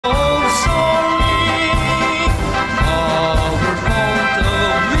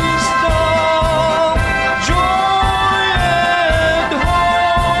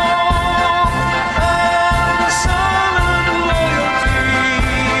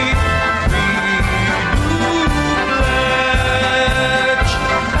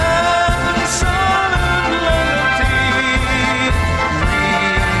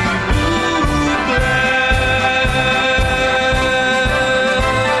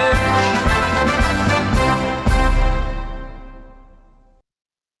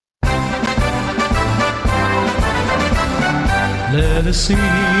us sing to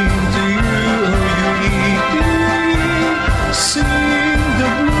you, oh you EP. Sing the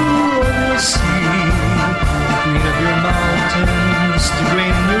blue of your sea, the green of your mountains, the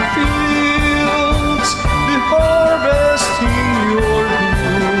grain in your fields, the harvest in your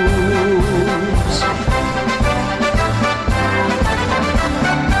groves.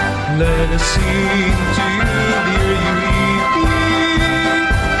 Let us sing to you, dear UEP.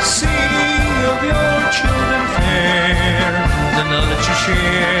 Sing of your children fair, the knowledge you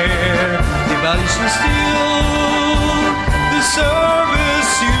share, the values you instill, the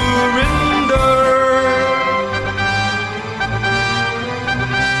service you render.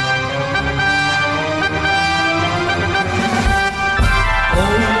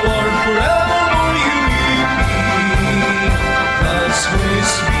 Oh Lord, forevermore UEP, God's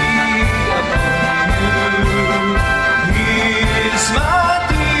grace be upon you. His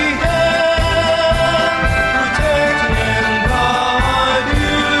mighty hand protect and guide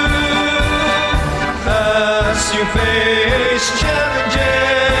you as you face challenges.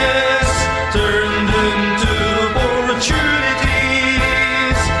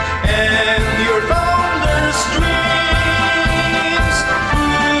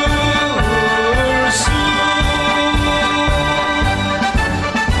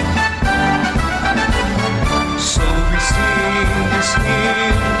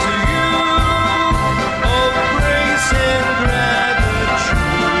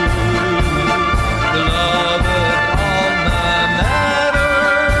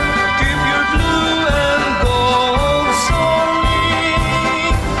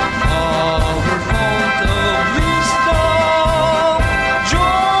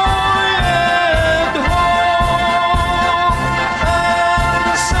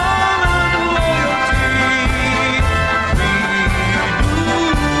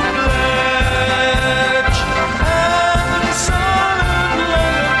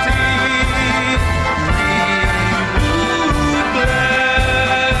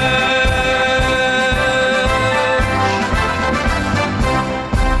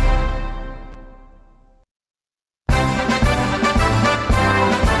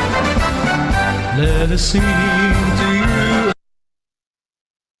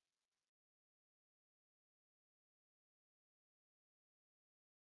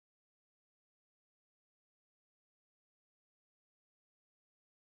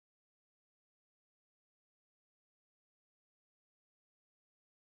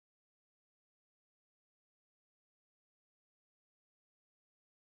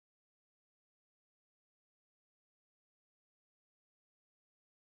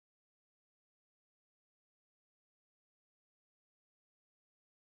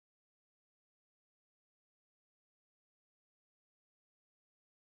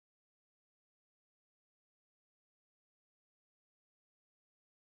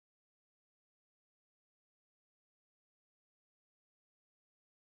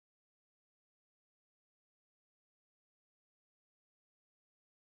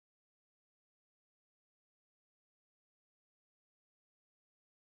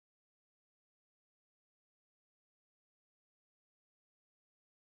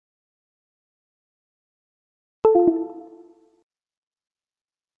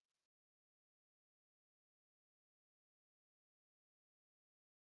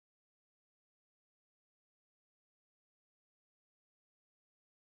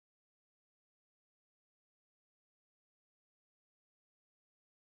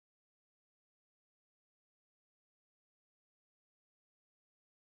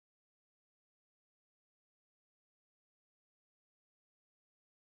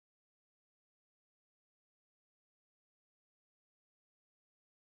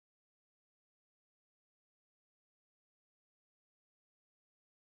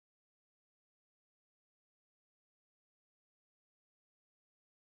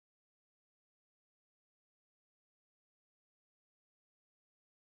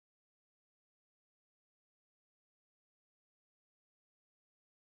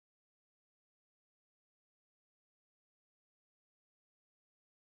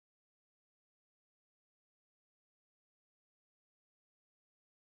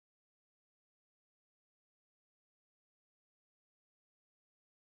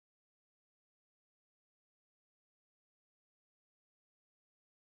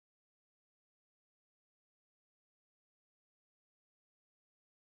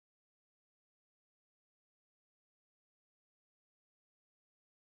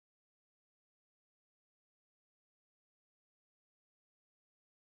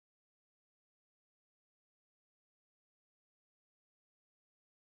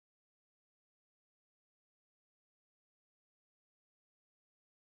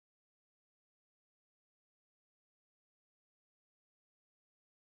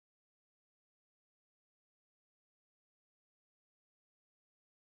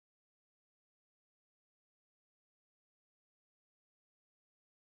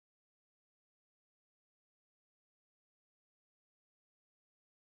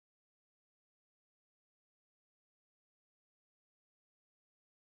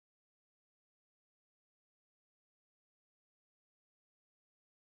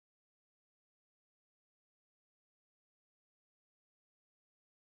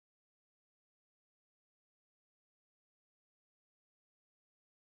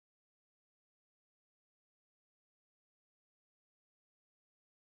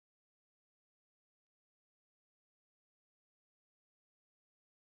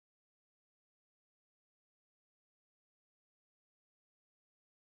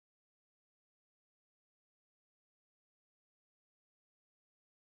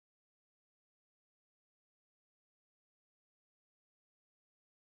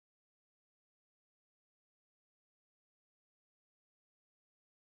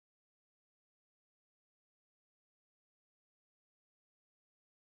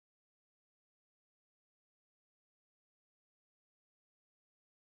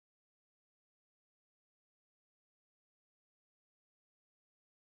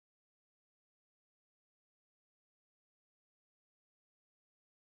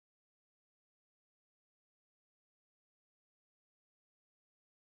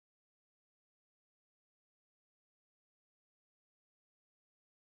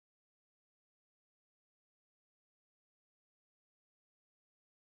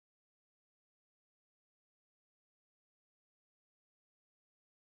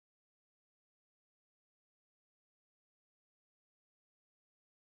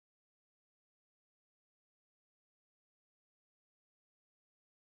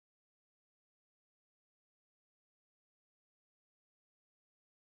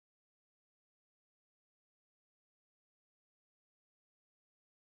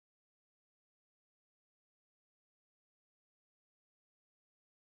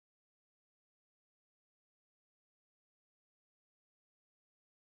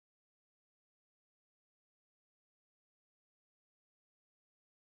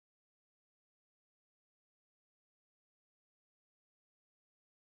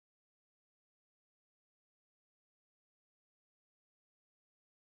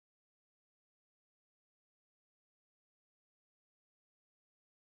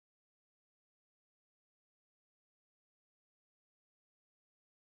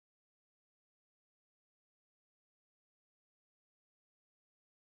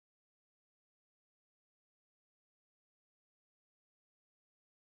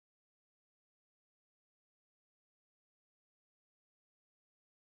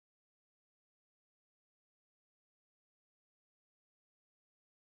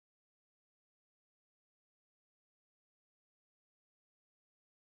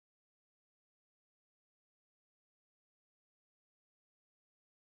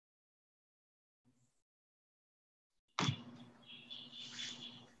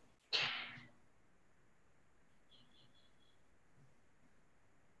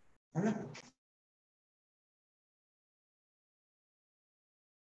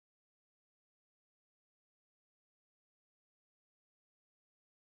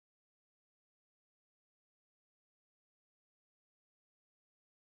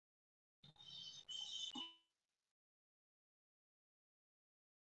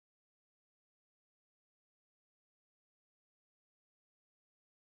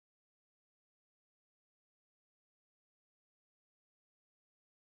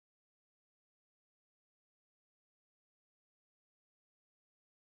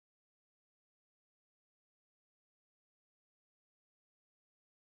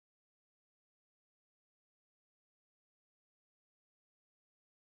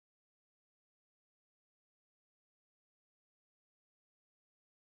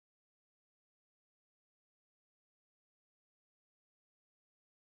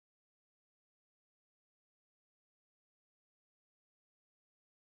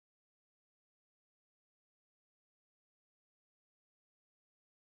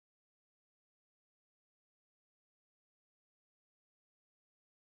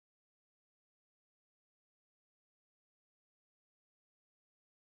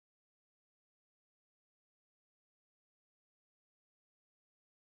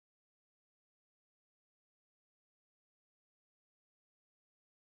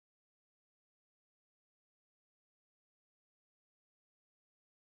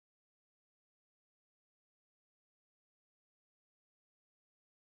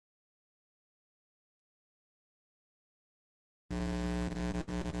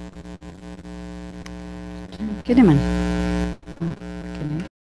 Okay naman.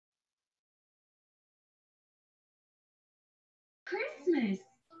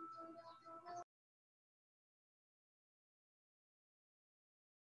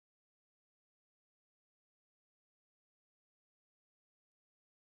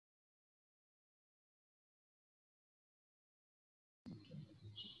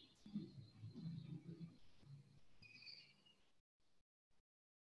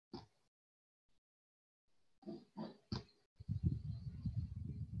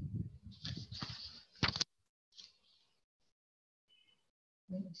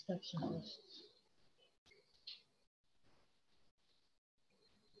 Christmas.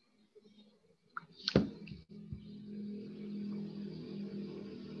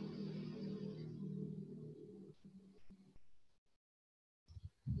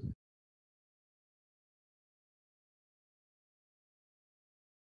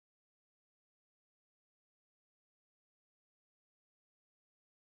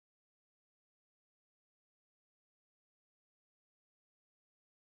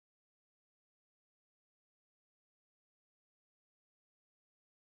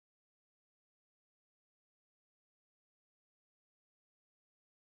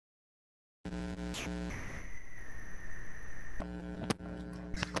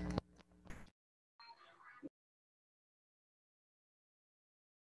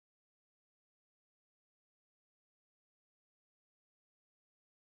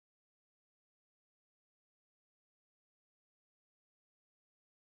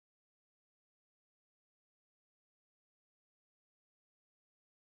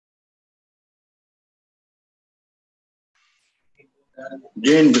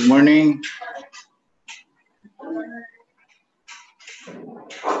 Jane, good morning.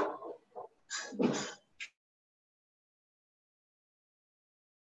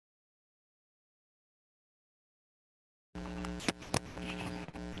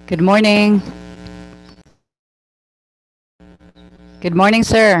 Good morning. Good morning,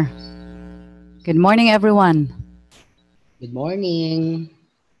 sir. Good morning, everyone. Good morning.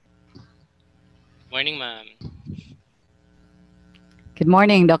 Morning, ma'am. Good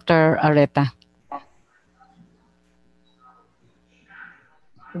morning, Dr. Areta.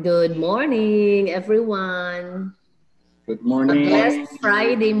 Good morning, everyone. Good A morning. blessed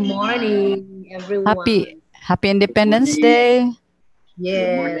Friday morning, everyone. Happy Independence Day.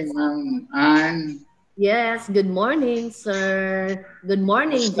 Good morning, Yes. Ma'am Ann. Yes. Good morning, sir. Good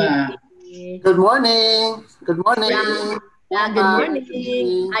morning, Kumusta? JP. Good morning. Good morning. Yeah. Yeah. Good Good morning.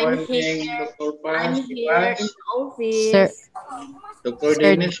 morning. I'm Morning, here. Dr. I'm Paz. here in the Sir, office. Dr. sir,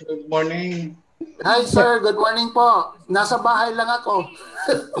 Dennis, good morning. Hi, sir, sir. Good morning po. Nasa bahay lang ako.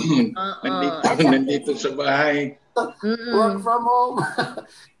 It's Nandito sa bahay. Work mm-mm. from home.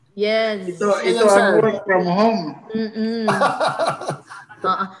 Yes. Ito Ngayon, ang sir. work from home.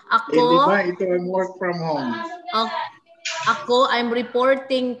 Ako, Di ba? Ito ang work from home. I'm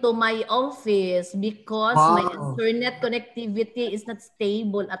reporting to my office because my Wow. internet connectivity is not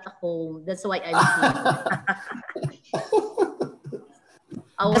stable at home. That's why I'm here.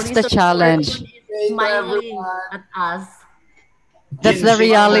 Our that's the resource challenge. person is Hey to smiling everyone. at us. That's Jen, the si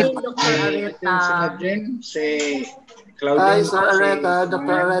reality. Dr. Areta. sina Jen, si Hi, Claudine, Sir Areta. si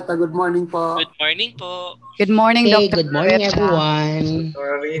Dr. Areta, good morning po. Good morning po. Good morning, Hey, Dr. good morning, Areta. everyone.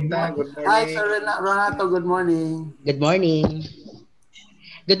 Dr. Rita, good Hi, morning. Sir Renato. Good morning. Good morning.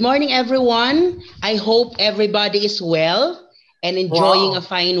 Good morning, everyone. I hope everybody is well and enjoying a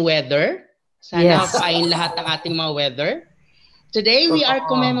fine weather. Sana Yes. fine lahat ng ating mga weather. Today, we are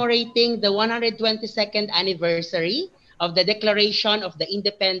commemorating the 122nd anniversary of the Declaration of the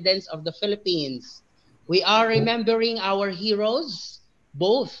Independence of the Philippines. We are remembering our heroes,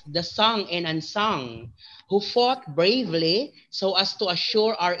 both the sung and unsung, who fought bravely so as to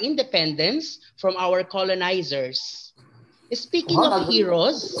assure our independence from our colonizers. Speaking of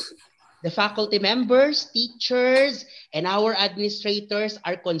heroes, the faculty members, teachers, and our administrators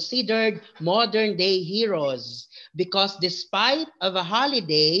are considered modern-day heroes because despite of a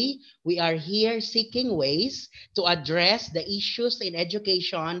holiday, we are here seeking ways to address the issues in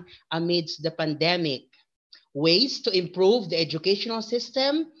education amidst the pandemic, ways to improve the educational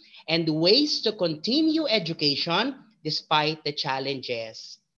system, and ways to continue education despite the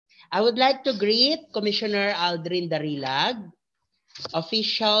challenges. I would like to greet Commissioner Aldrin Darilag,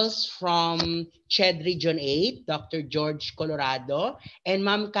 officials from CHED Region 8, Dr. George Colorado, and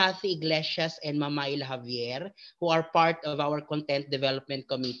Ma'am Cathy Iglesias and Ma'am Maila Javier, who are part of our Content Development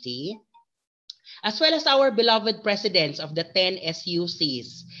Committee. as well as our beloved presidents of the 10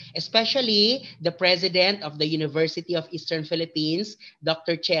 SUCs, especially the president of the University of Eastern Philippines,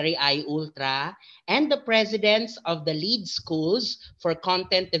 Dr. Cherry I. Ultra, and the presidents of the lead schools for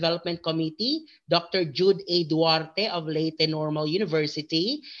Content Development Committee, Dr. Jude A. Duarte of Leyte Normal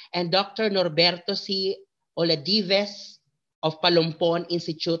University, and Dr. Norberto C. Oladives of Palumpon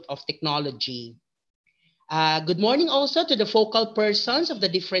Institute of Technology. Good morning also to the focal persons of the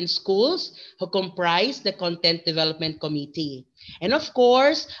different schools who comprise the Content Development Committee. And of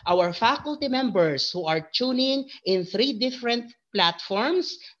course, our faculty members who are tuning in 3 different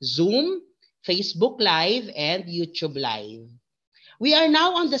platforms, Zoom, Facebook Live, and YouTube Live. We are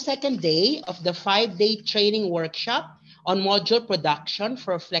now on the 2nd day of the 5-day training workshop on module production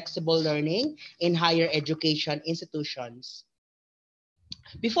for flexible learning in higher education institutions.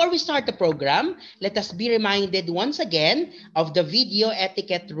 Before we start the program, let us be reminded once again of the video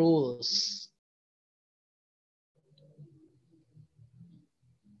etiquette rules.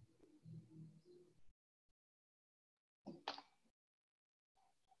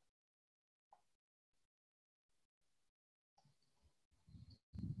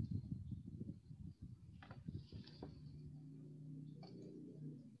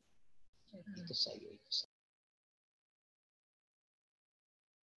 Ito sa'yo.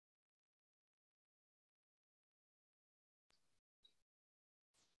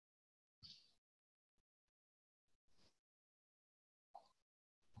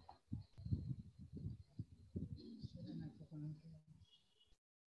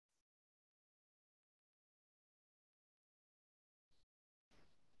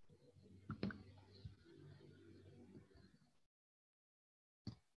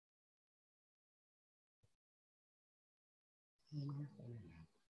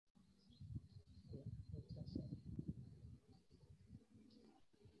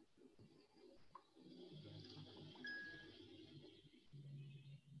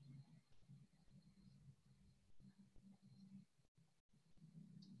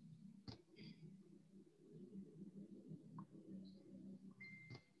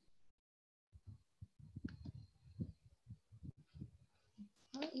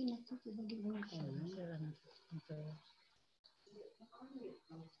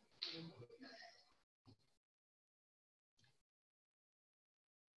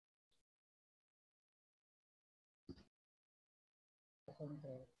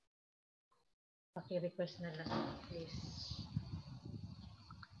 Paki-request na lang, please.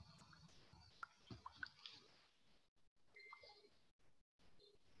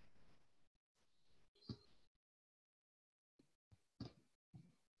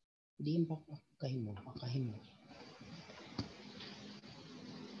 Di ba pakahin mo, pakahin mo.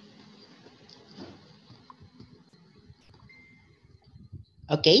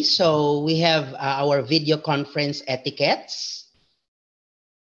 Okay, so we have our video conference etiquettes.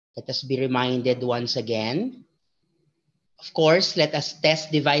 Let us be reminded once again. Of course, let us test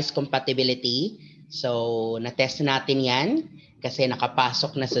device compatibility. So, na-test natin yan kasi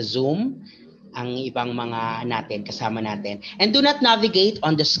nakapasok na sa Zoom ang ibang mga natin, kasama natin. And do not navigate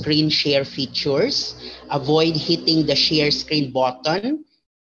on the screen share features. Avoid hitting the share screen button.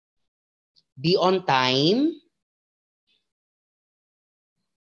 Be on time.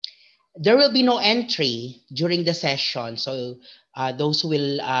 There will be no entry during the session. So those who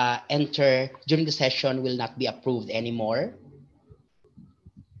will enter during the session will not be approved anymore.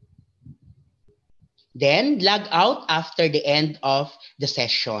 Then log out after the end of the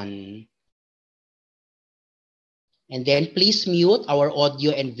session. And then please mute our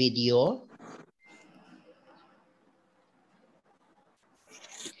audio and video.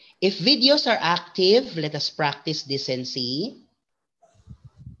 If videos are active, let us practice decency.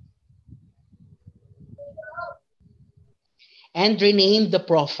 And rename the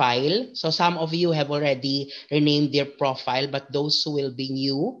profile. So some of you have already renamed their profile, but those who will be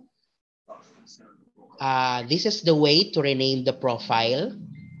new, this is the way to rename the profile.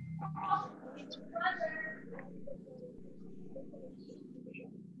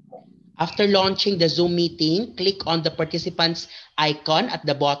 After launching the Zoom meeting, click on the participants icon at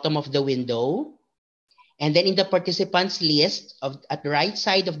the bottom of the window. And then in the participants list, at the right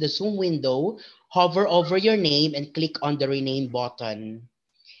side of the Zoom window, hover over your name and click on the rename button.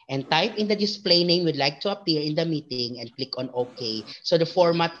 And type in the display name you'd like to appear in the meeting and click on OK. So the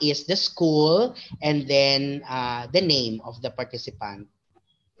format is the school and then the name of the participant.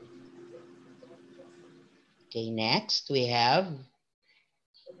 Okay, next we have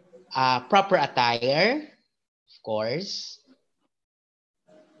proper attire, of course.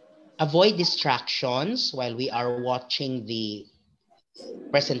 Avoid distractions while we are watching the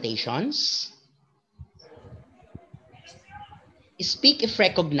presentations. speak if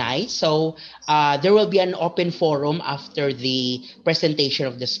recognized. So there will be an open forum after the presentation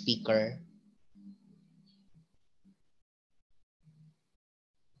of the speaker.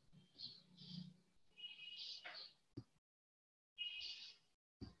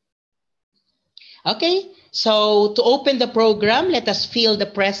 Okay, so to open the program, let us feel the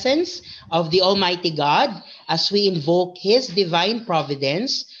presence of the Almighty God as we invoke His divine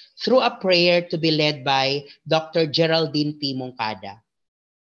providence through a prayer to be led by Dr. Geraldine P. Moncada.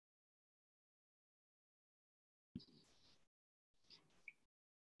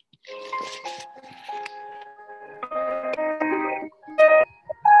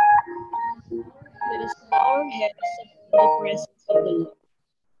 Let us bow our heads in the presence of the Lord.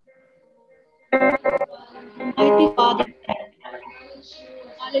 Almighty Father,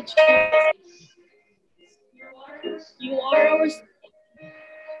 acknowledge you are our strength,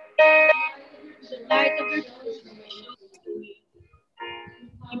 the light of your truth.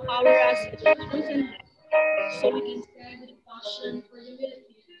 Empower us with your truth and light, so we can stand with passion for the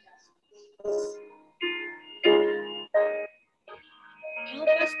Philippines. Help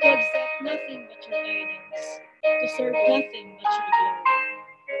us to accept nothing but your guidance, to serve nothing but your glory.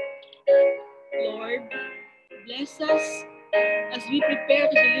 Lord, bless us as we prepare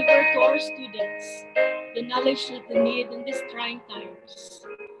to deliver to our students the knowledge that they need in these trying times.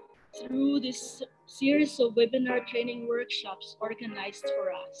 Through this series of webinar training workshops organized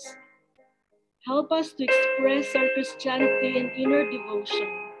for us, help us to express our Christianity and inner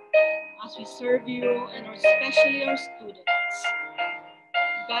devotion as we serve you and especially our students.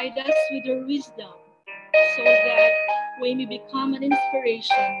 Guide us with your wisdom so that we may become an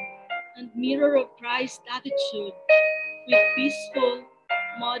inspiration and mirror of Christ's attitude with peaceful,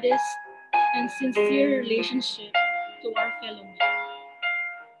 modest, and sincere relationship to our fellow men.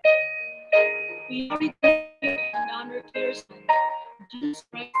 We return and honor to your Son, Jesus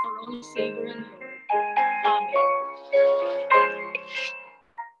Christ, our only Savior and Lord. Amen.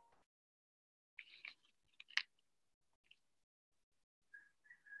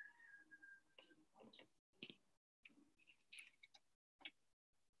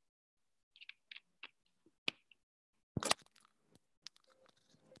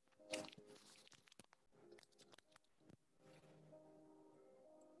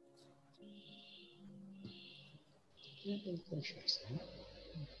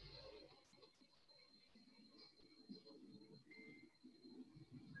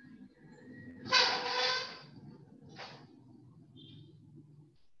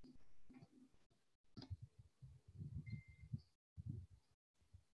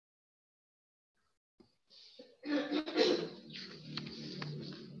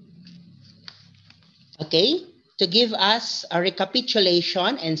 Okay, to give us a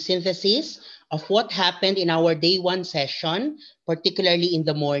recapitulation and synthesis of what happened in our day one session, particularly in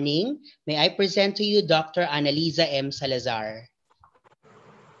the morning, may I present to you Dr. Annalisa M. Salazar.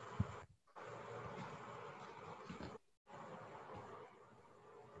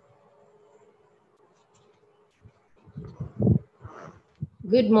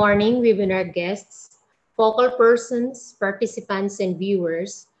 Good morning, webinar guests, focal persons, participants, and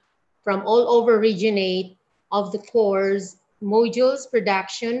viewers from all over regionate of the course modules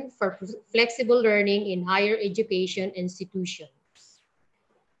production for flexible learning in higher education institutions.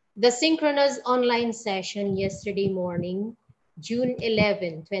 The synchronous online session yesterday morning, June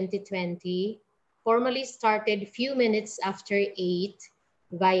 11, 2020, formally started a few minutes after 8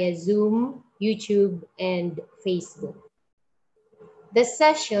 via Zoom, YouTube, and Facebook. The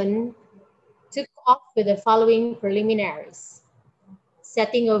session took off with the following preliminaries.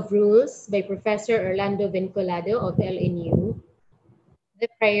 Setting of rules by Professor Orlando Vinculado of LNU. The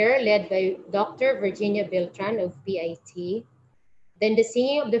prayer led by Dr. Virginia Beltran of PIT. Then the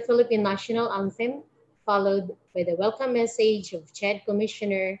singing of the Philippine National Anthem, followed by the welcome message of CHED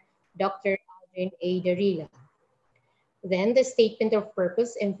Commissioner Dr. Aldrin A. Darila. Then the statement of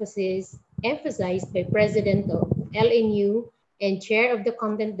purpose emphasized by President of LNU and Chair of the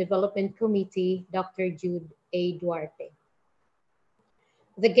Content Development Committee, Dr. Jude A. Duarte.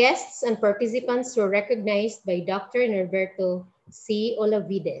 The guests and participants were recognized by Dr. Norberto C.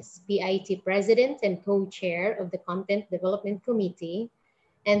 Olavides, PIT President and Co-Chair of the Content Development Committee.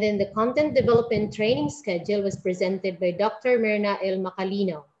 And then the Content Development Training Schedule was presented by Dr. Myrna L.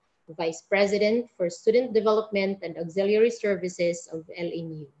 Macalino, Vice President for Student Development and Auxiliary Services of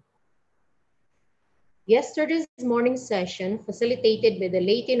LNU. Yesterday's morning session, facilitated by the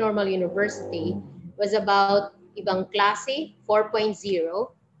Leyte Normal University, was about Ibang Klase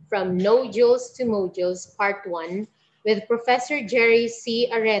 4.0, from No-dules to Modules, Part 1, with Professor Jerry C.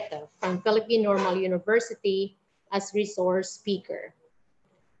 Areta from Philippine Normal University as resource speaker.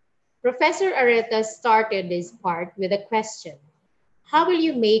 Professor Areta started this part with a question. How will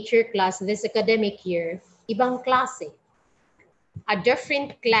you make your class this academic year, Ibang Klase? A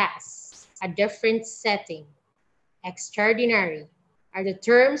different class, a different setting. Extraordinary are the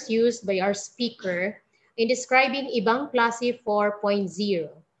terms used by our speaker in describing Ibang Klase 4.0,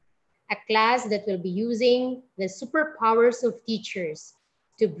 a class that will be using the superpowers of teachers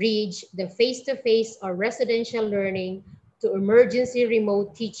to bridge the face-to-face or residential learning to emergency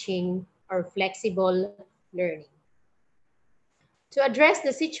remote teaching or flexible learning. To address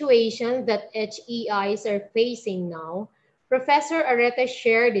the situation that HEIs are facing now, Professor Areta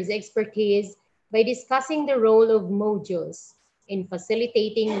shared his expertise by discussing the role of modules in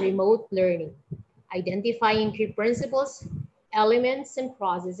facilitating remote learning, identifying key principles, elements, and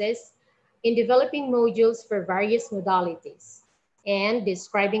processes in developing modules for various modalities, and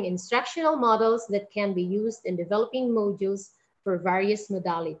describing instructional models that can be used in developing modules for various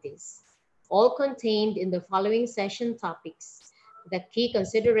modalities, all contained in the following session topics: the key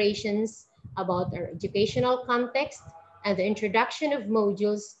considerations about our educational context, and the introduction of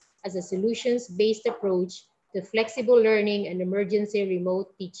modules as a solutions-based approach to flexible learning and emergency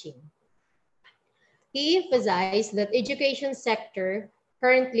remote teaching. He emphasized that education sector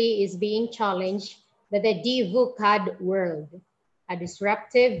currently is being challenged by the DVUCAD world, a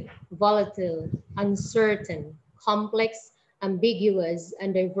disruptive, volatile, uncertain, complex, ambiguous,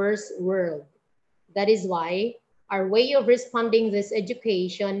 and diverse world. That is why our way of responding this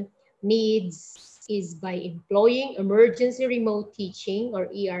education needs is by employing emergency remote teaching or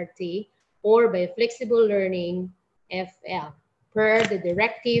ERT or by flexible learning FL per the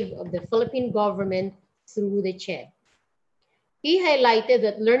directive of the Philippine government through the CHED. He highlighted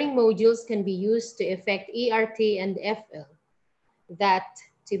that learning modules can be used to effect ERT and FL, that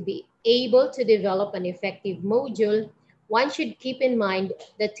to be able to develop an effective module, one should keep in mind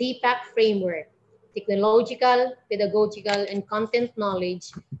the TPAC framework: technological, pedagogical, and content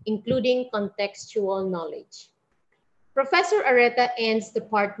knowledge, including contextual knowledge. Professor Areta ends the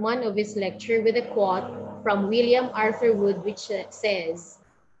part one of his lecture with a quote from William Arthur Wood, which says,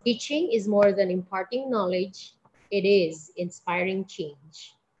 "Teaching is more than imparting knowledge, it is inspiring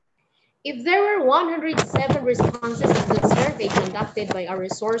change." If there were 107 responses to the survey conducted by our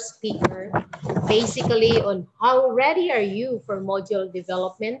resource speaker, basically on how ready are you for module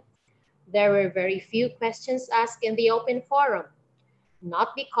development, there were very few questions asked in the open forum,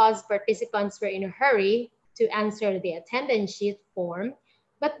 not because participants were in a hurry to answer the attendance sheet form,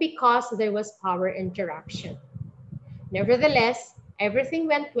 but because there was power interaction. Nevertheless, everything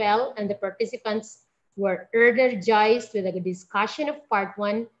went well and the participants were energized with a discussion of part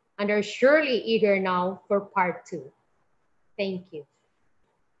one and are surely eager now for part two. Thank you.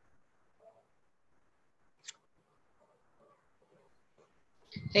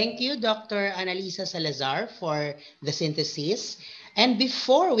 Thank you, Dr. Annalisa Salazar, for the synthesis. And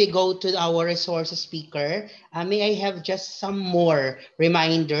before we go to our resource speaker, may I have just some more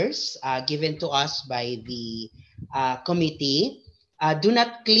reminders given to us by the committee. Do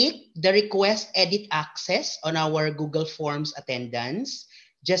not click the request edit access on our Google Forms attendance.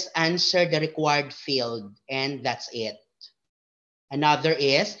 Just answer the required field, and that's it. Another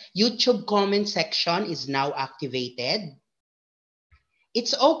is YouTube comment section is now activated.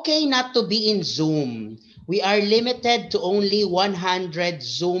 It's okay not to be in Zoom. We are limited to only 100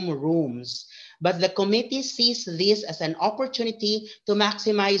 Zoom rooms, but the committee sees this as an opportunity to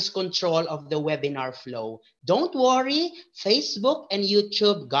maximize control of the webinar flow. Don't worry, Facebook and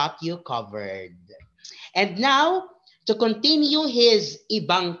YouTube got you covered. And now, to continue his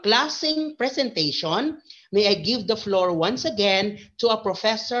Ibang Klaseng presentation, may I give the floor once again to a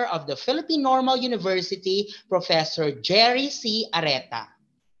professor of the Philippine Normal University, Professor Jerry C. Areta.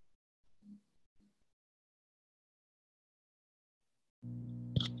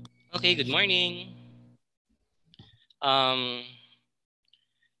 Okay, good morning.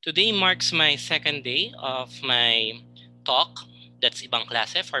 Today marks my second day of my talk, that's Ibang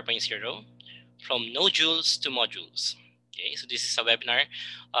Klase 4.0, from No-dules to modules. Okay, so this is a webinar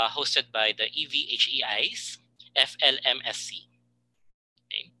hosted by the HEIs, FLMSC.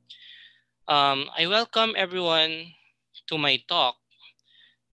 Okay. I welcome everyone to my talk,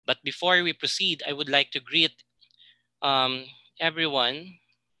 but before we proceed, I would like to greet everyone.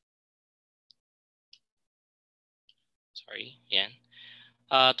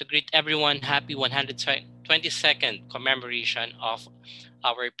 To greet everyone happy 122nd commemoration of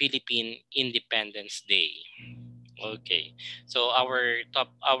our Philippine Independence Day. Okay, so our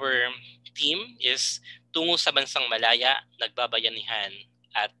theme is Tungo sa Bansang Malaya, Nagbabayanihan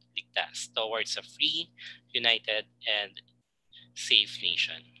at Ligtas. task towards a free, united, and safe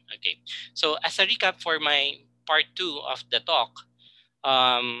nation. Okay, so as a recap for my part 2 of the talk,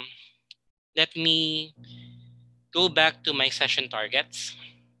 let me go back to my session targets,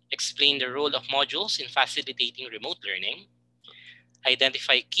 explain the role of modules in facilitating remote learning,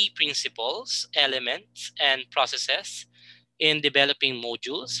 identify key principles, elements, and processes in developing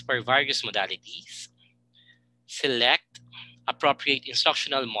modules for various modalities, select appropriate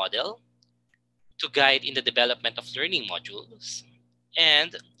instructional model to guide in the development of learning modules,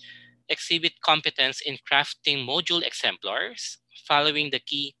 and exhibit competence in crafting module exemplars following the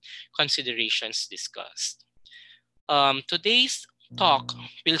key considerations discussed. Today's talk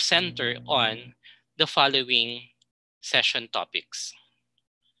will center on the following session topics.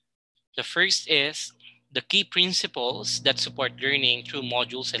 The first is the key principles that support learning through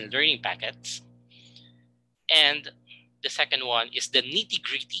modules and learning packets. And the second one is the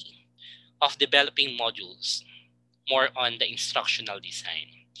nitty-gritty of developing modules, more on the instructional design.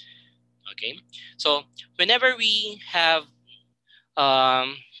 Okay, so whenever we have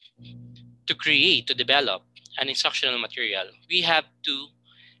to develop an instructional material, we have to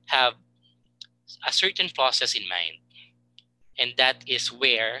have a certain process in mind. And that is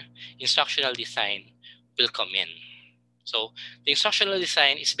where instructional design will come in. So the instructional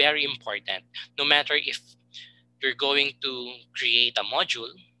design is very important. No matter if you're going to create a module,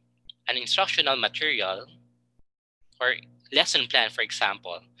 an instructional material, or lesson plan, for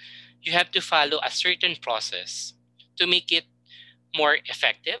example, you have to follow a certain process to make it more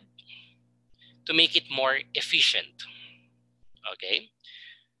effective, to make it more efficient. Okay.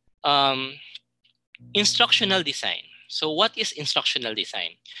 Instructional design. So what is instructional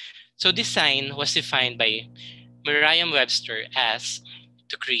design? So design was defined by Merriam-Webster as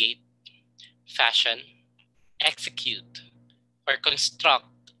to create, fashion, execute, or construct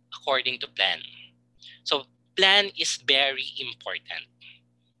according to plan. So plan is very important.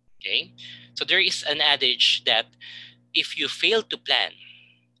 Okay? So there is an adage that if you fail to plan,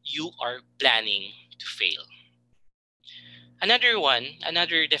 you are planning to fail.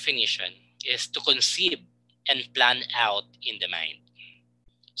 Another definition is to conceive and plan out in the mind.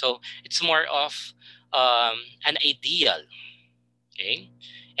 So it's more of an ideal. Okay?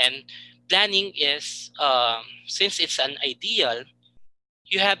 And planning is, since it's an ideal,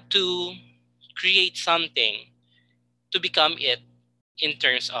 you have to create something to become it in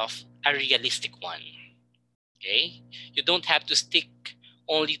terms of a realistic one. Okay? You don't have to stick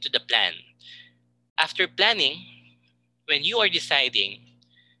only to the plan. After planning, when you are deciding,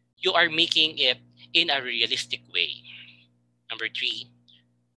 you are making it in a realistic way. Number 3,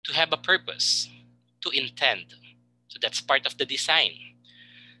 to have a purpose, to intend. So that's part of the design.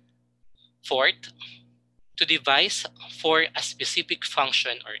 4th, to devise for a specific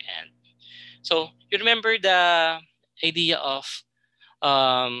function or end. So you remember the idea of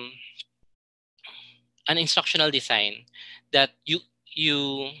an instructional design that you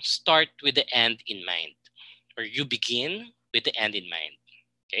start with the end in mind, or you begin with the end in mind.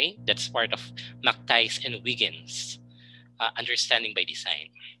 Okay, that's part of McTighe's and Wiggins' understanding by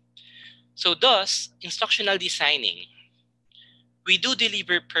design. So thus, instructional designing, we do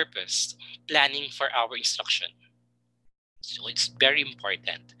deliver purpose planning for our instruction. So it's very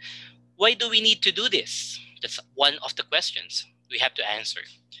important. Why do we need to do this? That's one of the questions we have to answer.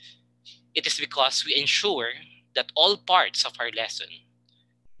 It is because we ensure that all parts of our lesson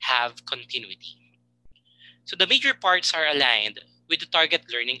have continuity. So the major parts are aligned with the target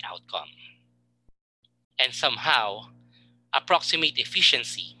learning outcome and somehow approximate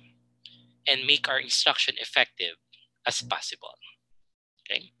efficiency and make our instruction effective as possible.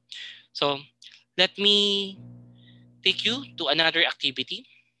 Okay, so let me take you to another activity.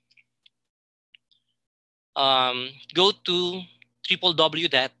 Go to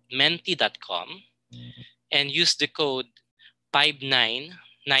www.menti.com and use the code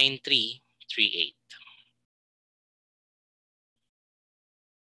 599338.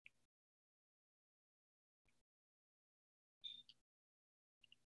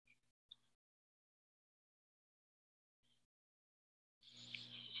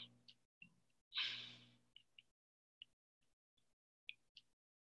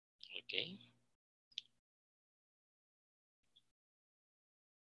 Okay.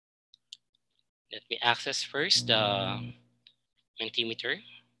 Let me access first the Mentimeter.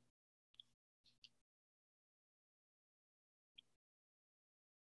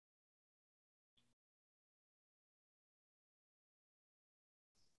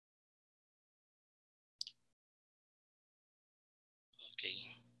 Okay.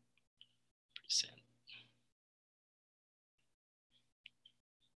 Present.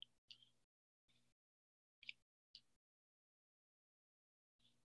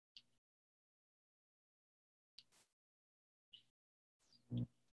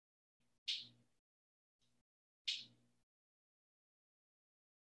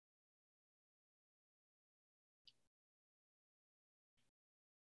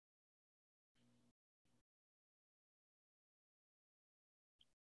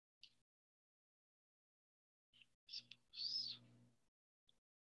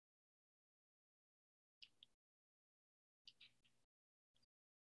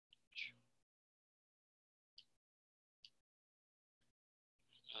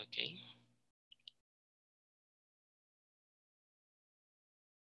 Okay.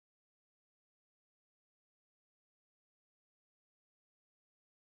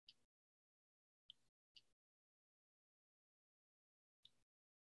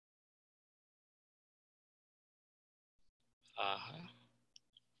 Uh-huh.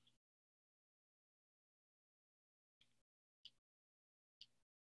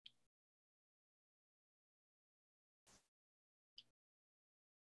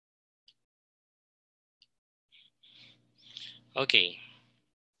 Okay.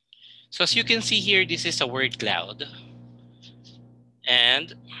 So as you can see here, this is a word cloud.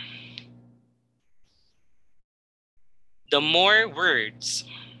 And the more words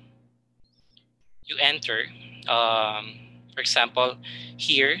you enter, for example,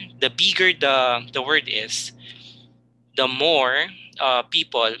 here, the bigger the word is, the more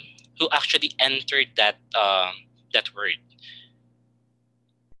people who actually entered that word.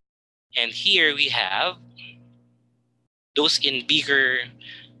 And here we have those in bigger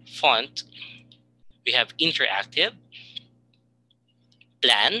font. We have interactive,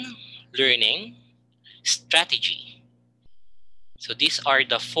 plan, learning, strategy. So these are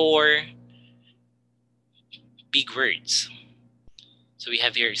the 4 big words. So we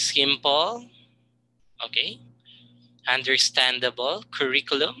have here simple, okay, understandable,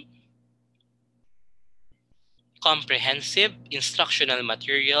 curriculum, comprehensive, instructional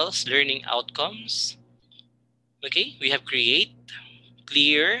materials, learning outcomes. Okay, we have create,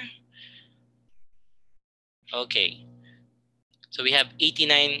 clear. Okay, so we have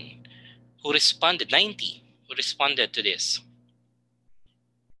 89 who responded, 90 who responded to this.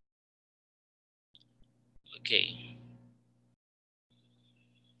 Okay.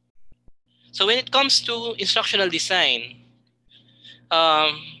 So when it comes to instructional design,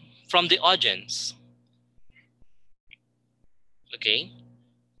 from the audience, okay,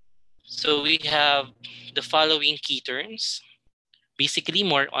 so we have the following key terms, basically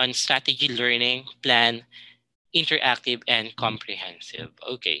more on strategy, learning, plan, interactive, and comprehensive.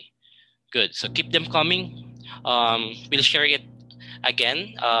 Okay, good. So keep them coming. We'll share it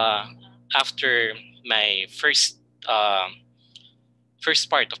again after my first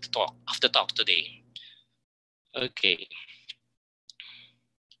part of the talk today. Okay.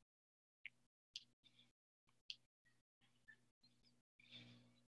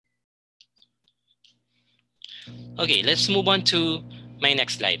 Okay, let's move on to my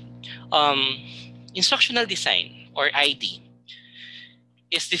next slide. Instructional design, or ID,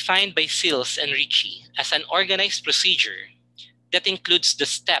 is defined by Sills and Ritchie as an organized procedure that includes the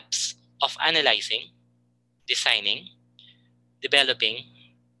steps of analyzing, designing, developing,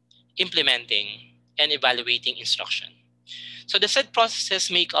 implementing, and evaluating instruction. So the said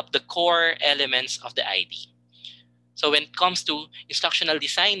processes make up the core elements of the ID. So when it comes to instructional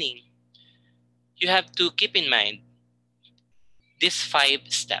designing, you have to keep in mind these 5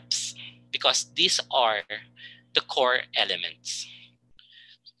 steps because these are the core elements.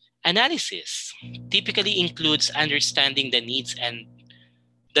 Analysis typically includes understanding the needs and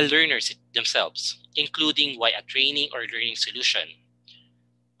the learners themselves, including why a training or learning solution,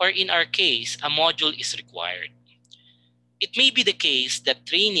 or in our case, a module is required. It may be the case that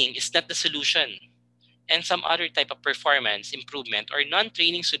training is not the solution, and some other type of performance improvement or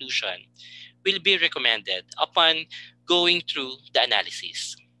non-training solution will be recommended upon going through the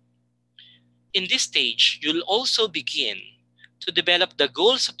analysis. In this stage, you'll also begin to develop the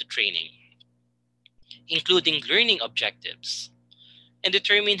goals of the training, including learning objectives, and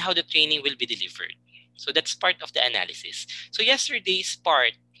determine how the training will be delivered. So that's part of the analysis. So yesterday's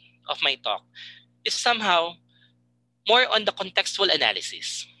part of my talk is somehow more on the contextual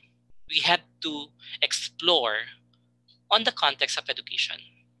analysis. We had to explore on the context of education,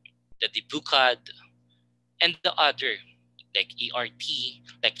 the DBUCAD, and the other, like ERT,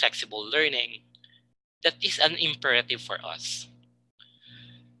 like flexible learning, that is an imperative for us.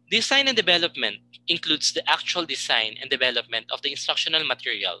 Design and development includes the actual design and development of the instructional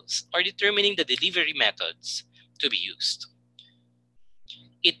materials or determining the delivery methods to be used.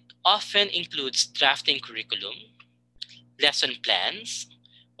 It often includes drafting curriculum, lesson plans,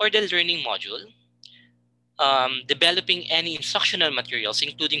 or the learning module, developing any instructional materials,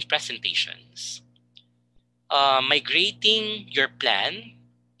 including presentations, migrating your plan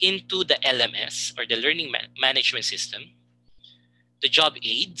into the LMS or the learning management system, the job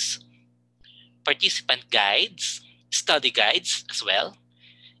aids, participant guides, study guides as well,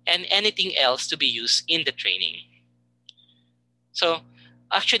 and anything else to be used in the training. So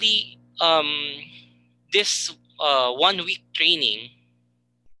actually, this 1 week training,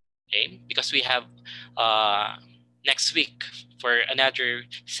 okay, because we have next week for another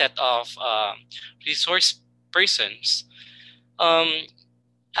set of resource persons,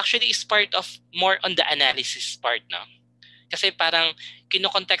 actually is part of more on the analysis part, no? Kasi parang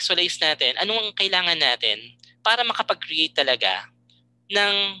kinocontextualize natin anong kailangan natin para makapag-create talaga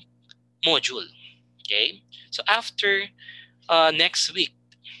ng module. Okay? So after next week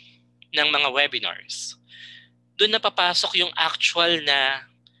ng mga webinars, doon na papasok yung actual na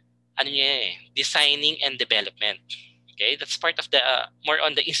designing and development. Okay? That's part of the more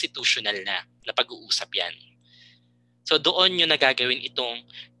on the institutional na pag-uusap yan. So doon yung nagagawin itong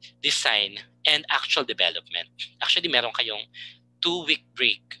design and actual development. Actually, meron kayong 2-week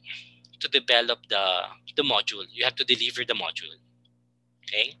break to develop the module. You have to deliver the module.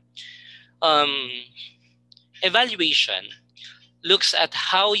 Okay? Evaluation looks at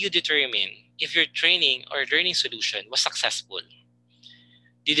how you determine if your training or learning solution was successful.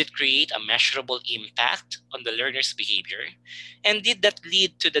 Did it create a measurable impact on the learner's behavior? And did that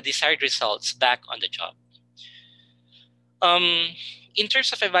lead to the desired results back on the job? In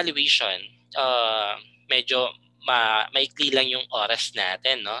terms of evaluation, medyo maikli lang yung oras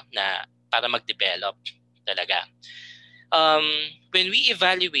natin, no, na para mag-develop talaga. When we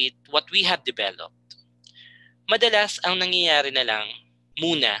evaluate what we have developed, madalas ang nangyayari na lang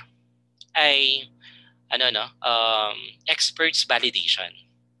muna ay experts validation.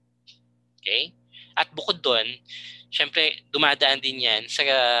 Okay? At bukod doon, syempre dumadaan din yan sa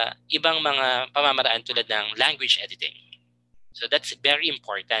ibang mga pamamaraan tulad ng language editing. So that's very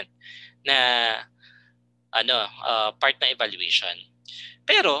important na part ng evaluation.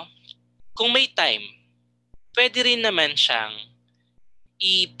 Pero kung may time, pwede rin naman siyang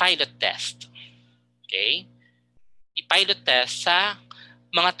i-pilot test. Okay? I-pilot test sa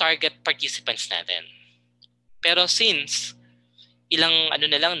mga target participants natin. Pero since ang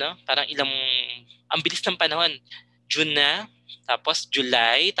bilis ng panahon, June na, tapos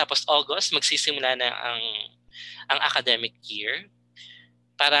July, tapos August, magsisimula na ang academic year.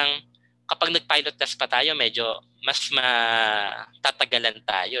 Parang kapag nag-pilot test pa tayo, medyo mas matatagalan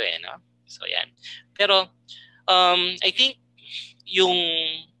tayo no? So yan. Pero I think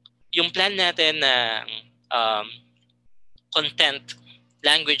yung plan natin na content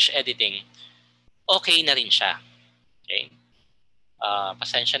language editing, okay na rin siya. Okay?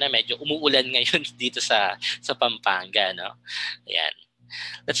 Pasensya na, medyo umuulan ngayon dito sa Pampanga, no? Ayan.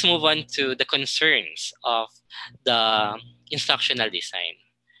 Let's move on to the concerns of the instructional design.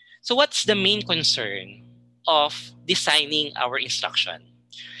 So what's the main concern of designing our instruction?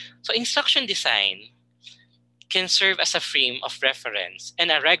 So instruction design can serve as a frame of reference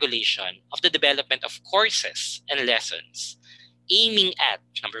and a regulation of the development of courses and lessons, aiming at,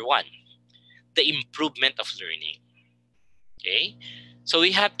 number one, the improvement of learning. Okay? So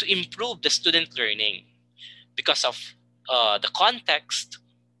we have to improve the student learning because of the context.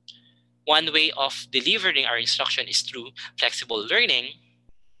 One way of delivering our instruction is through flexible learning,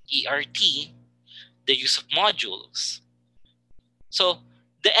 ERT, the use of modules. So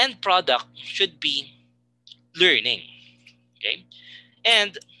the end product should be learning. Okay?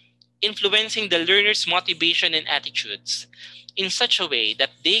 And influencing the learner's motivation and attitudes in such a way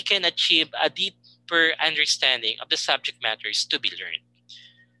that they can achieve a deeper understanding of the subject matters to be learned.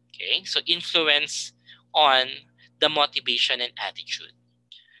 Okay, so influence on the motivation and attitude.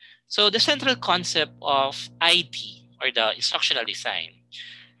 So the central concept of ID, or the instructional design,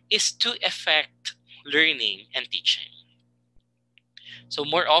 is to affect learning and teaching. So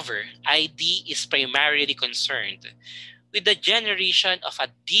moreover, ID is primarily concerned with the generation of a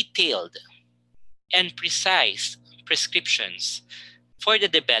detailed and precise prescriptions for the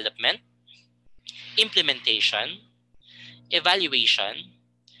development, implementation, evaluation,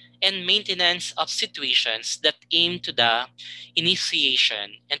 and maintenance of situations that aim to the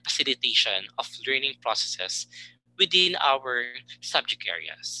initiation and facilitation of learning processes within our subject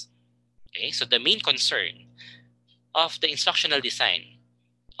areas. Okay, so the main concern of the instructional design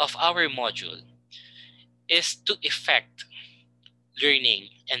of our module is to effect learning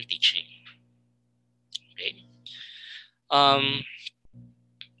and teaching. Okay.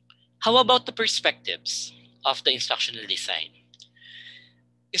 How about the perspectives of the instructional design?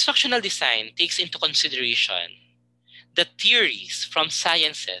 Instructional design takes into consideration the theories from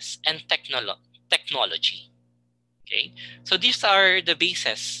sciences and technology. Okay, so these are the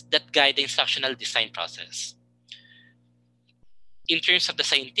bases that guide the instructional design process. In terms of the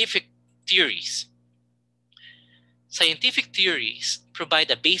scientific theories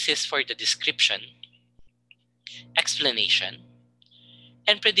provide a basis for the description, explanation,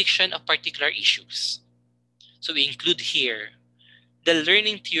 and prediction of particular issues. So we include here the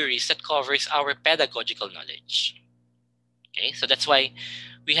learning theories that covers our pedagogical knowledge. Okay, so that's why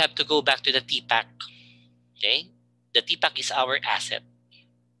we have to go back to the TPAC. Okay, the TPAC is our asset.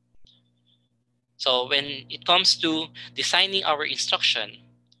 So when it comes to designing our instruction,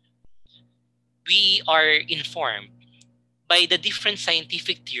 we are informed by the different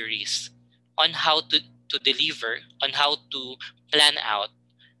scientific theories on how to deliver, on how to plan out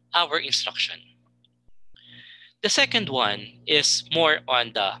our instruction. The second one is more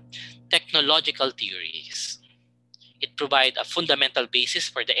on the technological theories. It provides a fundamental basis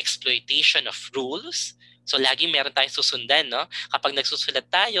for the exploitation of rules. So laging meron tayong susundan, no? Kapag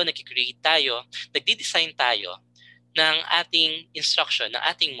nagsusulat tayo, nag-create tayo, nagdi-design tayo ng ating instruction, ng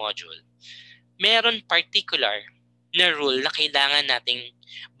ating module, meron particular na rule na kailangan nating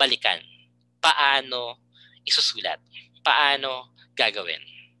balikan. Paano isusulat? Paano gagawin?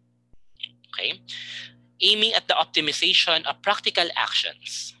 Okay? Aiming at the optimization of practical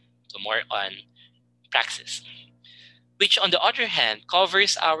actions. So more on praxis. Which on the other hand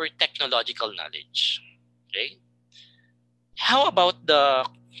covers our technological knowledge. Okay? How about the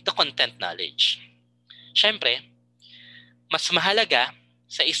content knowledge? Siyempre, mas mahalaga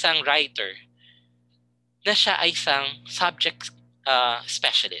sa isang writer na siya ay isang subject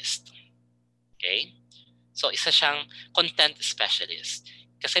specialist. Okay? So isa siyang content specialist.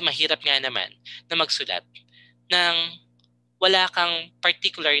 Kasi mahirap nga naman na magsulat ng wala kang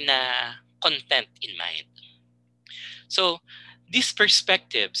particular na content in mind. So, these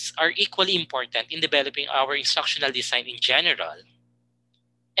perspectives are equally important in developing our instructional design in general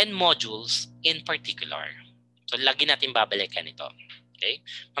and modules in particular. So, lagi natin babalikan ito. Okay?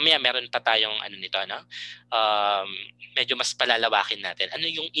 Mamaya meron pa tayong nito, no? Medyo mas palalawakin natin. Ano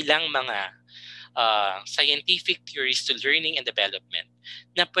yung ilang mga scientific theories to learning and development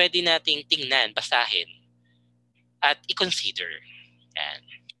na pwede nating tingnan, basahin, at i-consider. Yan.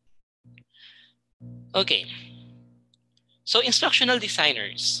 Okay. So, instructional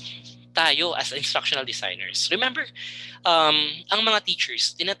designers, tayo as instructional designers, remember, ang mga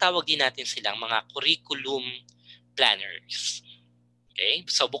teachers, tinatawag din natin silang mga curriculum planners. Okay?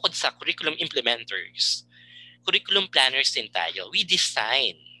 So, bukod sa curriculum implementers, curriculum planners din tayo. We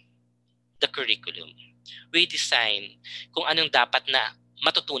design the curriculum. We design kung anong dapat na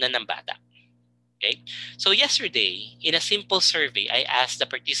matutunan ng bata. Okay? So, yesterday, in a simple survey, I asked the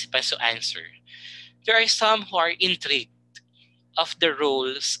participants to answer. There are some who are intrigued of the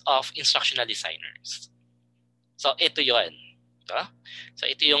roles of instructional designers. So, ito yon. So,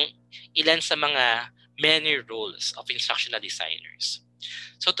 ito yung ilan sa mga many roles of instructional designers.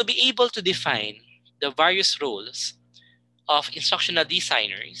 So, to be able to define the various roles of instructional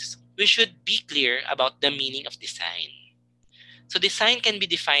designers, we should be clear about the meaning of design. So, design can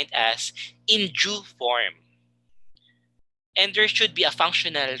be defined as in due form. And there should be a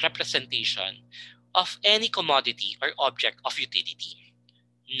functional representation of any commodity or object of utility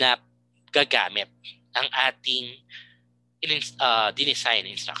na gagamit ang ating dinesign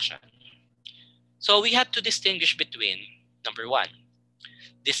instruction. So we have to distinguish between, number one,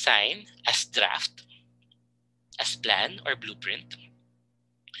 design as draft, as plan or blueprint,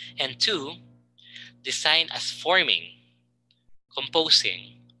 and two, design as forming,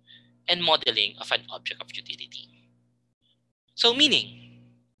 composing, and modeling of an object of utility. So meaning,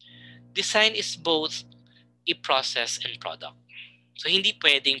 design is both a process and product. So, hindi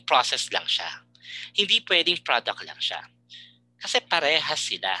pwedeng process lang siya. Hindi pwedeng product lang siya. Kasi parehas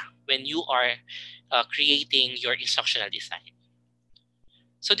sila when you are creating your instructional design.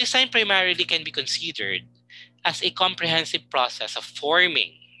 So, design primarily can be considered as a comprehensive process of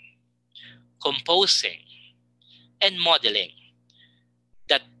forming, composing, and modeling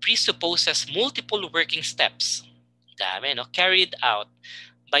that presupposes multiple working steps, carried out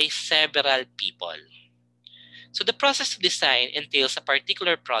by several people. So the process of design entails a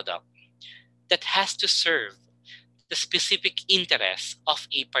particular product that has to serve the specific interests of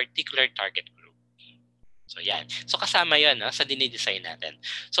a particular target group. So yan. So kasama yan sa dinidesign natin.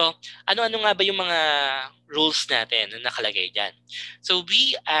 So ano-ano nga ba yung mga rules natin na nakalagay dyan? So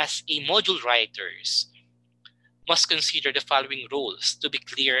we as a module writers must consider the following rules to be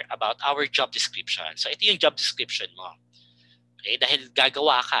clear about our job description. So ito yung job description mo. Okay, dahil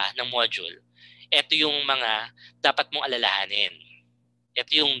gagawa ka ng module, ito yung mga dapat mong alalahanin.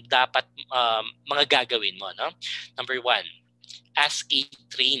 Ito yung dapat mga gagawin mo. No? Number one, as a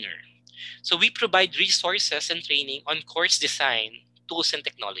trainer. So we provide resources and training on course design, tools, and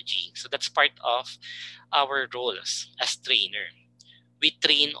technology. So that's part of our roles as trainer. We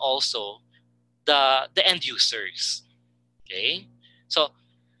train also the end users. Okay? So,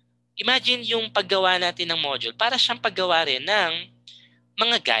 imagine yung paggawa natin ng module para siyang paggawa rin ng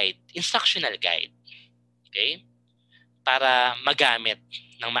mga guide, instructional guide. Okay? para magamit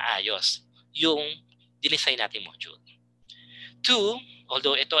ng maayos yung dinesign nating module. 2,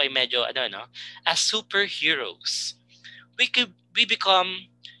 although ito ay medyo as superheroes, we become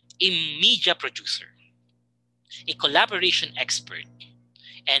a media producer, a collaboration expert,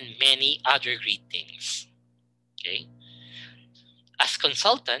 and many other great things. Okay? As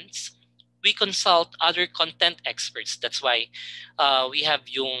consultants, we consult other content experts. That's why we have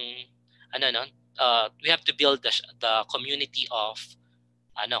we have to build the community of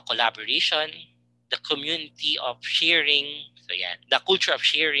collaboration, the community of sharing. So yeah, the culture of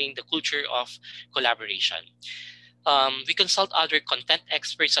sharing, the culture of collaboration. We consult other content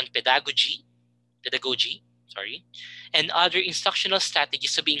experts on pedagogy, and other instructional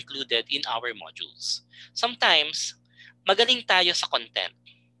strategies to be included in our modules. Sometimes, magaling tayo sa content.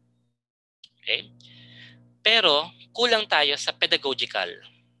 Okay? Pero, kulang tayo sa pedagogical.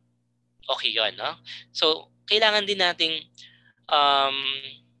 Okay yun, no? So, kailangan din nating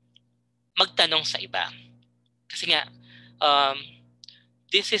magtanong sa iba. Kasi nga,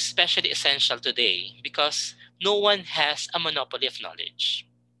 this is especially essential today because no one has a monopoly of knowledge.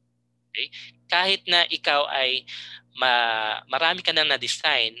 Okay? Kahit na ikaw ay marami ka nang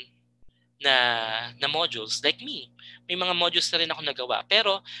na-design na modules, like me, may mga modules na rin ako nagawa.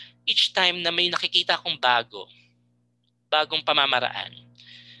 Pero each time na may nakikita akong bagong pamamaraan,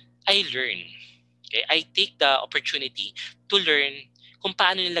 I learn. Okay? I take the opportunity to learn kung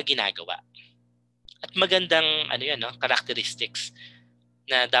paano nila ginagawa. At magandang characteristics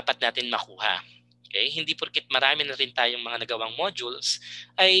na dapat natin makuha. Okay? Hindi porket marami na rin tayong mga nagawang modules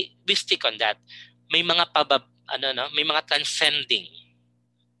ay we stick on that. May mga may mga transcending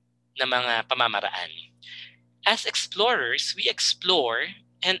na mga pamamaraan. As explorers, we explore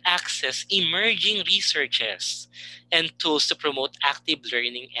and access emerging researches and tools to promote active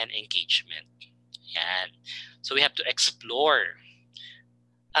learning and engagement. Yan. So we have to explore.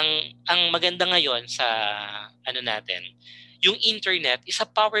 Ang maganda ngayon sa natin, yung internet is a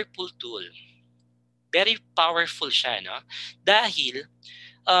powerful tool. Very powerful siya, no? Dahil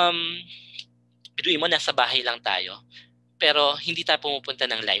biduin mo nasa bahay lang tayo, pero hindi tayo pumupunta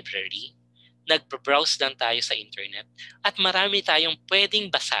ng library. Nagbrowse lang tayo sa internet at marami tayong pwedeng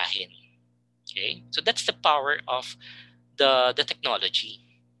basahin. Okay? So that's the power of the technology.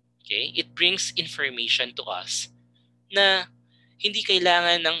 Okay? It brings information to us na hindi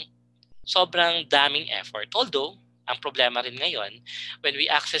kailangan ng sobrang daming effort. Although, ang problema rin ngayon, when we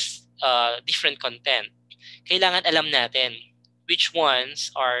access different content, kailangan alam natin which ones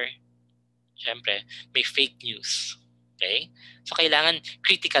are, syempre, may fake news. Okay? So, kailangan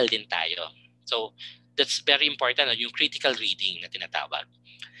critical din tayo. So, that's very important, yung critical reading na tinatawag.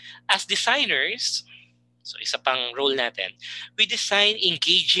 As designers, so isa pang role natin, we design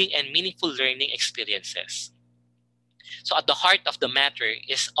engaging and meaningful learning experiences. So, at the heart of the matter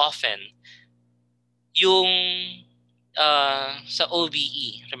is often yung sa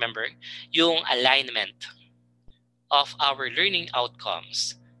OBE, remember, yung alignment of our learning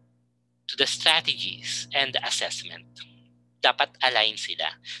outcomes to the strategies and the assessment. Dapat align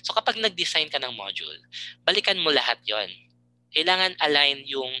sila. So kapag nag-design ka ng module, balikan mo lahat yon. Kailangan align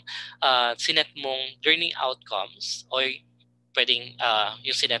yung sinet mong learning outcomes or pwedeng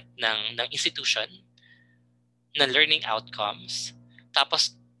yung sinet ng institution na learning outcomes.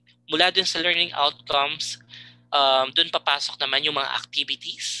 Tapos mula dun sa learning outcomes, dun papasok naman yung mga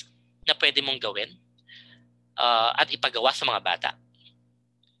activities na pwede mong gawin at ipagawa sa mga bata.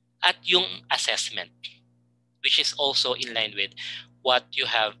 At yung assessment, which is also in line with what you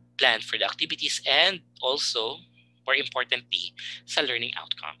have planned for the activities and also, more importantly, sa learning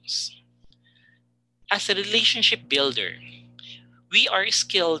outcomes. As a relationship builder, we are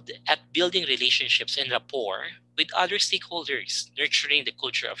skilled at building relationships and rapport with other stakeholders, nurturing the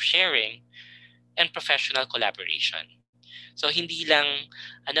culture of sharing and professional collaboration. So hindi lang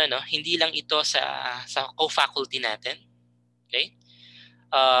hindi lang ito sa co-faculty natin. Okay?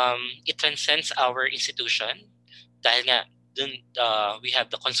 It transcends our institution dahil nga dun we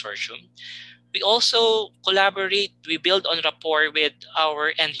have the consortium. We also collaborate, we build on rapport with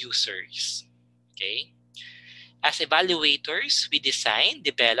our end users. Okay? As evaluators, we design,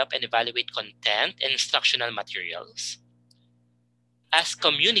 develop, and evaluate content and instructional materials. As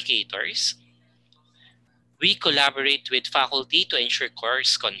communicators, we collaborate with faculty to ensure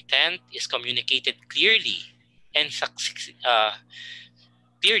course content is communicated clearly and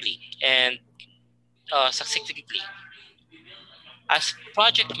succinctly. As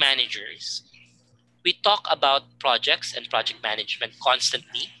project managers, we talk about projects and project management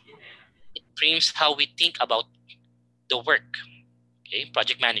constantly. It frames how we think about the work. Okay,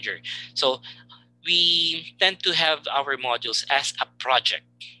 project manager. So we tend to have our modules as a project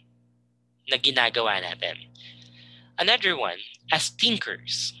na ginagawa natin. Another one, as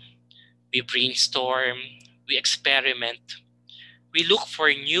thinkers. We brainstorm, we experiment, we look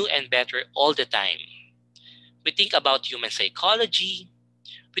for new and better all the time. We think about human psychology,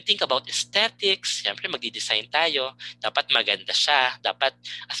 we think about aesthetics. Siyempre, magdi-design tayo. Dapat maganda siya. Dapat,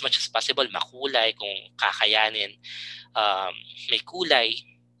 as much as possible, makulay kung kakayanin. May kulay.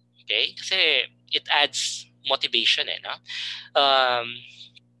 Okay? Kasi it adds motivation, no?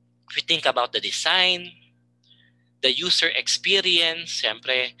 We think about the design, the user experience.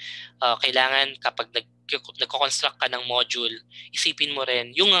 Siyempre, kailangan kapag nagko-construct ka ng module, isipin mo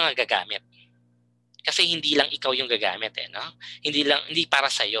rin yung mga gagamit. Kasi hindi lang ikaw yung gagamit, no? Hindi para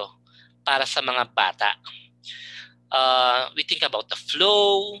sa iyo, para sa mga bata. We think about the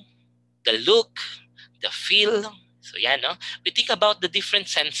flow, the look, the feel. So yan, no? We think about the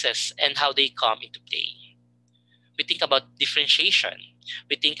different senses and how they come into play. We think about differentiation.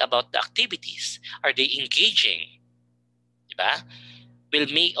 We think about the activities. Are they engaging? Diba?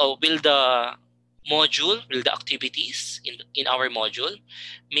 Will the module, will the activities in our module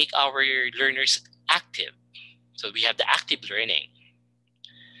make our learners active? So we have the active learning.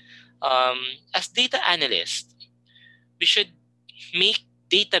 As data analysts, we should make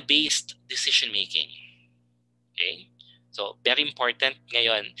data-based decision-making. Okay? So very important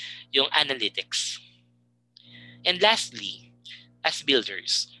ngayon yung analytics. And lastly, as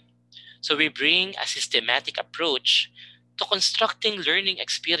builders, so we bring a systematic approach to constructing learning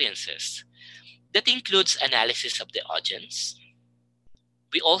experiences that includes analysis of the audience.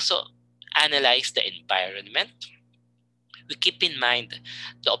 We also analyze the environment. We keep in mind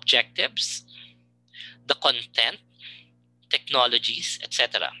the objectives, the content, technologies,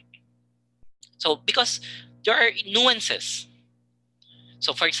 etc. So because there are nuances.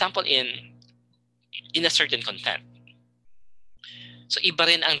 So for example, in a certain content. So iba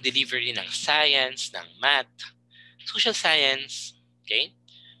rin ang delivery ng science, ng math, social science, okay?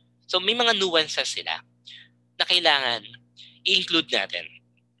 So may mga nuances sila na kailangan i-include natin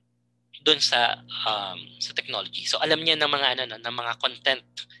doon sa technology. So alam niya ng mga ng mga content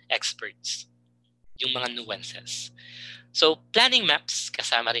experts yung mga nuances. So planning maps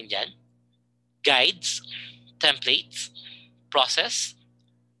kasama rin diyan, guides, templates, process,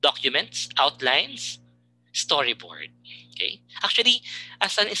 documents, outlines, storyboard. Okay? Actually,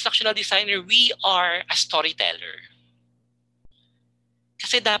 as an instructional designer, we are a storyteller.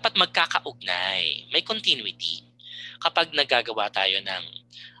 Kasi dapat magkakaugnay, may continuity kapag nagagawa tayo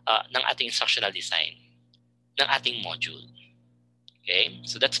ng ating instructional design, ng ating module. Okay?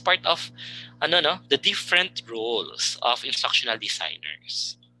 So that's part of the different roles of instructional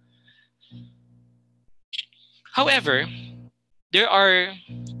designers. However, there are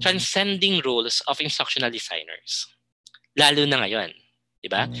transcending roles of instructional designers. Lalo na ngayon, di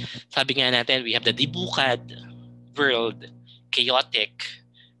ba? Sabi nga natin, we have the dibukad world, chaotic,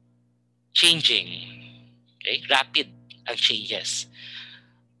 changing, okay? Rapid ang changes.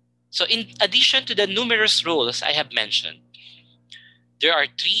 So in addition to the numerous roles I have mentioned, there are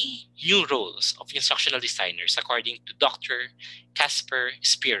 3 new roles of instructional designers according to Dr. Casper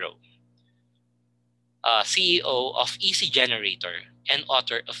Spiro, CEO of EC Generator and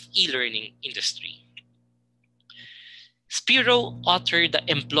author of e-learning industry. Spiro authored the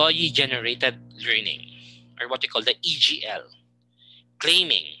employee-generated learning, or what we call the EGL,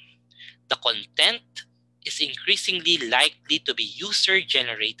 claiming the content is increasingly likely to be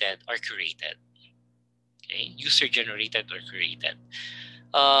user-generated or curated. Okay, user-generated or curated.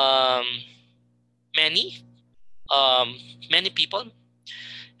 Many people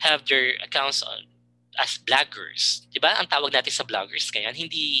have their accounts as bloggers. Diba? Ang tawag natin sa bloggers ngayon,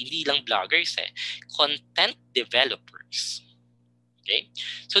 hindi lang bloggers, content developers. Okay?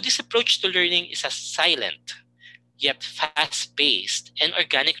 So this approach to learning is a silent, yet fast-paced and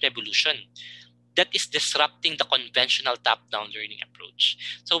organic revolution that is disrupting the conventional top-down learning approach.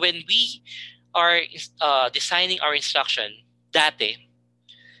 So when we are designing our instruction, dati,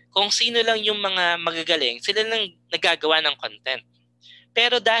 kung sino lang yung mga magagaling, sila lang nagagawa ng content.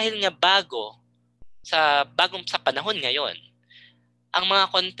 Pero dahil nga sa panahon ngayon, ang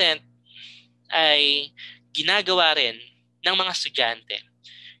mga content ay ginagawa rin ng mga estudyante.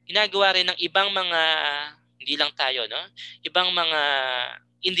 Ginagawa rin ng ibang mga, hindi lang tayo, no? Ibang mga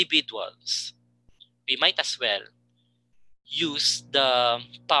individuals. We might as well use the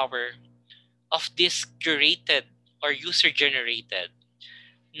power of this curated or user-generated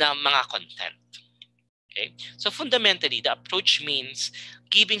na mga content. Okay? So fundamentally, the approach means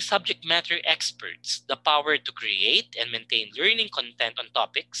giving subject matter experts the power to create and maintain learning content on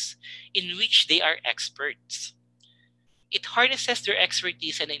topics in which they are experts. It harnesses their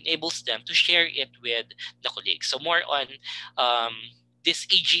expertise and enables them to share it with the colleagues. So more on this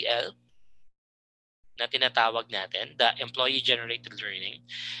EGL na tinatawag natin, the employee-generated learning,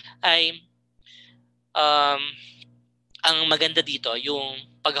 ay ang maganda dito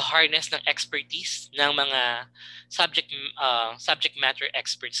yung pag-harness ng expertise ng mga subject matter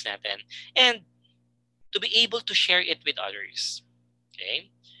experts natin and to be able to share it with others.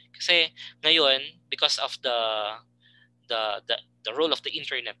 Okay? Kasi ngayon, because of the role of the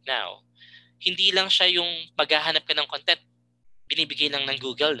internet now, hindi lang siya yung paghahanap ka ng content, binibigay lang ng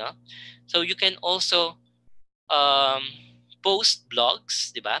Google, no? So you can also post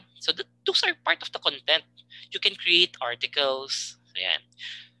blogs, di ba? So those are part of the content. You can create articles. Ayan.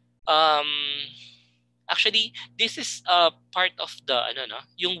 Actually, this is part of the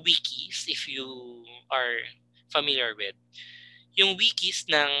yung wikis, if you are familiar with. Yung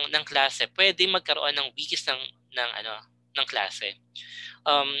wikis ng klase, pwede magkaroon ng wikis ng klase.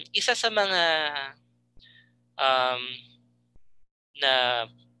 Isa sa mga na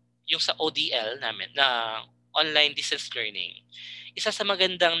yung sa ODL namin na online distance learning, isa sa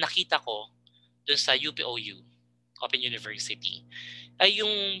magandang nakita ko dun sa UPOU, Open University, ay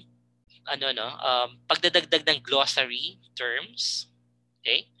yung pagdadagdag ng glossary terms.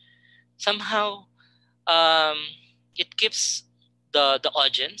 Okay? Somehow it keeps the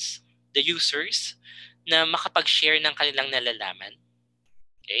audience, the users, na makapag-share ng kanilang nalalaman.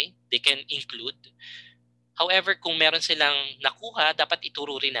 Okay? They can include. However, kung meron silang nakuha, dapat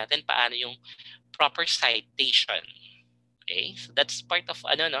ituro rin natin paano yung proper citation. Okay? So that's part of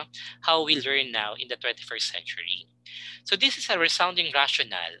how we learn now in the 21st century. So this is a resounding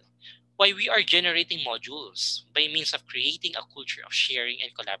rationale why we are generating modules by means of creating a culture of sharing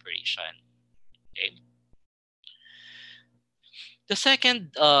and collaboration. Okay? The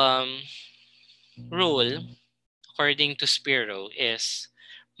second role, according to Spiro, is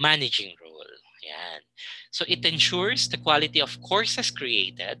managing role. Yan. So it ensures the quality of courses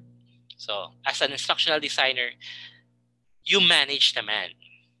created. So as an instructional designer, you manage naman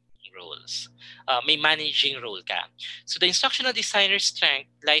roles. May managing role ka. So the instructional designer's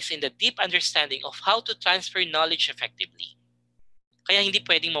strength lies in the deep understanding of how to transfer knowledge effectively. Kaya hindi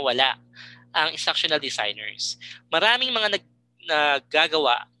pwedeng mawala ang instructional designers. Maraming mga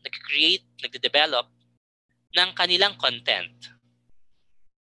naggagawa, nag-create, nagde-develop ng kanilang content.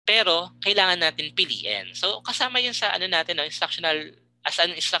 Pero kailangan natin piliin. So kasama yun sa as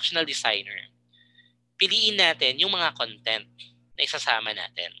an instructional designer. Piliin natin yung mga content na isasama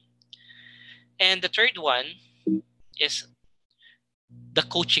natin. And the third one is the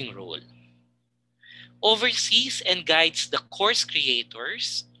coaching role. Oversees and guides the course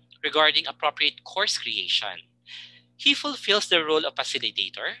creators regarding appropriate course creation. He fulfills the role of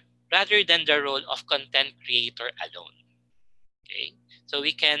facilitator rather than the role of content creator alone. Okay? So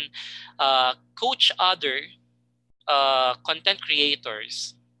we can coach other content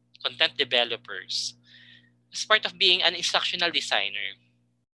creators, content developers as part of being an instructional designer.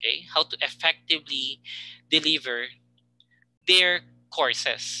 Okay? How to effectively deliver their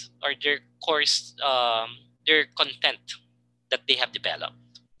courses or their content that they have developed.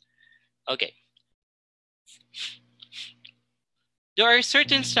 Okay. There are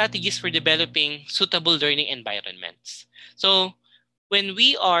certain strategies for developing suitable learning environments. So when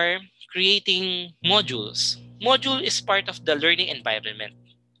we are creating modules, module is part of the learning environment.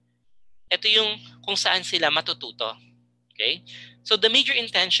 Ito yung kung saan sila matututo. Okay? So the major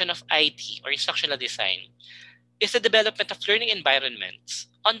intention of IT or instructional design is the development of learning environments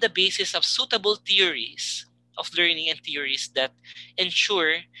on the basis of suitable theories of learning and theories that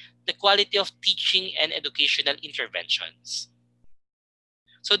ensure the quality of teaching and educational interventions.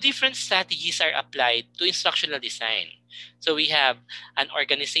 So different strategies are applied to instructional design. So we have an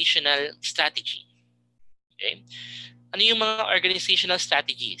organizational strategy. Okay? Ano yung mga organizational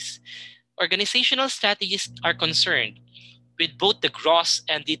strategies? Organizational strategies are concerned with both the gross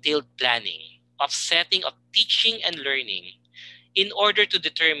and detailed planning of setting of teaching and learning in order to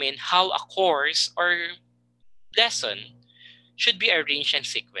determine how a course or lesson should be arranged and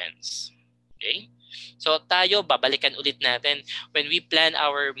sequenced. Okay? So tayo, babalikan ulit natin. When we plan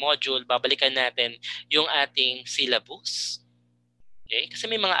our module, babalikan natin yung ating syllabus. Okay? Kasi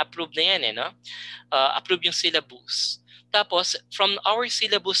may mga approved na yan, no? Approved yung syllabus. Tapos, from our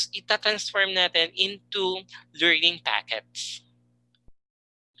syllabus, itatransform natin into learning packets.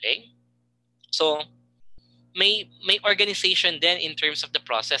 Okay? So, may organization then in terms of the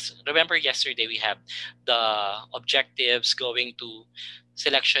process. Remember yesterday we have the objectives going to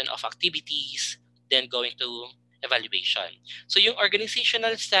selection of activities, then going to evaluation. So yung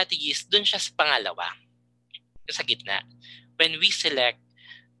organizational strategies, dun siya sa pangalawa, sa gitna, when we select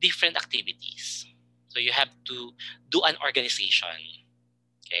different activities. So you have to do an organization.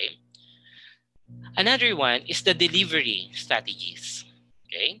 Okay? Another one is the delivery strategies.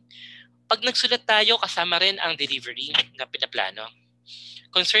 Okay? Pag nagsulat tayo, kasama rin ang delivery na pinaplano.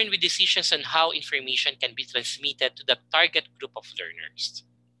 Concerned with decisions on how information can be transmitted to the target group of learners.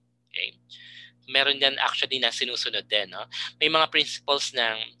 Okay? Meron yan actually na sinusunod din. No? May mga principles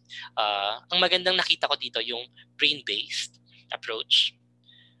ng, ang magandang nakita ko dito, yung brain-based approach.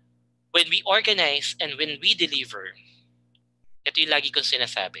 When we organize and when we deliver, ito yung lagi kong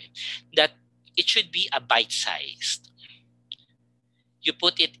sinasabi, that it should be a bite-sized. You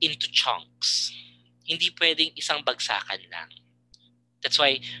put it into chunks. Hindi pwedeng isang bagsakan lang. That's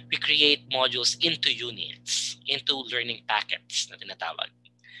why we create modules into units, into learning packets na tinatawag.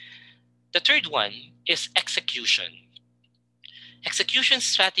 The third one is execution. Execution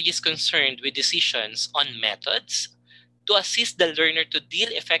strategies concerned with decisions on methods to assist the learner to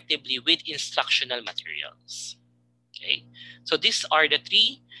deal effectively with instructional materials. Okay, so these are the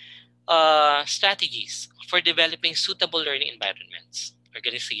three strategies for developing suitable learning environments: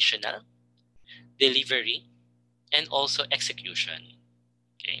 organizational, delivery, and also execution.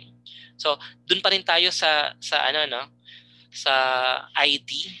 Okay, so dun pa rin tayo sa ano no, sa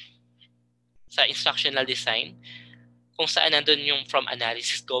ID, sa instructional design, kung saan nandun yung from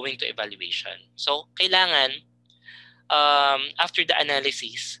analysis going to evaluation. So kailangan after the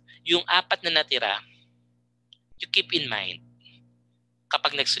analysis, yung apat na natira, you keep in mind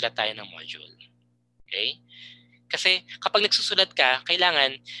kapag nagsulat tayo ng module. Okay? Kasi kapag nagsusulat ka,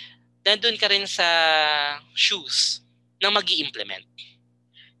 kailangan nandun ka rin sa shoes ng mag-i-implement.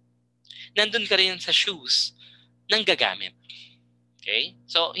 Nandun ka rin sa shoes ng gagamit. Okay?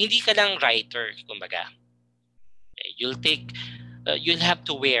 So, hindi ka lang writer, kumbaga. Okay? You'll have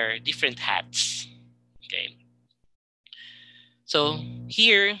to wear different hats. Okay? So,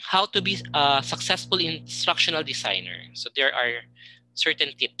 here, how to be a successful instructional designer. So, there are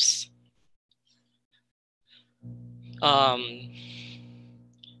certain tips.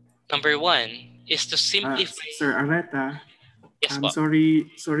 Number one is to simplify. Sir Areta, Yes,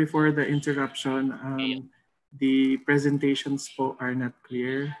 sorry for the interruption. The presentations po are not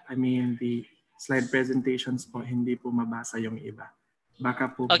clear. I mean, the slide presentations po, hindi po mabasa yung iba. Baka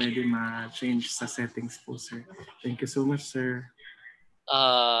po pwede ma-change sa settings po, sir. Thank you so much, sir.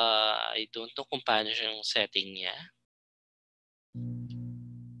 I don't know kung paano yung setting niya.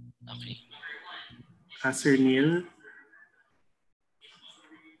 Okay. Sir Neil?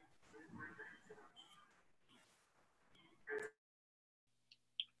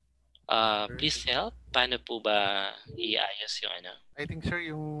 Please help. Paano po ba iayos yung ano? I think, sir,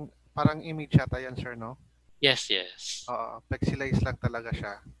 yung parang image yata yan, sir, no? Yes. Pixelize lang talaga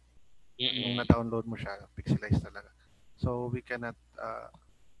siya. Nung na-download mo siya, pixelize talaga. So, we cannot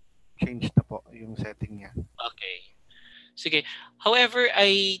change na po yung setting niya. Okay. Sige. However,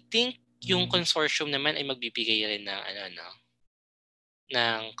 I think yung consortium naman ay magbibigay rin ng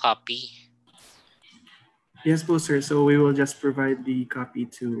ng copy. Yes po, sir. So we will just provide the copy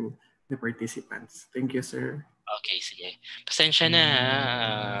to the participants. Thank you, sir. Okay, sige. Pasensya na.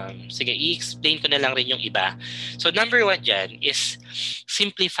 Sige, i-explain ko na lang rin yung iba. So number one dyan is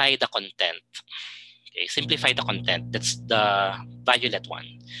simplify the content. Okay, simplify the content. That's the violet one.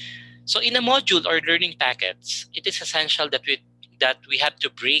 So in a module or learning packets, it is essential that we have to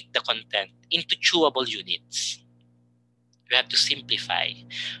break the content into chewable units. We have to simplify.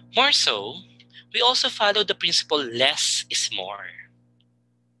 More so, we also follow the principle less is more.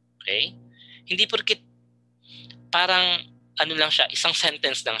 Okay? Hindi porket parang ano lang siya, isang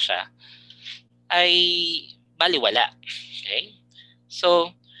sentence lang siya, ay baliwala. Okay?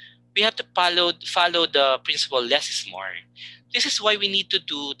 So, we have to follow the principle less is more. This is why we need to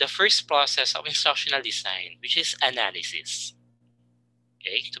do the first process of instructional design, which is analysis.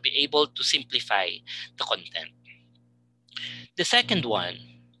 Okay? To be able to simplify the content. The second one,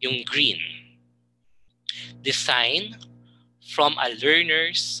 yung green. Design from a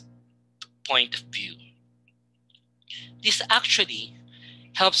learner's point of view. This actually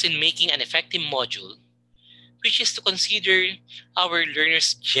helps in making an effective module, which is to consider our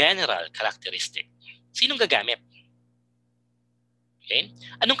learner's general characteristic. Sinong gagamit? Okay?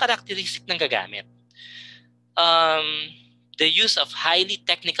 Anong characteristic ng gagamit? The use of highly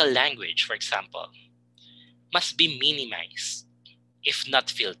technical language, for example, must be minimized, if not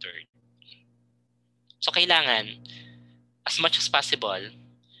filtered. So kailangan, as much as possible,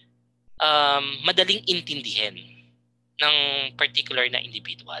 madaling intindihin ng particular na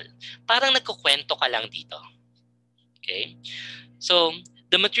individual. Parang nagkukwento ka lang dito. Okay? So,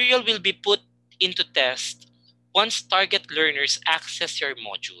 the material will be put into test once target learners access your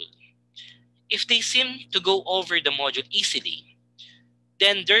module. If they seem to go over the module easily,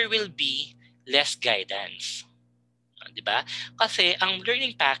 then there will be less guidance. Diba? Kasi ang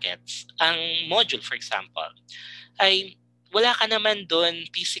learning packets, ang module for example, ay wala ka naman doon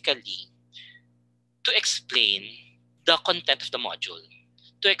physically to explain the content of the module,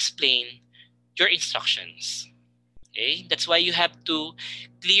 to explain your instructions. Okay? That's why you have to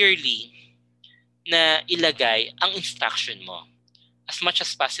clearly na ilagay ang instruction mo as much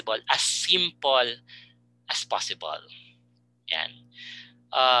as possible, as simple as possible. Yan.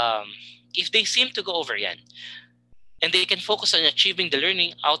 If they seem to go over yan, and they can focus on achieving the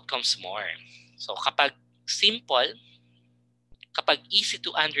learning outcomes more. So kapag simple, kapag easy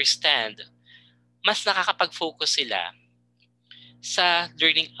to understand, mas nakakapag-focus sila sa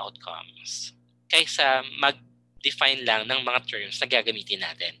learning outcomes kaysa mag-define lang ng mga terms na gagamitin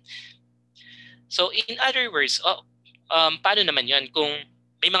natin. So in other words, paano naman yon kung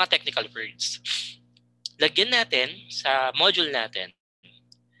may mga technical words? Lagyan natin sa module natin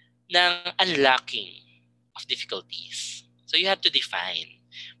ng unlocking of difficulties. So you have to define.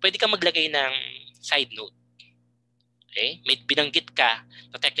 Pwede kang maglagay ng side note. Okay? May binanggit ka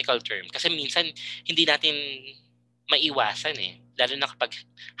na technical term kasi minsan hindi natin maiwasan lalo na kapag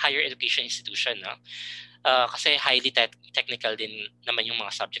higher education institution, no? Kasi highly technical din naman yung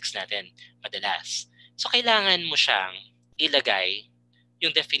mga subjects natin madalas. So kailangan mo siyang ilagay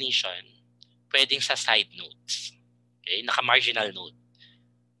yung definition pwedeng sa side notes. Okay? Naka-marginal note.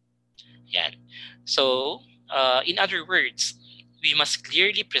 Yan. So, in other words, we must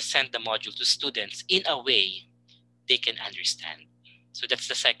clearly present the module to students in a way they can understand. So that's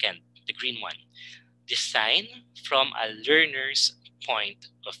the second, the green one. Design from a learner's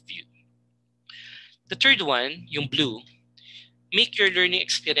point of view. The third one, yung blue, make your learning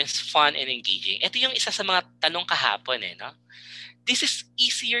experience fun and engaging. Ito yung isa sa mga tanong kahapon no? This is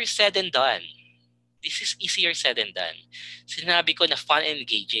easier said than done. This is easier said than done. Sinabi ko na fun and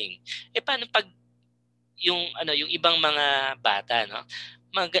engaging. Paano pag yung ibang mga bata, no?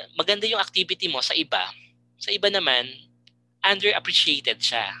 Maganda yung activity mo sa iba. Sa iba naman, underappreciated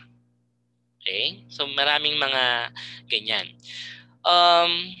siya. Okay? So maraming mga ganyan.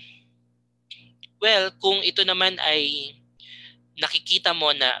 Well, kung ito naman ay nakikita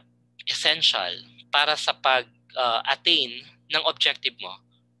mo na essential para sa pag-attain ng objective mo,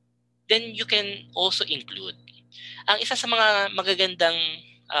 then you can also include. Ang isa sa mga magagandang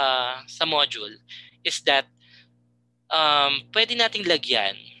sa module is that pwede nating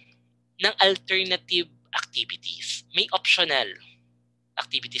lagyan ng alternative activities. May optional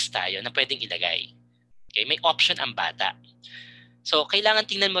activities tayo na pwedeng ilagay. Okay? May option ang bata. So, kailangan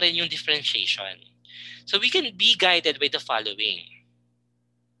tingnan mo rin yung differentiation. So, we can be guided by the following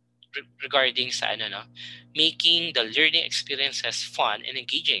regarding sa making the learning experiences fun and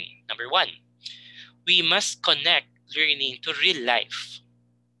engaging. Number one, we must connect learning to real life.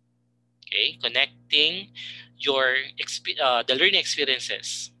 Okay, connecting the learning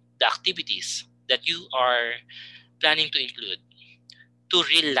experiences, the activities that you are planning to include to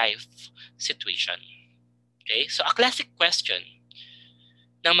real life situation. Okay, so a classic question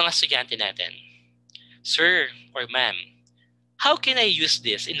ng mga estudyante natin, Sir or Ma'am, how can I use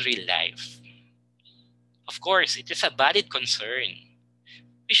this in real life? Of course, it is a valid concern.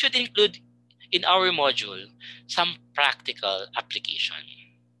 We should include in our module some practical application.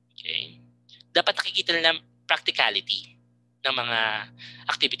 Okay? Dapat nakikita nila practicality ng mga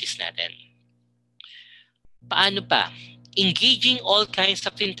activities natin. Paano pa? Engaging all kinds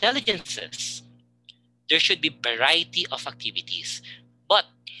of intelligences. There should be variety of activities. But,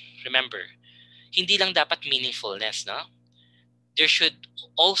 remember, hindi lang dapat meaningfulness, no? There should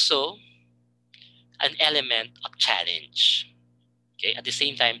also an element of challenge. Okay? At the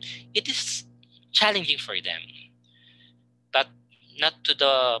same time, it is challenging for them. But not to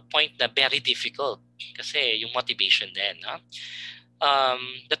the point na very difficult. Kasi yung motivation din. No?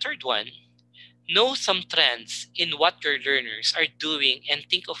 The third one, know some trends in what your learners are doing and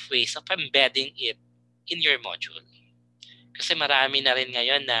think of ways of embedding it in your module. Kasi marami na rin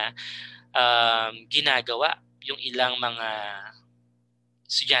ngayon na ginagawa yung ilang mga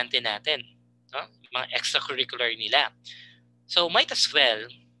estudyante natin, no? Mga extracurricular nila. So might as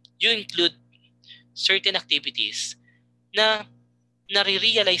well you include certain activities na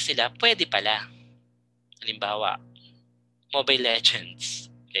nare-realize sila pwede pala. Halimbawa, Mobile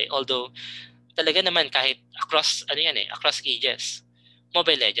Legends. Okay? Although talaga naman kahit across, across ages,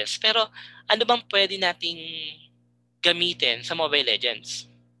 Mobile Legends. Pero ano bang pwede nating gamitin sa Mobile Legends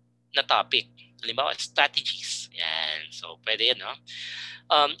na topic? Halimbawa, strategies. Yan. So, pwede yan, no?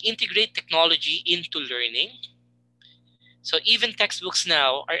 Integrate technology into learning. So, even textbooks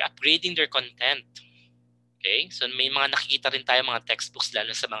now are upgrading their content. Okay? So, may mga nakikita rin tayo mga textbooks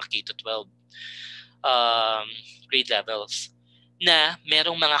lalo sa mga K-12 grade levels na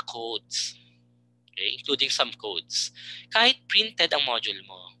merong mga codes. Okay? Including some codes. Kahit printed ang module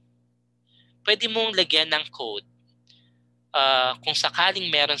mo, pwede mong lagyan ng code kung sakaling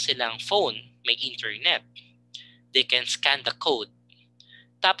meron silang phone, may internet, they can scan the code.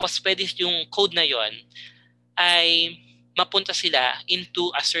 Tapos pwede yung code na yon ay mapunta sila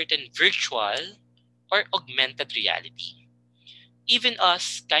into a certain virtual or augmented reality. Even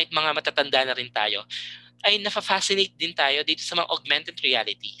us, kahit mga matatanda na rin tayo, ay nafa-fascinate din tayo dito sa mga augmented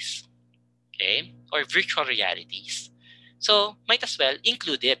realities. Okay? Or virtual realities. So, might as well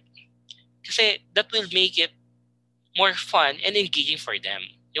include it. Kasi that will make it more fun and engaging for them,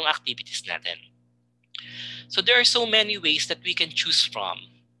 yung activities natin. So there are so many ways that we can choose from.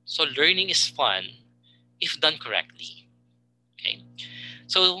 So learning is fun if done correctly. Okay?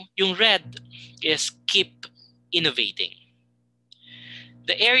 So yung red is keep innovating.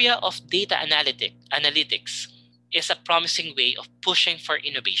 The area of data analytics is a promising way of pushing for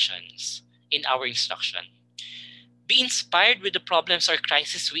innovations in our instruction. Be inspired with the problems or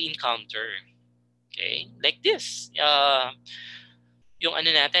crises we encounter. Okay? Like this. Yung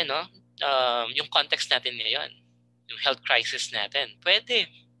ano natin, no? Yung context natin ngayon. Yung health crisis natin. Pwede.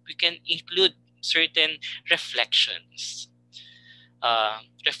 We can include certain reflections.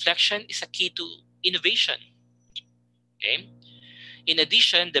 Reflection is a key to innovation. Okay? In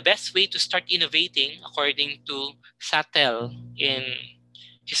addition, the best way to start innovating, according to Sattel in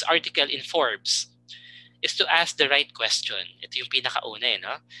his article in Forbes, is to ask the right question. Ito yung pinakauna,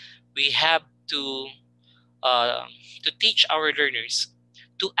 no? We have to teach our learners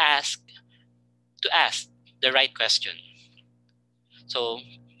to ask the right question. So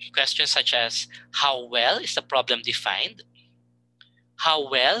questions such as, how well is the problem defined?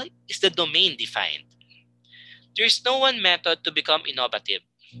 How well is the domain defined? There's no one method to become innovative.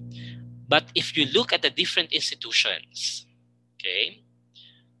 But if you look at the different institutions, okay,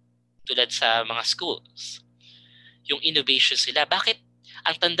 tulad sa mga schools, yung innovation sila, bakit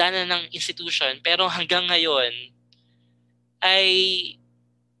ang tanda na ng institution pero hanggang ngayon ay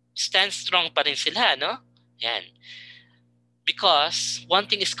stand strong pa rin sila, no? Yan. Because one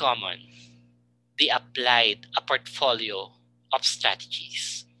thing is common. They applied a portfolio of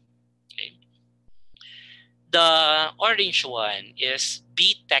strategies. Okay? The orange one is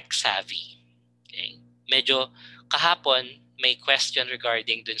be tech savvy. Okay? Medyo kahapon may question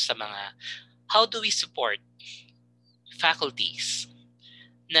regarding dun sa mga how do we support faculties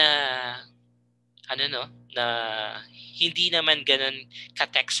na na hindi naman ganun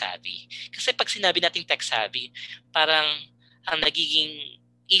ka-tech savvy. Kasi pag sinabi nating tech savvy, parang ang nagiging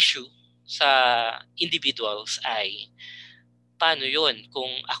issue sa individuals ay paano yun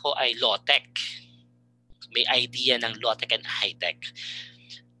kung ako ay low-tech? May idea ng low-tech and high-tech.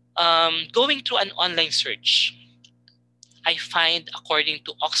 Going through an online search, I find, according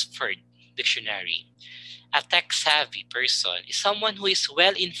to Oxford Dictionary, a tech-savvy person is someone who is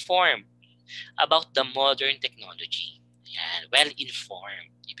well-informed about the modern technology. Yan,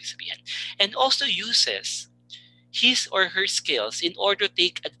 well-informed, ibig sabihin. And also uses his or her skills in order to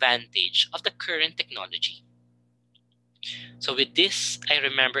take advantage of the current technology. So with this, I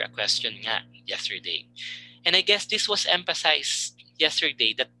remember a question nga yesterday. And I guess this was emphasized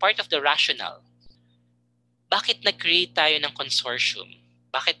yesterday that part of the rationale, bakit nag-create tayo ng consortium?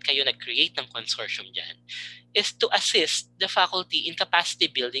 Bakit kayo nag-create ng consortium dyan? Is to assist the faculty in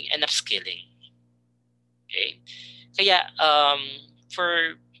capacity building and upskilling. Okay? Kaya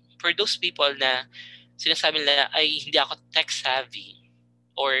for those people na sinasabi nila ay hindi ako tech savvy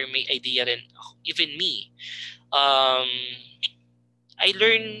or may idea rin, even me, I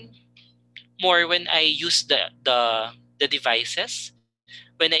learn more when I use the devices,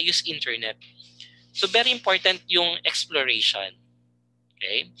 when I use internet. So very important yung exploration.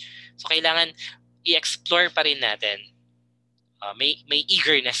 Okay? So kailangan i-explore pa rin natin. May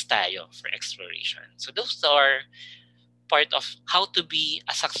eagerness tayo for exploration. So those are part of how to be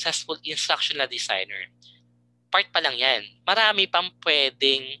a successful instructional designer. Part pa lang yan. Marami pang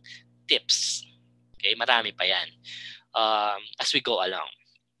pwedeng tips. Okay, marami pa yan as we go along.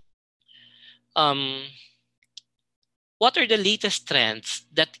 What are the latest trends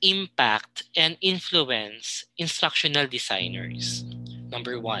that impact and influence instructional designers?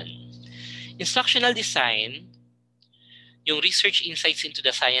 Number one, instructional design, yung research insights into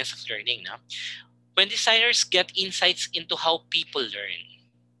the science of learning. No? When designers get insights into how people learn,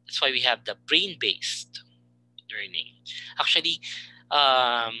 that's why we have the brain-based learning. Actually,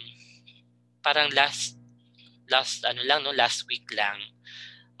 parang last week lang,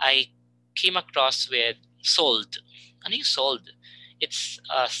 I came across with SOLD. Ano yung SOLD? It's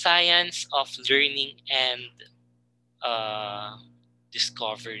science of learning and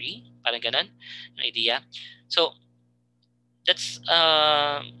discovery. Parang ganun, ang idea. So that's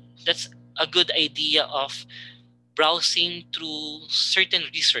a good idea of browsing through certain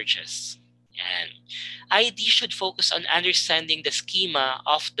researches. And ID should focus on understanding the schema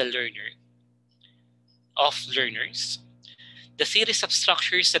of the learners, the series of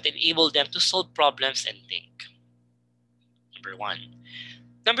structures that enable them to solve problems and think. Number 1.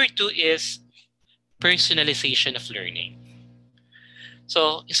 Number 2 is personalization of learning.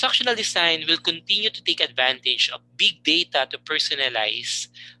 So instructional design will continue to take advantage of big data to personalize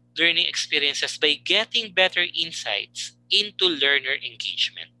learning experiences by getting better insights into learner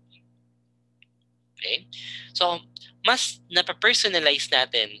engagement. Okay? So mas napapersonalize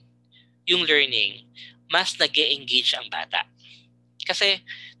natin yung learning, mas nag-e-engage ang bata. Kasi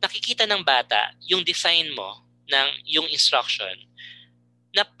nakikita ng bata yung design mo ng yung instruction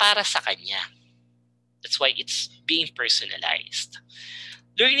na para sa kanya. That's why it's being personalized.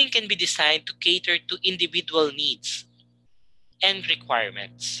 Learning can be designed to cater to individual needs and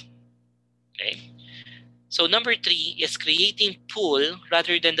requirements. Okay? So number 3 is creating pull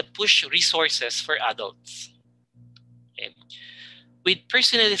rather than the push resources for adults. Okay? With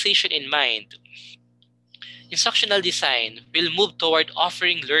personalization in mind, instructional design will move toward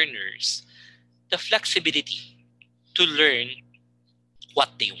offering learners the flexibility to learn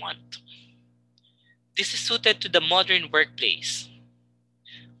what they want. This is suited to the modern workplace,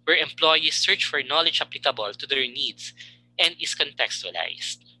 where employees search for knowledge applicable to their needs and is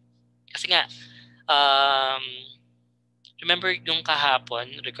contextualized. Kasi nga, remember yung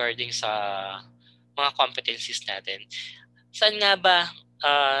kahapon regarding sa mga competencies natin, saan nga ba,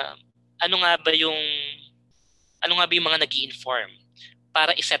 ano nga ba yung mga nag-i-inform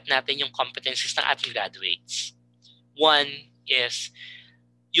para iset natin yung competencies ng ating graduates? One is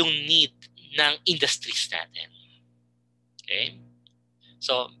yung need ng industries natin. Okay?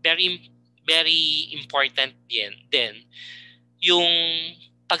 So, very, very important din yung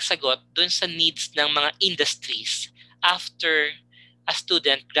pagsagot dun sa needs ng mga industries after a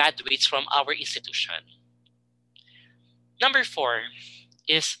student graduates from our institution. Number 4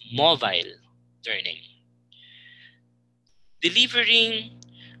 is mobile learning. Delivering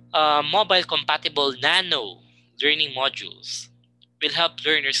mobile-compatible nano learning modules will help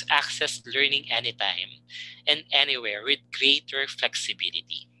learners access learning anytime and anywhere with greater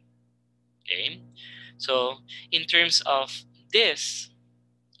flexibility. Okay? So, in terms of this,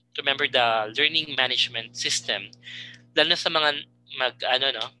 remember the learning management system, lalo na sa mga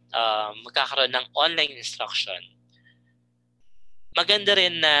magkakaroon ng online instruction, maganda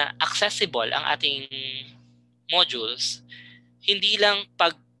rin na accessible ang ating modules, hindi lang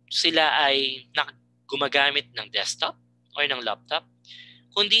pag sila ay gumagamit ng desktop or ng laptop,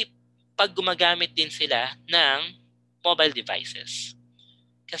 kundi pag gumagamit din sila ng mobile devices.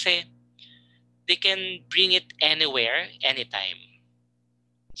 Kasi they can bring it anywhere, anytime.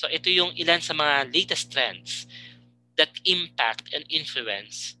 So ito yung ilan sa mga latest trends that impact and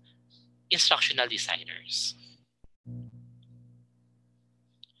influence instructional designers.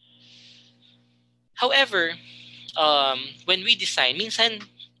 However, when we design, minsan,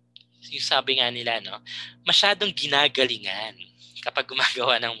 yung sabi nga nila, masyadong ginagalingan kapag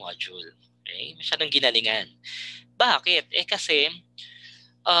gumagawa ng module. Okay? Masyadong ginalingan. Bakit? Kasi,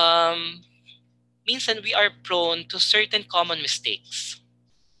 minsan we are prone to certain common mistakes,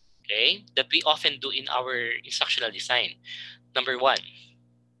 okay, that we often do in our instructional design. Number 1,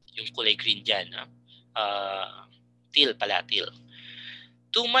 yung kulay green dyan. Teal.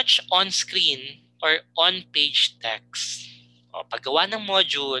 Too much on-screen or on-page text. Paggawa ng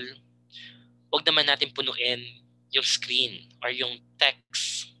module, huwag naman natin punuin yung screen or yung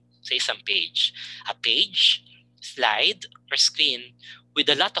text sa isang page. A page, slide, or screen with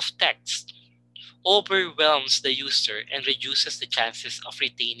a lot of text overwhelms the user and reduces the chances of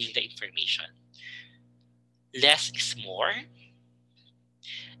retaining the information. Less is more,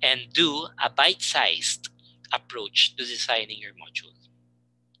 and do a bite-sized approach to designing your module.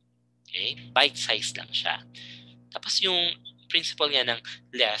 Okay? Bite-sized lang siya. Tapos yung principle nga ng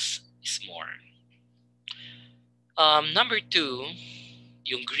less is more. Number 2,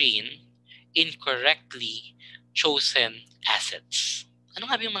 yung green, incorrectly chosen assets. Ano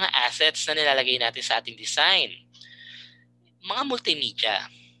nga ba yung mga assets na nilalagay natin sa ating design? Mga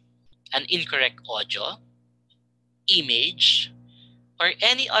multimedia, an incorrect audio, image, or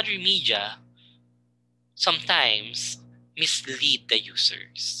any other media sometimes mislead the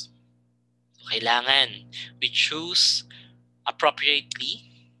users. So, kailangan we choose appropriately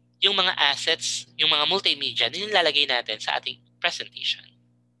yung mga assets, yung mga multimedia na nilalagay natin sa ating presentation.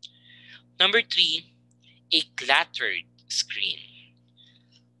 Number 3, a cluttered screen.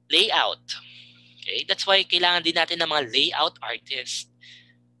 Layout. Okay? That's why kailangan din natin ng mga layout artist.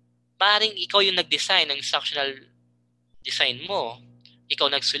 Maaaring ikaw yung nag-design ng instructional design mo,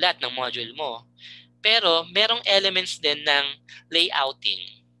 ikaw nagsulat ng module mo, pero merong elements din ng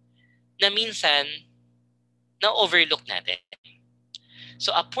layouting na minsan na-overlook natin.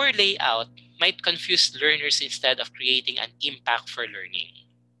 So a poor layout might confuse learners instead of creating an impact for learning.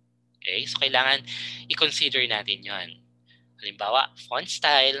 Okay? So kailangan i-consider natin yon. Halimbawa, font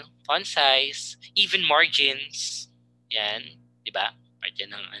style, font size, even margins. Yan, di ba? Part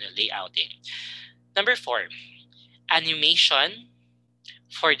yan ng layouting. Number 4, animation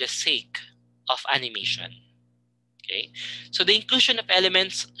for the sake of animation. Okay? So the inclusion of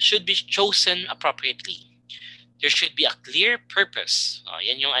elements should be chosen appropriately. There should be a clear purpose.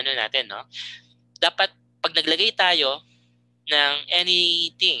 Yan yung natin, no? Dapat pag naglagay tayo ng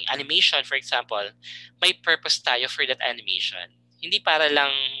anything, animation for example, may purpose tayo for that animation. Hindi para lang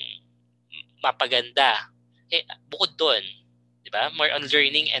mapaganda. Bukod doon, di ba? More on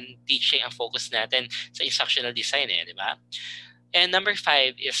learning and teaching ang focus natin sa instructional design, di ba? And number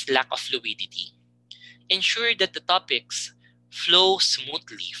 5 is lack of fluidity. Ensure that the topics flow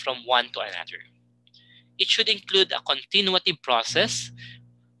smoothly from one to another. It should include a continuative process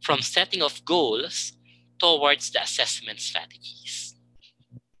from setting of goals towards the assessment strategies.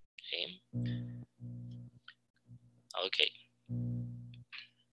 Okay.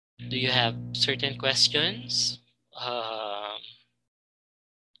 Do you have certain questions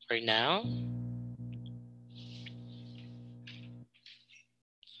for now?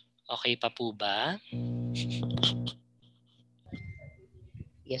 Okay pa po ba?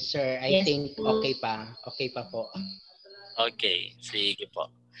 Yes, sir. I think okay pa. Okay pa po. Okay. Sige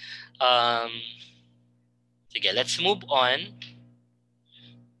po. Sige, let's move on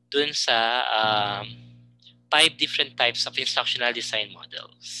dun sa 5 different types of instructional design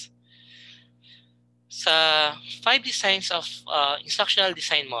models. Sa 5 designs of instructional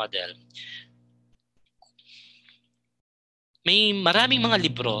design model, may maraming mga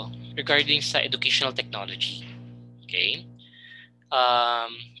libro regarding sa educational technology. Okay?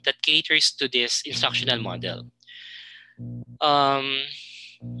 That caters to this instructional model.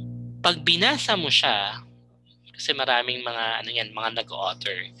 Pag binasa mo siya, kasi maraming mga mga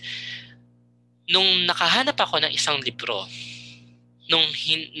nag-author, nung nakahanap ako ng isang libro,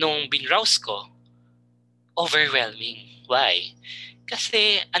 nung binrowse ko, overwhelming. Why?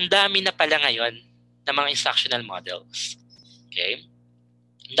 Kasi ang dami na pala ngayon ng mga instructional models. Okay?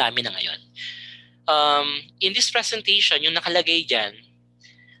 Ang dami na ngayon. In this presentation, yung nakalagay dyan,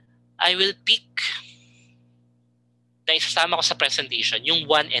 I will pick na isasama ko sa presentation, yung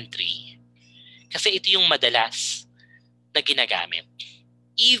 1 and 3. Kasi ito yung madalas na ginagamit.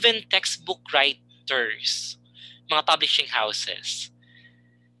 Even textbook writers, mga publishing houses,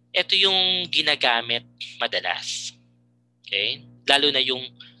 ito yung ginagamit madalas. Okay? Lalo na yung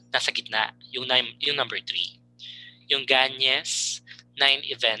nasa gitna, yung number 3. Yung Gagne's 9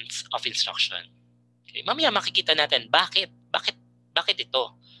 events of instruction. Okay? Mamaya makikita natin bakit ito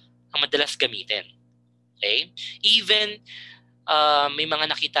ang madalas gamitin. Okay? Even may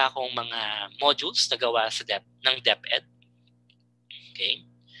mga nakita akong mga modules na gawa sa ng DepEd. Okay?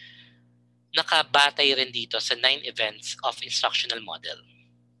 Nakabatay rin dito sa 9 events of instructional model.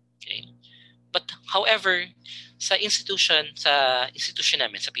 Okay? But however, sa institution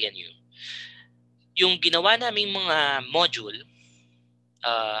namin sa PNU, yung ginawa naming mga module,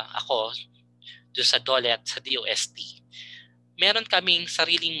 ako doon sa DOLE at sa DOST, meron kaming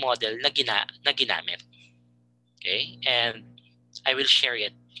sariling model na ginamit. Okay? And I will share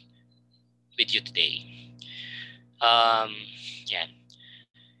it with you today. Yan.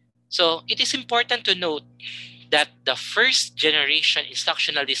 So, it is important to note that the first generation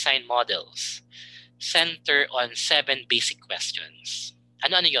instructional design models center on 7 basic questions.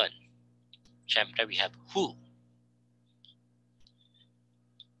 Ano yon? Siyempre, we have who.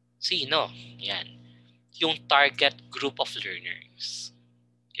 Sino? Yan. Yung target group of learners.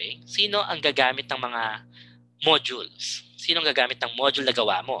 Okay? Sino ang gagamit ng mga modules? Sino ang gagamit ng module na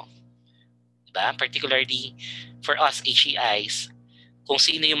gawa mo? Diba? Particularly for us HEIs, kung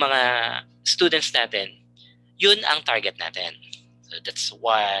sino yung mga students natin, yun ang target natin. That's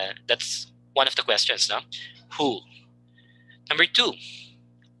one of the questions, no? Who? Number 2,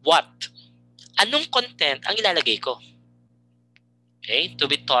 what? Anong content ang ilalagay ko? Okay, to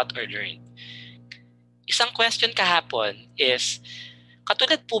be taught or learned. Isang question kahapon is,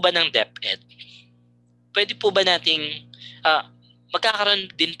 katulad po ba ng DepEd, pwede po ba nating, magkakaroon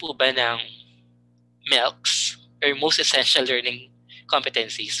din po ba ng MELCs or most essential learning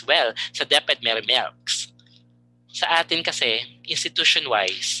competencies? Well, sa DepEd may MELCs. Sa atin kasi,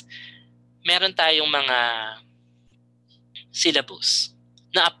 institution-wise, meron tayong mga syllabus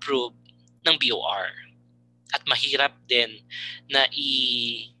na approved ng BOR. At mahirap din na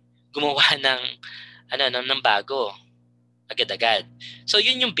gumawa ng bago agad-agad. So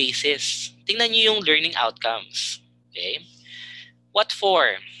yun yung basis. Tingnan niyo yung learning outcomes. Okay? What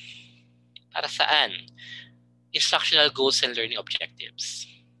for? Para saan? Instructional goals and learning objectives.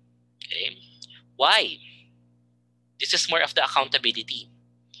 Okay? Why? This is more of the accountability.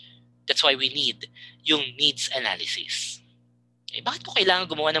 That's why we need yung needs analysis. Okay? Bakit ko kailangan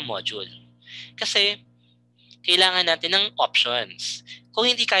gumawa ng module? Kasi kailangan natin ng options. Kung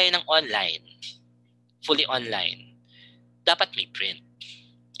hindi kaya ng online, fully online, dapat may print.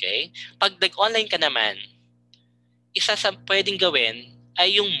 Okay? Pag nag-online ka naman, isa sa pwedeng gawin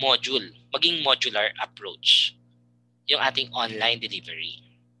ay yung module, maging modular approach. Yung ating online delivery.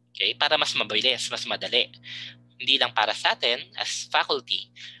 Okay? Para mas mabilis, mas madali. Hindi lang para sa atin as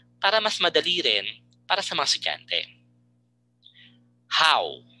faculty, para mas madali rin para sa mga estudyante.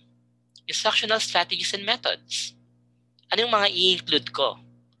 How? Instructional strategies and methods. Ano yung mga i-include ko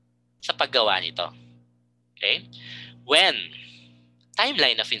sa paggawa nito? Okay? When?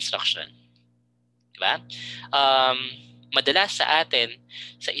 Timeline of instruction. Diba? Madalas sa atin,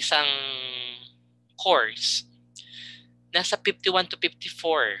 sa isang course, nasa 51 to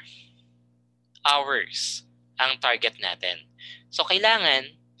 54 hours ang target natin. So,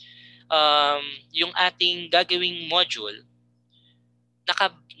 kailangan yung ating gagawing module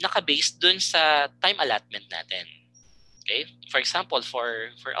naka-based dun sa time allotment natin. Okay? For example,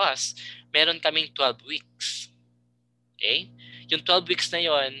 for us, meron kaming 12 weeks. Okay? Yung 12 weeks na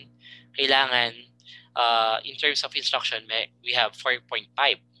yon, kailangan in terms of instruction, we have 4.5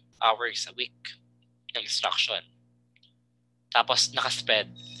 hours a week ng instruction. Tapos naka-spread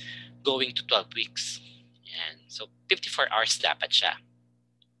going to 12 weeks. Yan. So 54 hours dapat siya.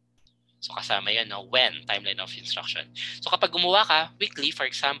 So kasama yun, no? When, timeline of instruction. So kapag gumawa ka weekly, for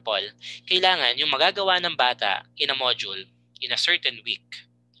example, kailangan yung magagawa ng bata in a module in a certain week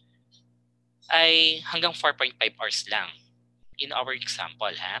ay hanggang 4.5 hours lang. In our example,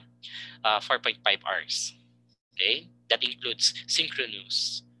 4.5 hours. Okay? That includes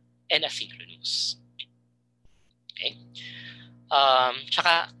synchronous and asynchronous. Okay?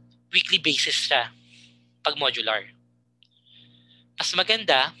 Tsaka weekly basis siya pag modular. Mas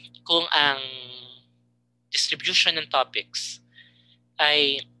maganda kung ang distribution ng topics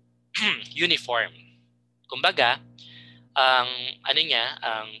ay uniform. Kumbaga, ang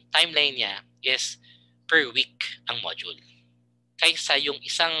timeline niya is per week ang module. Kaysa yung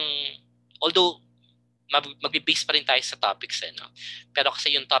isang, although magbe-base pa rin tayo sa topics, no? Pero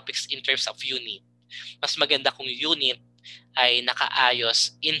kasi yung topics in terms of unit, mas maganda kung unit ay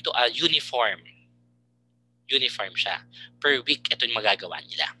nakaayos into a uniform siya. Per week, ito yung magagawa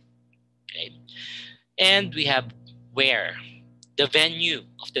nila. Okay? And we have where, the venue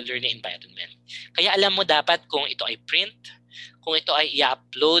of the learning environment. Kaya alam mo dapat kung ito ay print, kung ito ay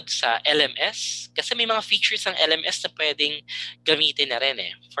i-upload sa LMS, kasi may mga features ng LMS na pwedeng gamitin na rin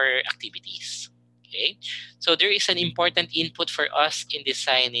for activities. Okay? So there is an important input for us in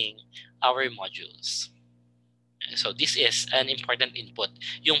designing our modules. So this is an important input,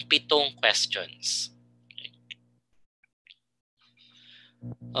 yung 7 questions.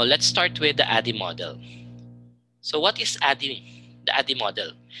 Oh, let's start with the ADDIE model. So what is ADDIE? The ADDIE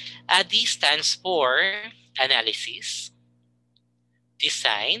model. ADDIE stands for analysis,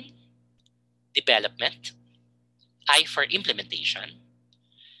 design, development, I for implementation,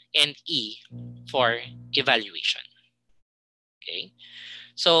 and E for evaluation. Okay?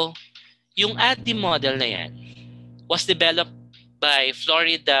 So, yung ADDIE model na yan was developed by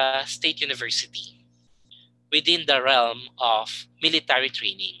Florida State University within the realm of military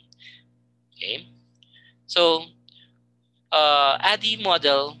training. Okay? So, ADDIE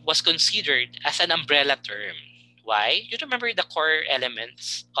model was considered as an umbrella term. Why? You remember the core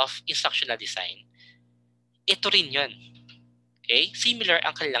elements of instructional design? Ito rin yun. Okay? Similar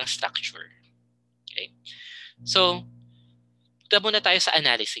ang kanilang structure. Okay? So, punta muna tayo sa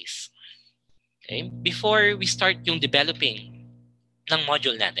analysis. Okay? Before we start yung developing ng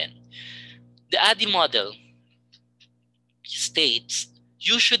module natin, the ADDIE model states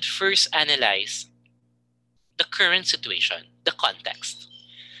you should first analyze the current situation, the context.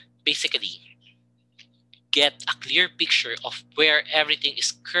 Basically, get a clear picture of where everything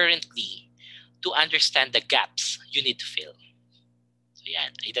is currently to understand the gaps you need to fill. So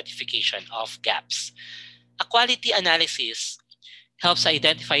yan, identification of gaps. A quality analysis helps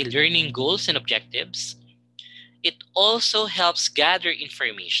identify learning goals and objectives. It also helps gather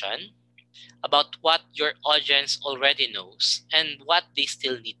information about what your audience already knows and what they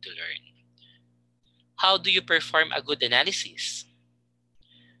still need to learn. How do you perform a good analysis?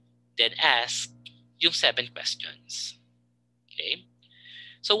 Then ask yung 7 questions. Okay?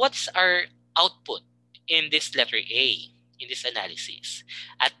 So what's our output in this letter A, in this analysis?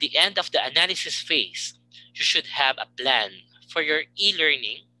 At the end of the analysis phase, you should have a plan for your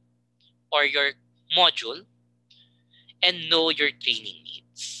e-learning or your module and know your training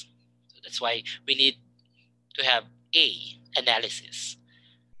needs. So that's why we need to have A, analysis.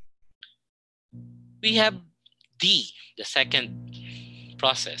 We have D, the second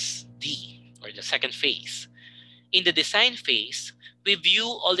process, D, or the second phase. In the design phase, we view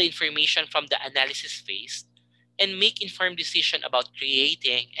all the information from the analysis phase and make informed decision about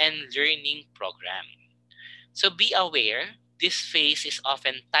creating and learning program. So be aware, this phase is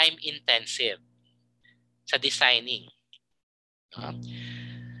often time-intensive sa designing.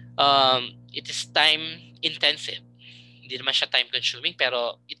 It is time-intensive. Hindi naman siya time-consuming,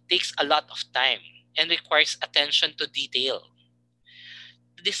 pero it takes a lot of time and requires attention to detail.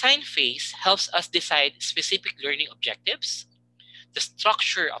 The design phase helps us decide specific learning objectives, the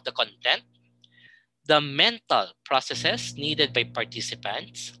structure of the content, the mental processes needed by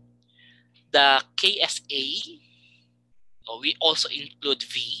participants, the KSA, we also include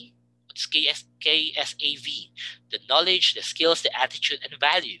V, what's KSAV, the knowledge, the skills, the attitude, and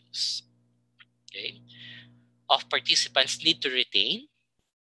values, okay, of participants need to retain,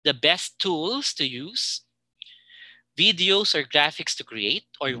 the best tools to use, videos or graphics to create,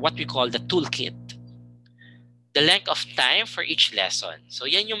 or what we call the toolkit, the length of time for each lesson. So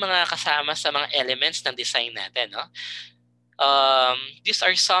yan yung mga kasama sa mga elements ng design natin. No? These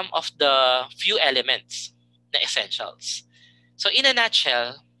are some of the few elements na essentials. So in a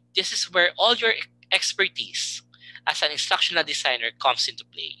nutshell, this is where all your expertise as an instructional designer comes into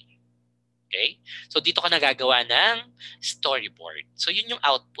play. Okay? So dito ka nagagawa ng storyboard. So yun yung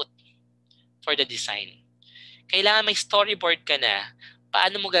output for the design. Kailangan may storyboard ka na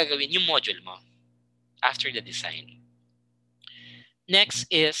paano mo gagawin yung module mo after the design. Next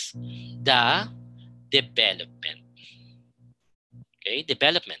is the development. Okay,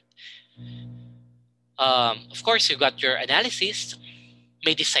 development. Of course, you got your analysis.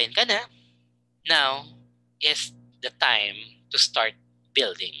 May design ka na. Now is the time to start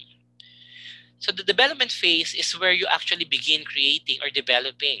building. So the development phase is where you actually begin creating or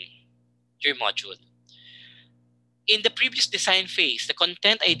developing your module. In the previous design phase, the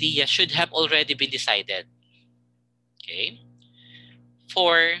content idea should have already been decided. Okay?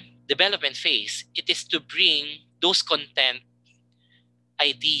 For development phase, it is to bring those content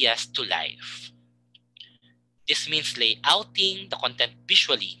ideas to life. This means layouting the content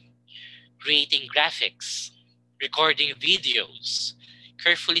visually, creating graphics, recording videos,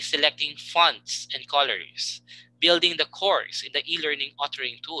 carefully selecting fonts and colors, building the course in the e-learning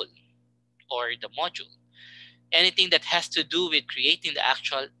authoring tool or the module. Anything that has to do with creating the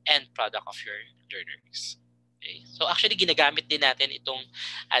actual end product of your learners. Okay? So actually, ginagamit din natin itong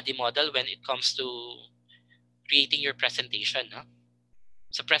ADDIE model when it comes to creating your presentation. No?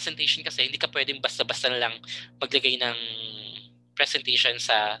 Sa presentation kasi, hindi ka pwedeng basta-basta na lang maglagay ng presentation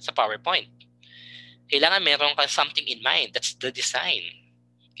sa PowerPoint. Kailangan meron ka something in mind. That's the design.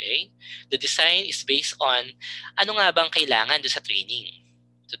 Okay? The design is based on ano nga bang kailangan doon sa training.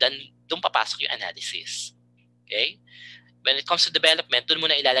 So doon papasok yung analysis. Okay? When it comes to development, doon mo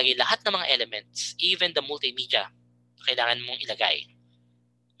na ilalagay lahat ng mga elements, even the multimedia na kailangan mong ilagay.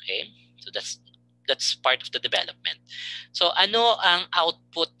 Okay? So that's part of the development. So ano ang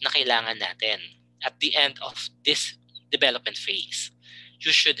output na kailangan natin at the end of this development phase?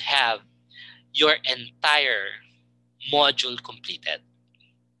 You should have your entire module completed.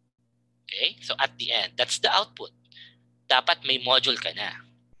 Okay? So at the end, that's the output. Dapat may module ka na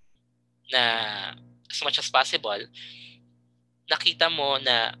as much as possible, nakita mo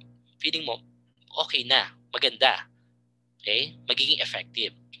na feeling mo okay na, maganda. Okay? Magiging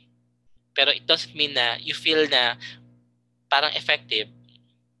effective. Pero it doesn't mean na you feel na parang effective,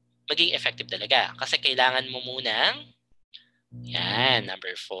 magiging effective talaga. Kasi kailangan mo munang, yan,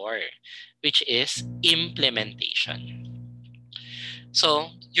 number 4, which is implementation.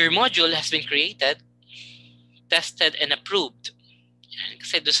 So, your module has been created, tested and approved. Yan.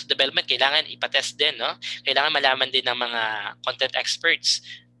 Kasi doon sa development, kailangan ipatest din, no? Kailangan malaman din ng mga content experts.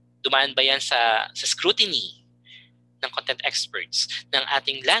 Dumaan ba yan sa scrutiny ng content experts, ng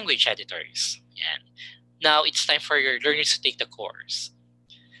ating language editors. Yan. Now, it's time for your learners to take the course.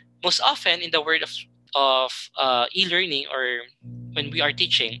 Most often, in the world of e-learning or when we are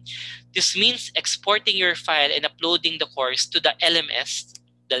teaching, this means exporting your file and uploading the course to the LMS,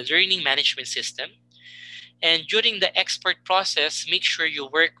 the Learning Management System. And during the export process, make sure you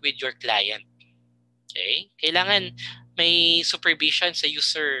work with your client. Okay? Kailangan may supervision sa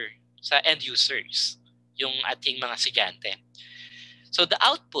end users, yung ating mga estudyante. So the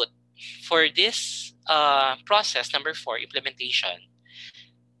output for this process, number 4, implementation,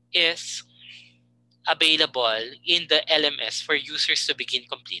 is available in the LMS for users to begin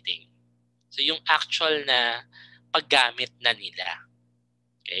completing. So yung actual na paggamit na nila,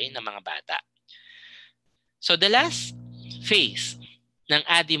 okay, ng mga bata. So the last phase ng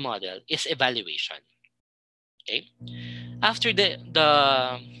ADDIE model is evaluation. Okay? After the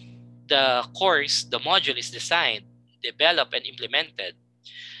course, the module is designed, developed, and implemented,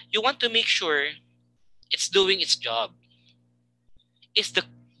 you want to make sure it's doing its job. Is the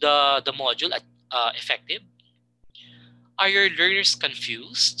module effective? Are your learners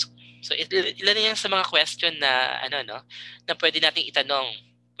confused? So ilan yan sa mga question na na pwede nating itanong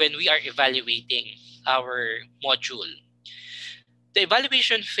when we are evaluating our module. The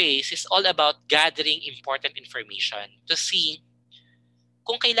evaluation phase is all about gathering important information to see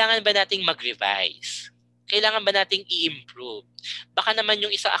kung kailangan ba nating mag-revise. Kailangan ba nating i-improve? Baka naman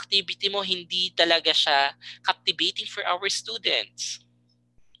yung isang activity mo hindi talaga siya captivating for our students.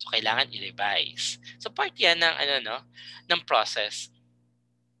 So kailangan i-revise. So part yan ng process.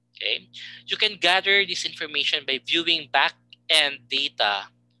 Okay? You can gather this information by viewing back-end data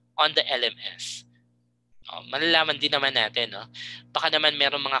on the LMS. Malalaman din naman natin, no? Baka naman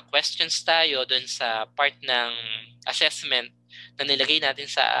merong mga questions tayo dun sa part ng assessment na nilagay natin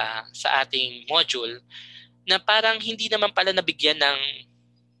sa ating module na parang hindi naman pala nabigyan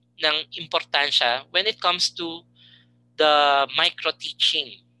ng importansya when it comes to the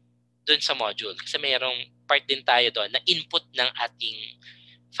micro-teaching dun sa module. Kasi mayroong part din tayo doon na input ng ating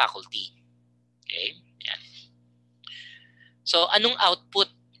faculty. Okay? Yan. So, anong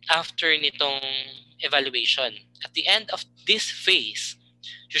output after nitong evaluation? At the end of this phase,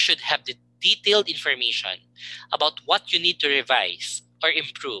 you should have the detailed information about what you need to revise or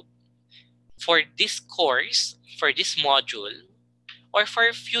improve for this course, for this module, or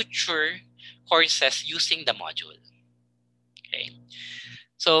for future courses using the module. Okay?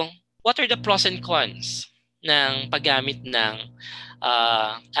 So, what are the pros and cons ng paggamit ng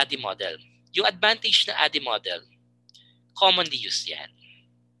ADDIE model? Yung advantage ng ADDIE model, commonly used yan.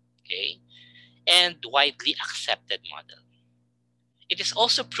 Okay? And widely accepted model. It is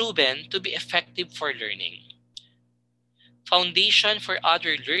also proven to be effective for learning. Foundation for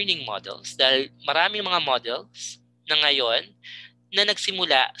other learning models dahil maraming mga models na ngayon na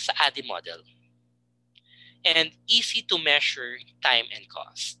nagsimula sa ADDIE model. And easy to measure time and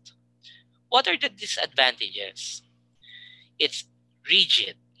cost. What are the disadvantages? It's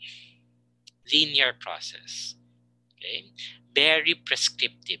rigid, linear process. Okay? Very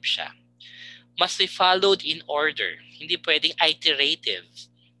prescriptive siya. Must be followed in order. Hindi pwedeng iterative.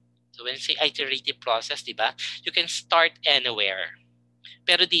 So when you say iterative process, di ba? You can start anywhere.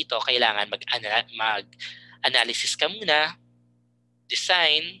 Pero dito, kailangan mag-analysis ka muna,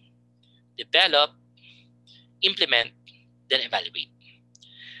 design, develop, implement, then evaluate.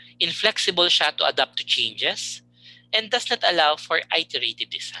 Inflexible siya to adapt to changes and does not allow for iterative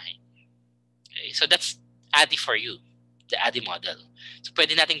design. Okay, so that's ADDIE for you, the ADDIE model. So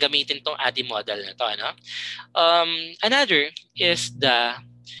pwede natin gamitin tong ADDIE model na to. Another is the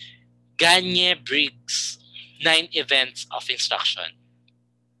Gagne-Briggs 9 events of instruction.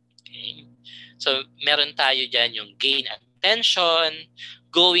 Okay. So meron tayo dyan yung gain attention,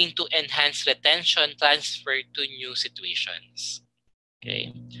 going to enhance retention, transfer to new situations.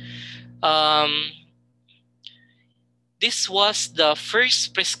 Okay. This was the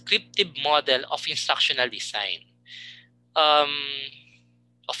first prescriptive model of instructional design.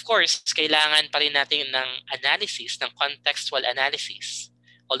 Of course, kailangan pa rin natin ng analysis, ng contextual analysis.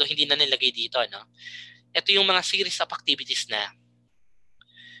 Although hindi na nilagay dito, no? Ito yung mga series of activities na.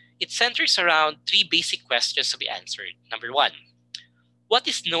 It centers around 3 basic questions to be answered. Number 1, what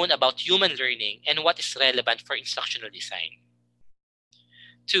is known about human learning and what is relevant for instructional design?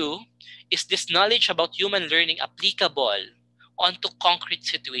 2, is this knowledge about human learning applicable onto concrete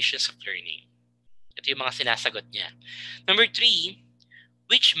situations of learning? Ito yung mga sinasagot niya. Number 3,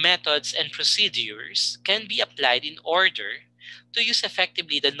 which methods and procedures can be applied in order to use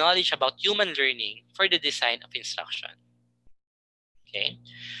effectively the knowledge about human learning for the design of instruction. Okay?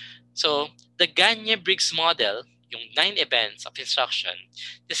 So, the Gagne-Briggs model, yung 9 events of instruction,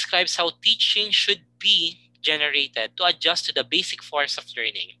 describes how teaching should be generated to adjust to the basic forms of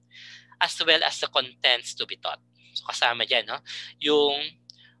learning as well as the contents to be taught. So, kasama dyan, no? Yung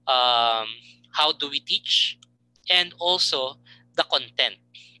how do we teach and also the content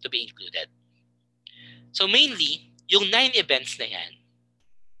to be included. So, mainly, yung 9 events na yan,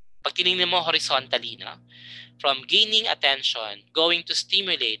 pag tinignan mo horizontally, no? From gaining attention, going to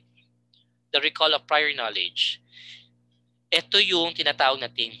stimulate the recall of prior knowledge, ito yung tinatawag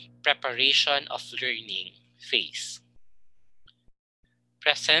nating preparation of learning phase.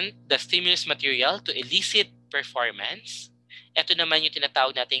 Present the stimulus material to elicit performance. Ito naman yung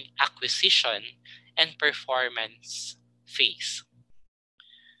tinatawag nating acquisition and performance phase.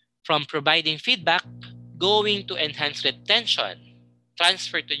 From providing feedback, going to enhance retention,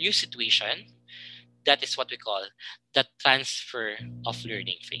 transfer to new situation, that is what we call the transfer of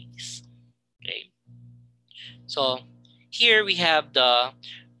learning phase. Okay. So here we have the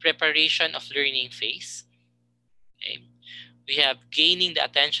preparation of learning phase. Okay. We have gaining the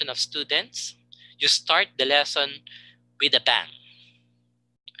attention of students. You start the lesson with a bang.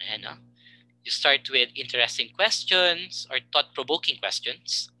 Ayan, no? You start with interesting questions or thought-provoking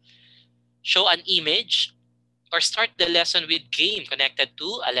questions. Show an image or start the lesson with game connected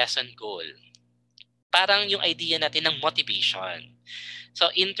to a lesson goal. Parang yung idea natin ng motivation. So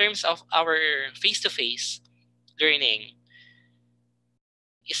in terms of our face-to-face learning,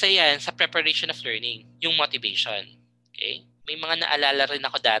 isa yan sa preparation of learning, yung motivation. Okay? May mga naalala rin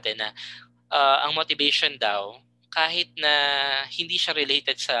ako dati na ang motivation daw, kahit na hindi siya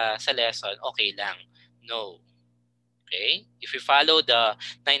related sa lesson, okay lang. No. Okay? If we follow the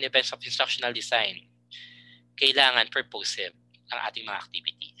 9 events of instructional design, kailangan purposive ang ating mga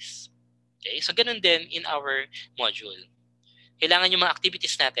activities. Okay? So, ganun din in our module. Kailangan yung mga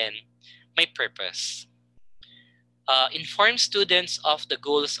activities natin may purpose. Inform students of the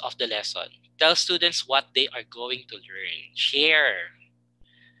goals of the lesson. Tell students what they are going to learn. Share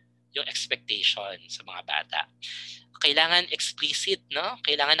yung expectation sa mga bata. Kailangan explicit, no?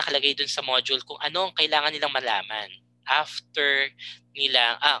 Kailangan nakalagay dun sa module kung ano ang kailangan nilang malaman after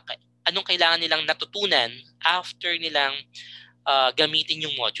nilang, anong kailangan nilang natutunan after nilang gamitin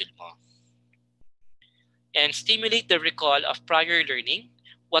yung module mo. And stimulate the recall of prior learning.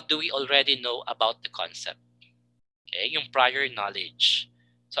 What do we already know about the concept? Okay, yung prior knowledge.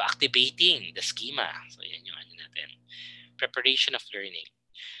 So, activating the schema. So, yan yung ano natin. Preparation of learning.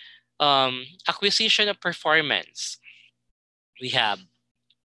 Acquisition of performance. We have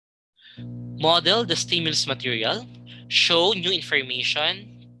model the stimulus material, show new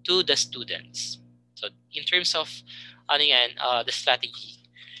information to the students. So, in terms of the strategy,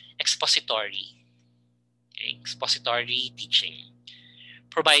 expository. Okay, expository teaching.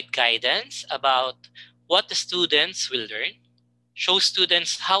 Provide guidance about what the students will learn. Show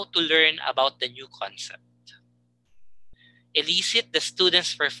students how to learn about the new concept. Elicit the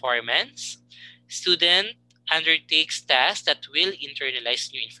student's performance. Student undertakes tasks that will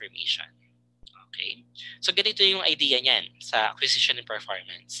internalize new information. Okay? So, ganito yung idea niyan sa acquisition and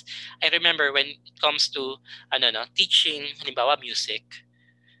performance. I remember when it comes to teaching, halimbawa music,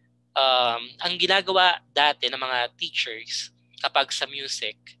 ang ginagawa dati ng mga teachers kapag sa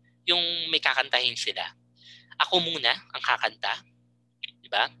music, yung may kakantahin sila. Ako muna ang kakanta, di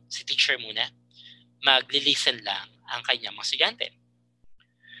ba? Si teacher muna. Magli-listen lang ang kanyang mga estudyante.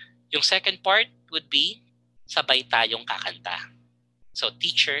 Yung second part would be sabay tayong kakanta. So,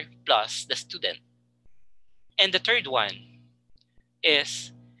 teacher plus the student. And the third one is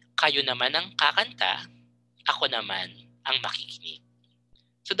kayo naman ang kakanta, ako naman ang makikinig.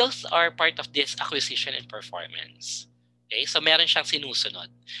 So, those are part of this acquisition and performance. Okay? So, meron siyang sinusunod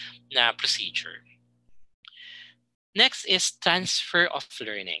na procedure. Next is transfer of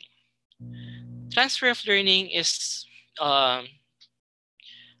learning. Transfer of learning is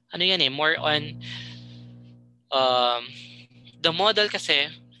more on the model kasi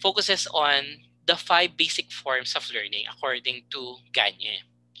focuses on the 5 basic forms of learning according to Gagne.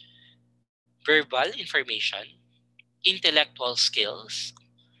 Verbal information, intellectual skills,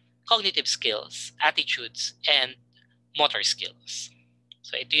 cognitive skills, attitudes, and motor skills.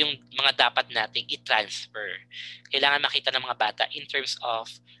 So ito yung mga dapat nating i-transfer. Kailangan makita ng mga bata in terms of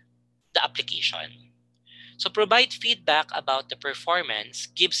the application. So provide feedback about the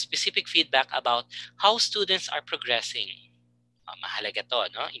performance, give specific feedback about how students are progressing. Mahalaga to,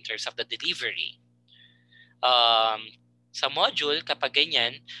 no? In terms of the delivery. Sa module, kapag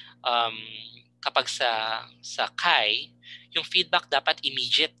ganyan, kapag sa CHI, yung feedback dapat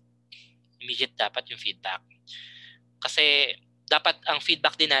immediate. Immediate dapat yung feedback. Kasi dapat ang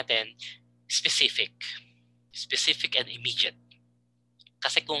feedback din natin specific. Specific and immediate.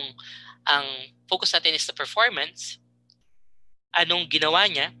 Kasi kung ang focus natin is the performance, anong ginawa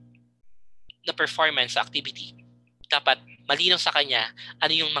niya na performance activity, dapat malinaw sa kanya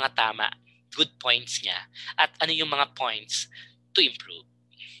ano yung mga tama, good points niya, at ano yung mga points to improve.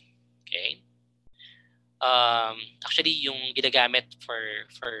 Okay? Actually, yung ginagamit for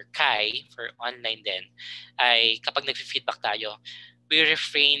CHI, for online din, ay kapag nag-feedback tayo, we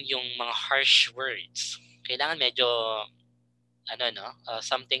refrain yung mga harsh words. Kailangan medyo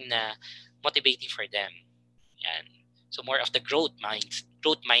something na motivating for them. Yan. So more of the growth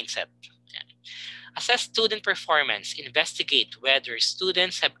mindset. Yan. Assess student performance. Investigate whether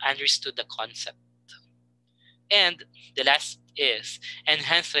students have understood the concept. And the last is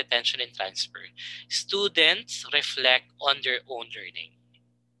enhance retention and transfer. Students reflect on their own learning.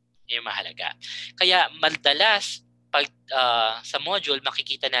 Yung mahalaga. Kaya madalas pag sa module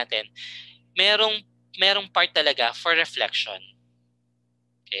makikita natin merong part talaga for reflection.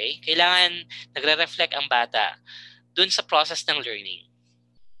 Okay? Kailangan nagre-reflect ang bata dun sa process ng learning.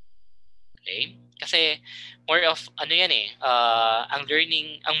 Okay? Kasi more of ang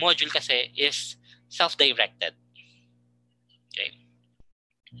learning, ang module kasi is self-directed. Okay?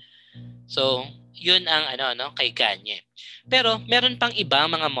 So, yun ang kay Ganye. Pero meron pang ibang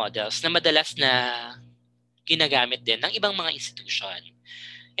mga models na madalas na ginagamit din ng ibang mga institution.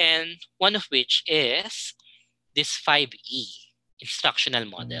 And one of which is this 5E instructional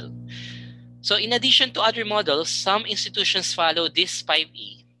model. So in addition to other models, some institutions follow this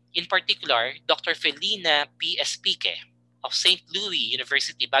 5E. In particular, Dr. Felina P. Espique of St. Louis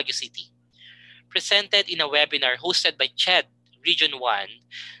University, Baguio City, presented in a webinar hosted by CHED Region 1,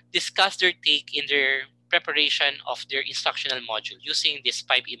 discussed their take in their preparation of their instructional module using this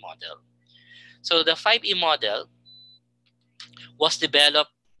 5E model. So the 5E model was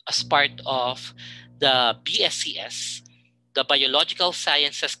developed as part of the BSCS, the Biological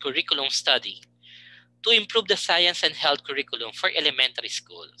Sciences Curriculum Study, to improve the science and health curriculum for elementary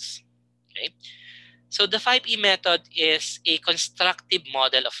schools. Okay? So the 5E method is a constructive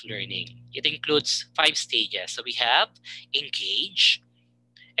model of learning. It includes 5 stages. So we have engage,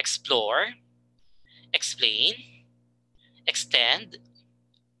 explore, explain, extend,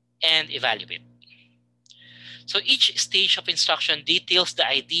 and evaluate. So each stage of instruction details the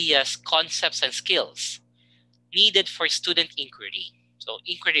ideas, concepts, and skills needed for student inquiry. So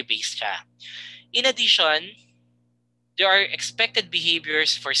inquiry-based siya. In addition, there are expected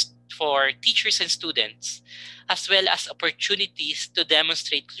behaviors for teachers and students, as well as opportunities to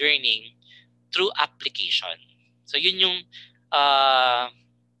demonstrate learning through application. So yun yung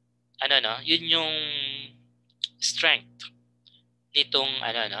yun yung strength nitong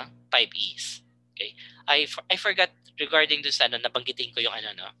 5Es. Okay? I forgot regarding dun sa nabanggitin ko yung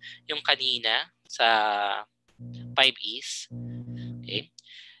yung kanina sa 5Es. Okay?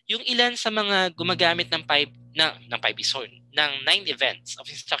 Yung ilan sa mga gumagamit ng 5Es, ng 9 events of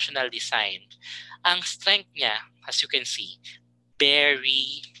instructional design, ang strength niya, as you can see,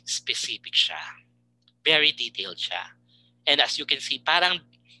 very specific siya. Very detailed siya. And as you can see, parang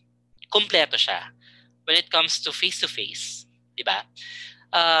kompleto siya when it comes to face-to-face. Diba?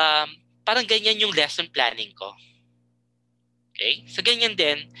 Parang ganyan yung lesson planning ko. Okay? So ganyan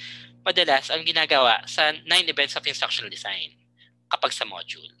din, madalas ang ginagawa sa 9 events of instructional design kapag sa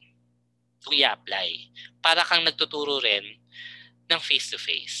module. Kung i-apply. Para kang nagtuturo rin ng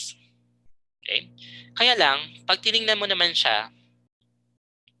face-to-face. Okay? Kaya lang, pag tinignan mo naman siya,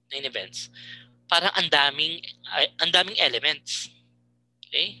 9 events, parang ang daming elements.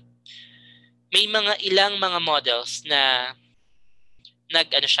 Okay? May ilang mga models na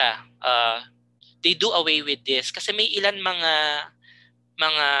they do away with this kasi may ilan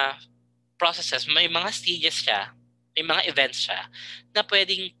mga processes, may mga stages siya, may mga events siya na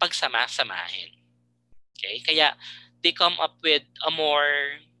pwedeng pagsama-samahin. Okay? Kaya they come up with a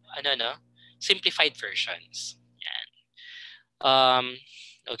more simplified versions. Yan.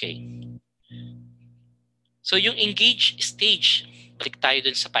 Okay. So yung engage stage, balik tayo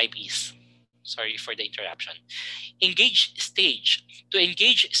dun sa 5Es. Sorry for the interruption. Engage stage. To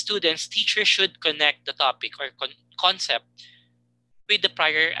engage students, teachers should connect the topic or concept with the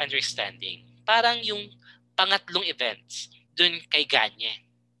prior understanding. Parang yung pangatlong events dun kay Ganye.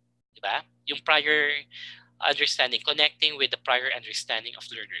 Diba? Yung prior understanding, connecting with the prior understanding of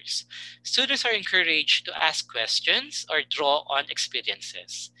learners. Students are encouraged to ask questions or draw on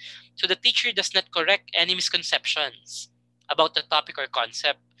experiences. So the teacher does not correct any misconceptions. about the topic or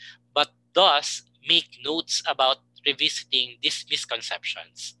concept, but does make notes about revisiting these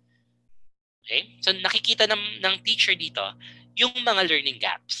misconceptions. Okay? So nakikita ng teacher dito yung mga learning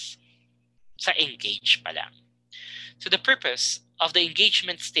gaps sa engage pa lang. So the purpose of the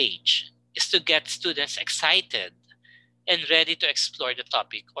engagement stage is to get students excited and ready to explore the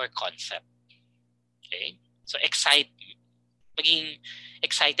topic or concept. Okay? So maging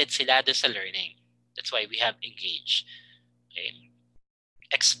excited sila doon sa learning. That's why we have engage. Okay?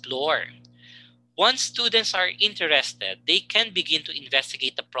 Explore. Once students are interested, they can begin to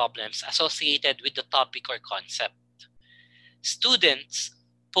investigate the problems associated with the topic or concept. Students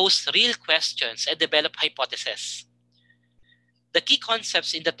pose real questions and develop hypotheses. The key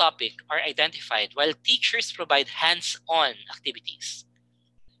concepts in the topic are identified while teachers provide hands-on activities.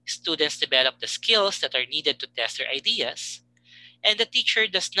 Students develop the skills that are needed to test their ideas, and the teacher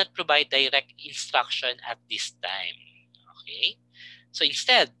does not provide direct instruction at this time. Okay? So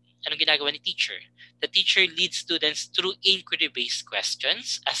instead, anong ginagawa ni teacher? The teacher leads students through inquiry-based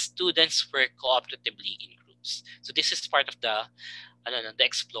questions as students work cooperatively in groups. So this is part of the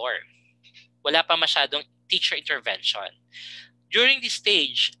explore. Wala pa masyadong teacher intervention. During this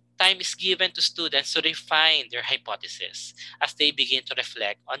stage, time is given to students to refine their hypothesis as they begin to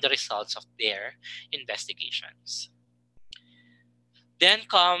reflect on the results of their investigations. Then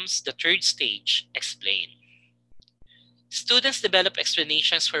comes the third stage, explain. Students develop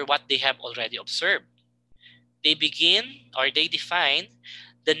explanations for what they have already observed. They define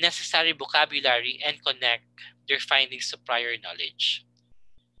the necessary vocabulary and connect their findings to prior knowledge.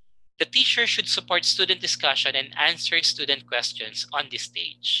 The teacher should support student discussion and answer student questions on this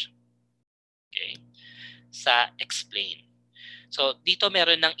stage. Okay? Sa explain. So, dito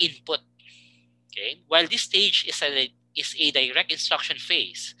meron ng input. Okay? While this stage is a direct instruction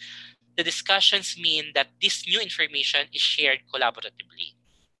phase, the discussions mean that this new information is shared collaboratively.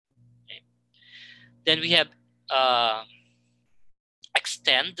 Okay? Then we have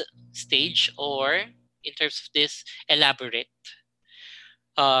extend stage, or in terms of this, elaborate.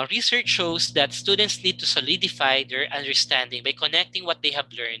 Research shows that students need to solidify their understanding by connecting what they have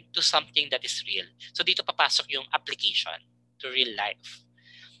learned to something that is real. So dito papasok yung application to real life.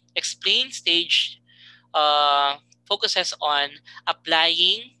 Explain stage focuses on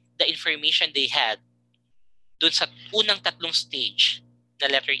applying the information they had dun sa unang tatlong stage na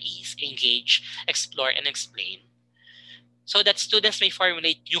letter E's, engage, explore, and explain, so that students may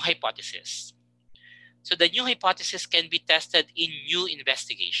formulate new hypotheses. So the new hypothesis can be tested in new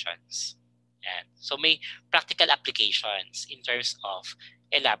investigations. And so may practical applications in terms of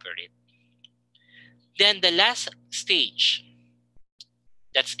elaborate. Then the last stage,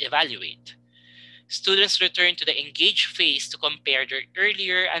 that's evaluate. Students return to the engage phase to compare their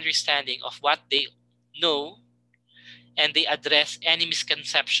earlier understanding of what they know, and they address any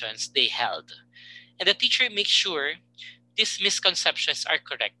misconceptions they held. And the teacher makes sure these misconceptions are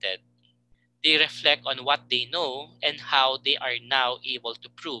corrected. They reflect on what they know and how they are now able to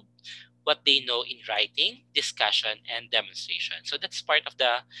prove what they know in writing, discussion, and demonstration. So that's part of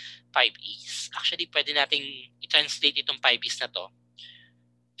the 5 E's. Actually, pwede nating i-translate itong 5 E's na to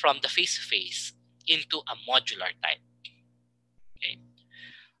from the face-to-face into a modular type. Okay.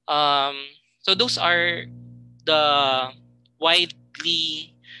 So those are the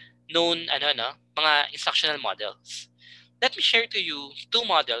widely known mga instructional models. Let me share to you 2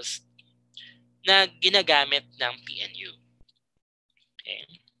 models na ginagamit ng PNU. Okay.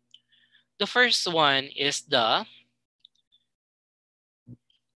 The first one is the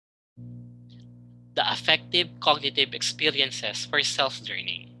affective cognitive experiences for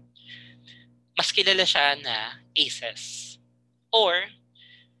self-learning. Mas kilala siya na ACEs. Or,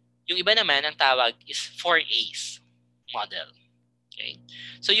 yung iba naman ang tawag is 4A's model. Okay.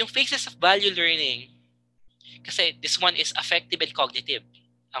 So yung phases of value learning, kasi this one is affective and cognitive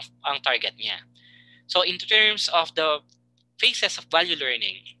ang target niya. So in terms of the phases of value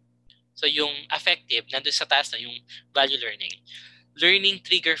learning, so yung affective, nandun sa taas na yung value learning. Learning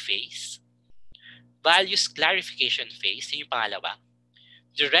trigger phase, values clarification phase, yun yung pangalawa.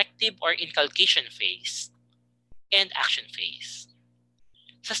 Directive or inculcation phase, and action phase.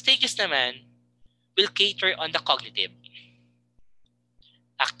 Sa stages naman, will cater on the cognitive.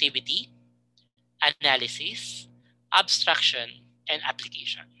 Activity, analysis, abstraction, and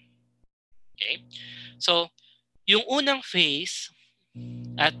application. Okay? So, yung unang phase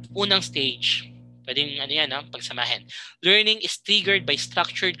at unang stage, pwedeng pagsamahin. Learning is triggered by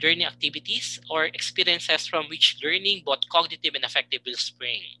structured learning activities or experiences from which learning, both cognitive and affective, will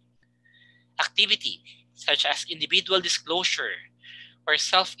spring. Activity, such as individual disclosure or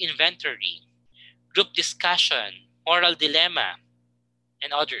self-inventory, group discussion, moral dilemma,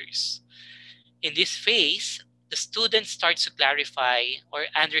 and others. In this phase, the student starts to clarify or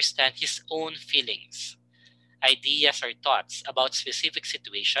understand his own feelings, ideas, or thoughts about specific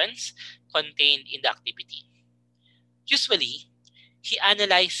situations contained in the activity. Usually, he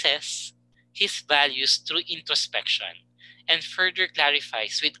analyzes his values through introspection and further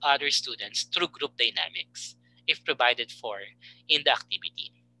clarifies with other students through group dynamics if provided for in the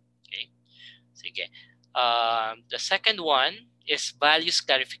activity. Okay. Sige. The second one is values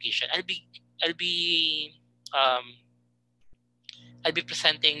clarification. Um, I'll be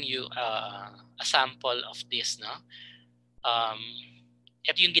presenting you a sample of this, no?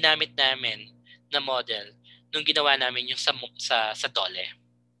 Ito yung ginamit namin na model nung ginawa namin yung sa DOLE.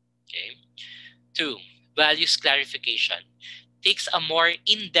 Okay? 2. Values clarification. Takes a more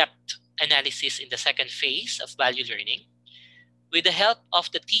in-depth analysis in the second phase of value learning. With the help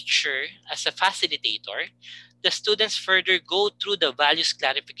of the teacher as a facilitator, the students further go through the values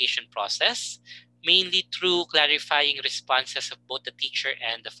clarification process, mainly through clarifying responses of both the teacher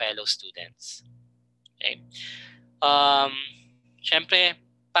and the fellow students. Okay? Siyempre,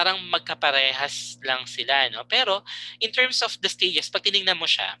 parang magkaparehas lang sila, no? Pero in terms of the stages, pag tinignan mo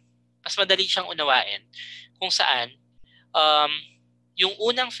siya, mas madali siyang unawain kung saan yung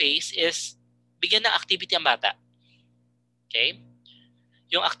unang phase is bigyan ng activity ang bata. Okay?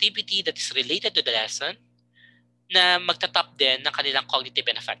 Yung activity that is related to the lesson na magtatap din ng kanilang cognitive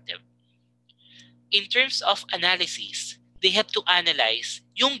and affective. In terms of analysis, they have to analyze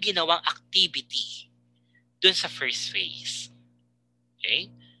yung ginawang activity dun sa first phase. Okay?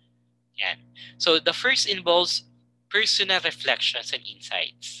 Yan. So the first involves personal reflections and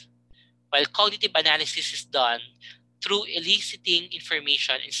insights, while cognitive analysis is done through eliciting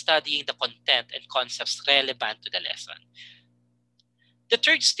information and studying the content and concepts relevant to the lesson. The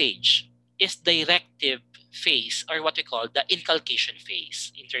third stage is directive phase, or what we call the inculcation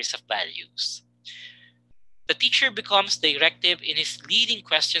phase in terms of values. The teacher becomes directive in his leading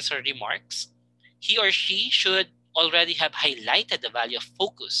questions or remarks. He or she should already have highlighted the value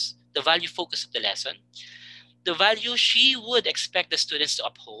focus of the lesson, the value she would expect the students to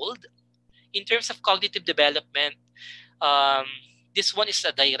uphold. In terms of cognitive development, this one is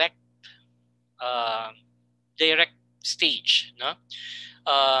a direct stage, no?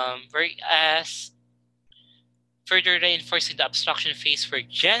 Whereas further reinforcing the abstraction phase where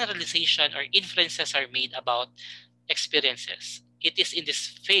generalization or inferences are made about experiences. It is in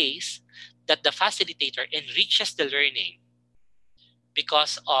this phase that the facilitator enriches the learning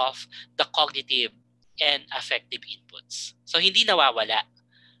because of the cognitive and affective inputs. So hindi nawawala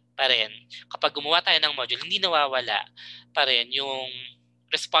pa rin. Kapag gumawa tayo ng module, hindi nawawala pa rin yung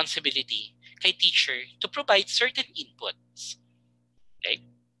responsibility kay teacher to provide certain inputs. Okay?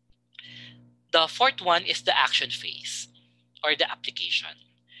 The fourth one is the action phase or the application.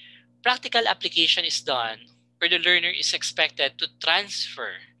 Practical application is done where the learner is expected to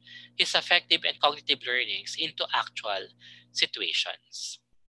transfer his affective and cognitive learnings into actual situations.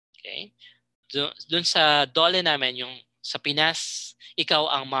 Okay? Dun sa DOLE namin, yung sa Pinas, ikaw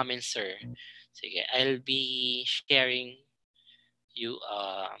ang mom and sir. Sige, I'll be sharing you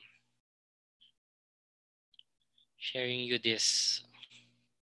this.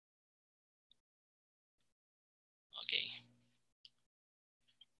 Okay.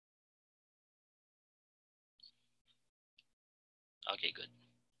 Okay, good.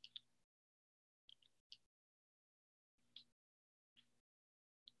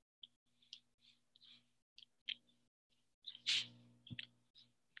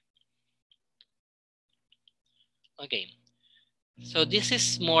 Okay. So this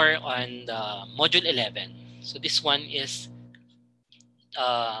is more on the module 11. So this one is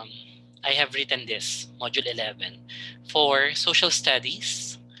I have written this module 11 for social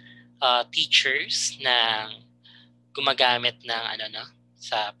studies teachers na gumagamit ng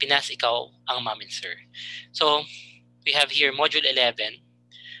sa Pinas ikaw ang mom and sir. So we have here module 11,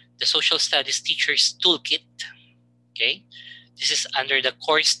 the social studies teachers toolkit. Okay? This is under the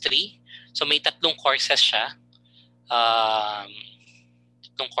course 3. So may tatlong courses siya.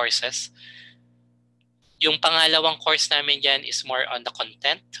 Tatlong courses. Yung pangalawang course namin dyan is more on the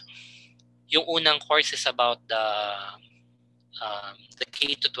content. Yung unang course is about the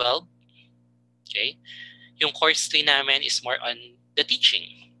K-12. Okay? Yung course 3 namin is more on the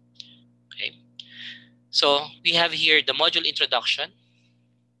teaching. Okay? So, we have here the module introduction.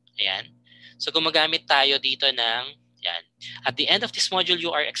 Ayan. So, gumagamit tayo dito ng, yan. At the end of this module,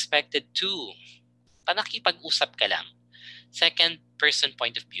 you are expected to panakipag-usap ka lang. Second person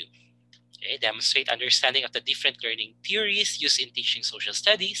point of view. Okay? Demonstrate understanding of the different learning theories used in teaching social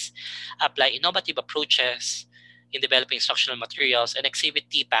studies. Apply innovative approaches in developing instructional materials, and exhibit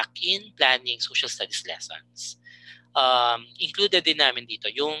TPAC in planning social studies lessons. Included din namin dito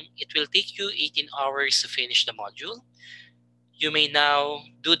yung it will take you 18 hours to finish the module. You may now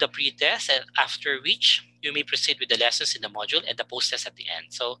do the pre-test, and after which you may proceed with the lessons in the module and the post-test at the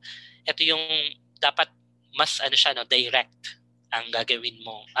end. So ito yung dapat mas direct ang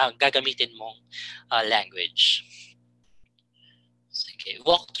gagamitin mong language. Sige,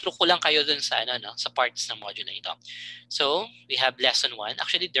 walk through ko lang kayo dun sa sa parts ng module na ito. So, we have lesson 1.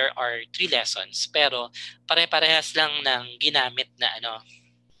 Actually, there are 3 lessons, pero pare-parehas lang ng ginamit na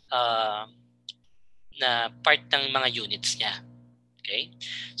na part ng mga units niya. Okay?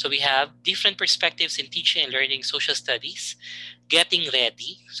 So, we have different perspectives in teaching and learning social studies, getting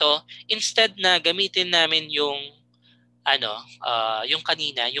ready. So, instead na gamitin namin yung yung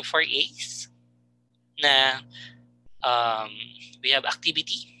kanina, yung 4 A's na we have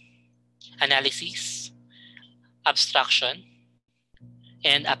activity, analysis, abstraction,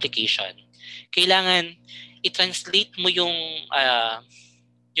 and application. Kailangan i-translate mo yung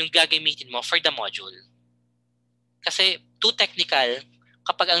gagamitin mo for the module. Kasi too technical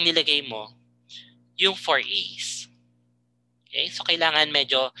kapag ang nilagay mo yung 4 A's. Okay? So kailangan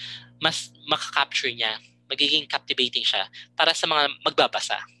medyo mas makaka-capture niya, magiging captivating siya para sa mga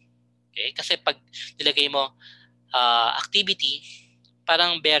magbabasa. Okay? Kasi pag nilagay mo activity,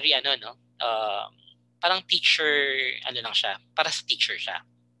 parang very parang teacher lang siya, para sa teacher siya.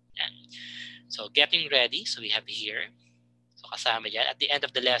 Yan. So getting ready, so we have here. So kasama yan. At the end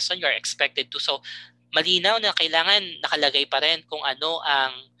of the lesson, you are expected to. So malinaw na kailangan nakalagay pa rin kung ano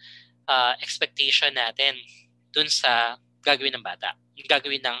ang expectation natin dun sa gagawin ng bata, yung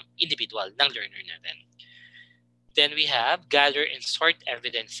gagawin ng individual, ng learner natin. Then we have gather and sort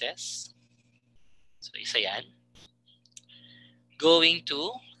evidences. So isa yan. Going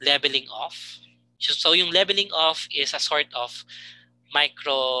to leveling off. So yung leveling off is a sort of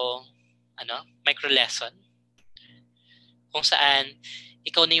micro lesson kung saan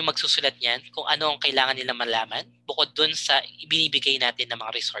ikaw na yung magsusulat niyan kung ano ang kailangan nila malaman bukod dun sa ibinibigay natin ng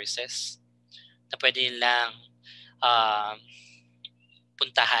mga resources na pwede nilang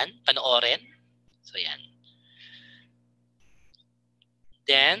puntahan, panoorin. So yan.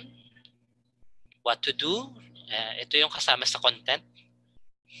 Then, what to do? Ito yung kasama sa content.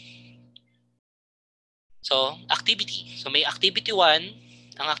 So, activity. So, may activity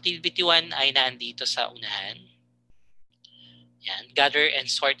 1. Ang activity 1 ay naandito sa unahan. Yan. Gather and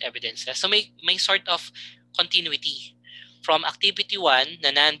sort evidences. So, may sort of continuity from activity 1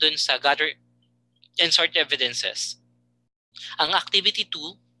 na nandun sa gather and sort evidences. Ang activity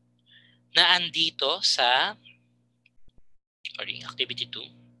 2 na andito sa activity 2.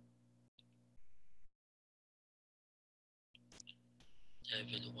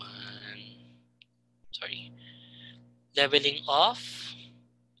 Level 1. Leveling off.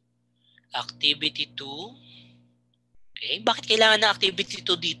 Activity 2. Okay. Bakit kailangan ng activity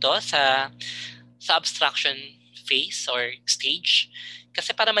 2 dito sa abstraction phase or stage?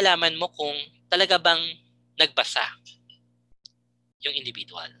 Kasi para malaman mo kung talaga bang nagbasa yung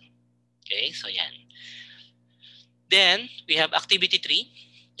individual. Okay. So yan. Then, we have activity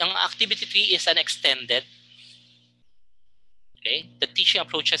 3. Ang activity 3 is an extended. Okay, the teaching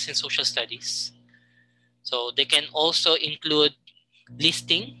approaches in social studies. So they can also include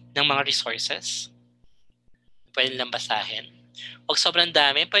listing ng mga resources. Pwede nilang basahin. Huwag sobrang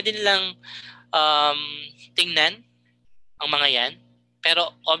dami. Pwede nilang tingnan ang mga yan.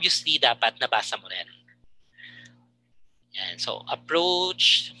 Pero obviously, dapat nabasa mo rin. Yan. So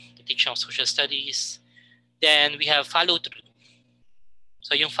approach, the teaching of social studies. Then we have follow-through.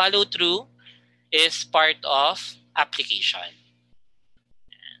 So yung follow-through is part of application.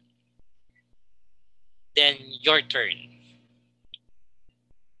 Then your turn.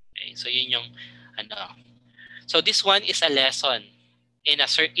 Okay, so yun yung So this one is a lesson in a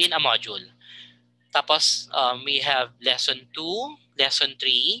module. Tapos we have lesson 2, lesson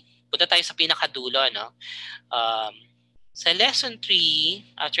 3. Punta tayo sa pinakadulo, sa lesson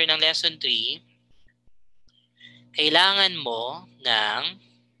 3, after ng lesson 3, kailangan mo ng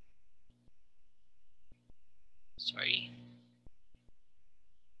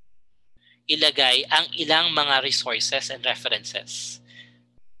ilagay ang ilang mga resources and references.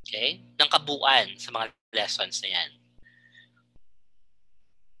 Okay? Ng kabuuan sa mga lessons na yan.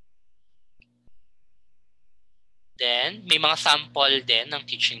 Then, may mga sample din ng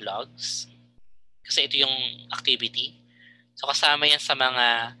teaching logs. Kasi ito yung activity. So, kasama yan sa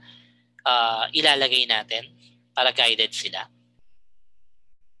mga ilalagay natin para guided sila.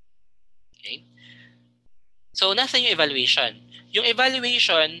 Okay? So, nasa yung evaluation? Yung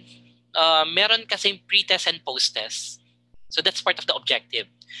evaluation, meron kasing pre-test and post-test. So that's part of the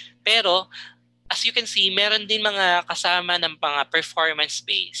objective. Pero, as you can see, meron din mga kasama ng mga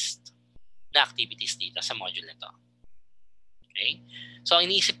performance-based na activities dito sa module na to. Okay? So, ang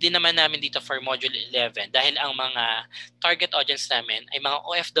iniisip din naman namin dito for Module 11, dahil ang mga target audience namin ay mga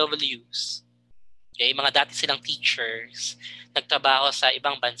OFWs. Okay? Mga dati silang teachers, nagtrabaho sa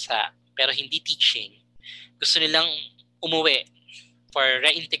ibang bansa, pero hindi teaching. Gusto nilang umuwi for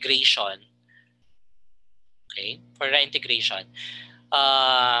reintegration. Okay? For reintegration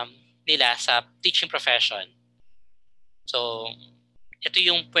nila sa teaching profession. So, ito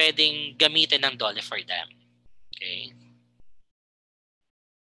yung pwedeng gamitin ng DOLE for them. Okay?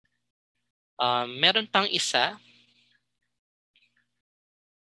 Meron pang isa.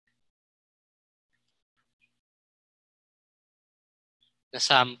 Na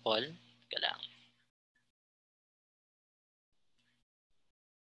sample. Teka lang.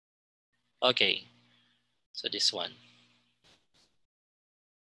 Okay. So this one.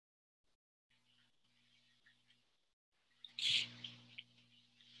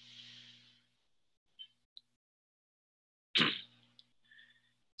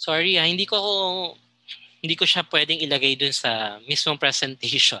 Sorry, hindi ko siya pwedeng ilagay dun sa mismong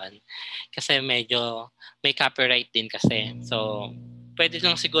presentation kasi medyo may copyright din kasi. So, pwede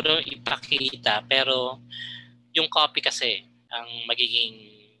lang siguro ipakita pero yung copy kasi ang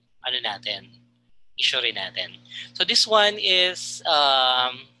magiging issue rin natin. So this one is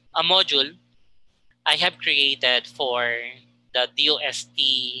a module I have created for the DOST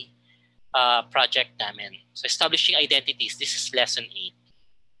project namin. So establishing identities, this is lesson 8.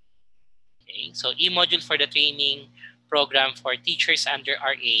 Okay, so e-module for the training program for teachers under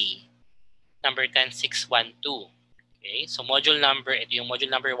RA number 10612. Okay, so ito yung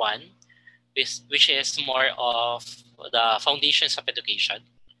module number 1, which is more of the foundations of education.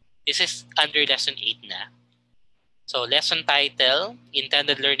 This is under lesson 8 na. So lesson title,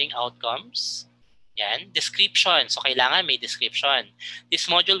 intended learning outcomes. Yan, description. So kailangan may description. This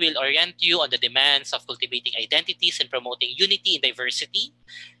module will orient you on the demands of cultivating identities and promoting unity and diversity.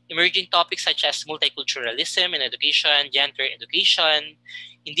 Emerging topics such as multiculturalism in education, gender education,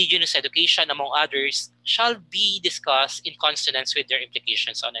 indigenous education, among others, shall be discussed in consonance with their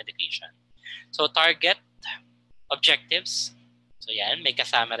implications on education. So target, objectives. So yan, may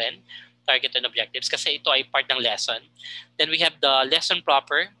kasama rin. Target and objectives kasi ito ay part ng lesson. Then we have the lesson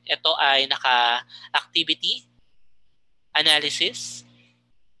proper. Ito ay naka-activity, analysis,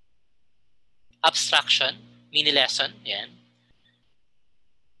 abstraction, mini lesson. Yan.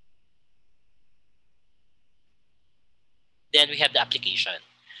 Then we have the application.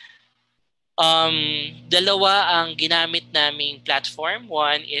 Dalawa ang ginamit naming platform.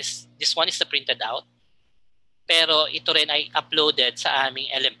 This one is the printed out. Pero ito rin ay uploaded sa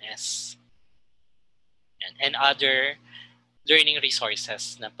aming LMS. And other learning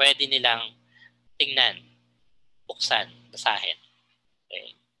resources na pwede nilang tingnan, buksan, basahin. Okay.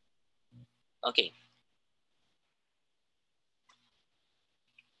 Okay.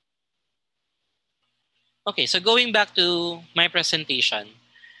 Okay, so going back to my presentation.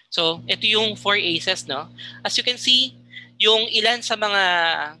 So, ito yung 4 ACEs, no? As you can see, yung ilan sa mga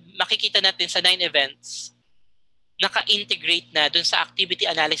makikita natin sa 9 events, naka-integrate na dun sa activity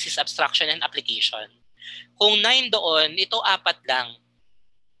analysis, abstraction, and application. Kung 9 doon, ito 4 lang.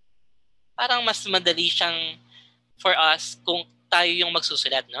 Parang mas madali siyang for us kung tayo yung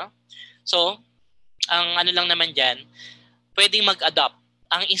magsusulat, no? So, ang lang naman dyan, pwedeng mag-adopt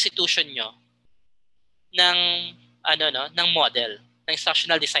ang institution nyo ng ng model, ng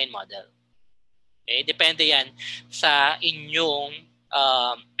instructional design model. Okay, depende 'yan sa inyong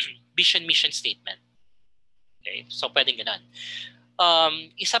vision mission statement. Okay, so pwedeng ganoon.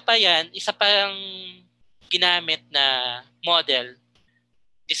 Isa pang ginamit na model.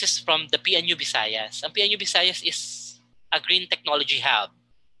 This is from the PNU Visayas. Ang PNU Visayas is a green technology hub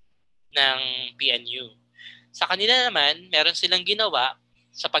ng PNU. Sa kanila naman, meron silang ginawa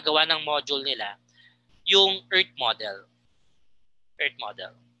sa paggawa ng module nila yung Earth model.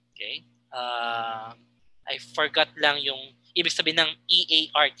 Okay? I forgot lang yung ibig sabihin ng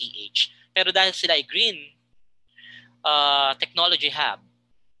EARTH. Pero dahil sila ay green technology hub,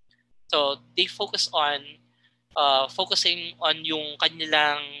 so they focusing on yung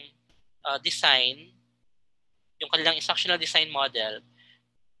kanilang design, yung kanilang instructional design model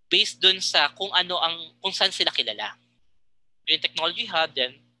based dun sa kung saan sila kilala. Yung technology hub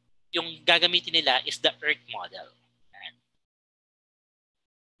din, yung gagamitin nila is the Earth model.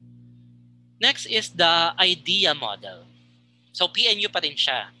 Next is the idea model. So PNU pa rin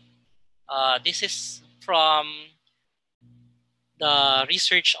siya. This is from the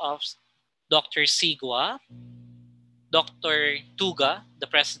research of Dr. Sigua, Dr. Tuga, the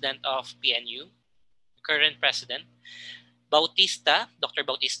president of PNU, current president, Bautista, Dr.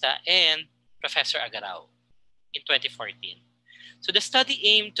 Bautista, and Professor Agarao in 2014. So the study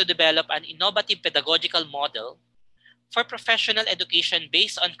aimed to develop an innovative pedagogical model for professional education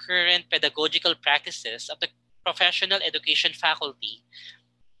based on current pedagogical practices of the professional education faculty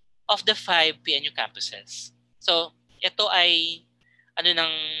of the 5 PNU campuses. So ito ay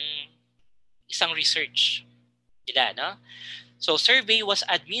isang research nila, no? So survey was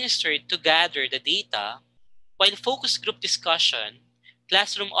administered to gather the data, while focus group discussion,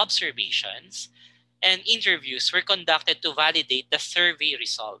 classroom observations, and interviews were conducted to validate the survey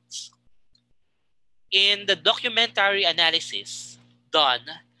results. In the documentary analysis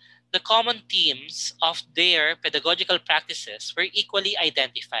done, the common themes of their pedagogical practices were equally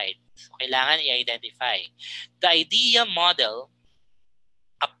identified. So kailangan i-identify. The idea model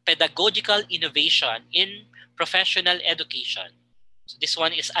of pedagogical innovation in professional education. So this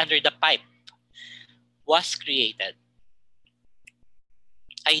one is under the pipe, was created.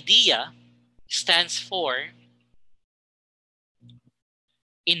 IDEA stands for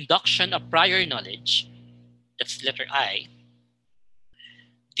induction of prior knowledge. That's letter I.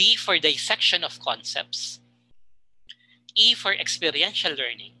 D for dissection of concepts. E for experiential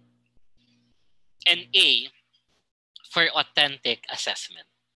learning. And A for authentic assessment.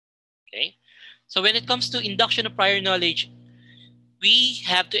 Okay? So when it comes to induction of prior knowledge, we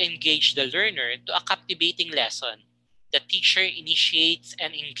have to engage the learner to a captivating lesson. The teacher initiates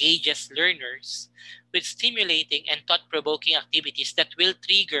and engages learners with stimulating and thought-provoking activities that will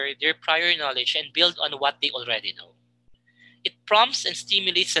trigger their prior knowledge and build on what they already know. It prompts and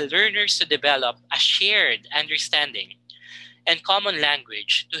stimulates the learners to develop a shared understanding and common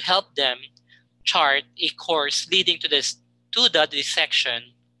language to help them chart a course leading to the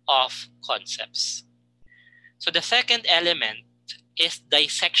dissection of concepts. So the second element is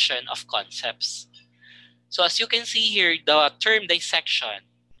dissection of concepts. So as you can see here, the term dissection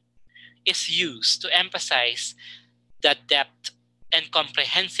is used to emphasize the depth and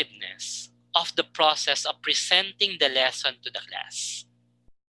comprehensiveness of the process of presenting the lesson to the class.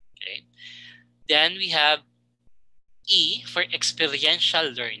 Okay. Then we have E for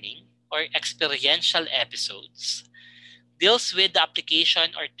experiential learning or experiential episodes. Deals with the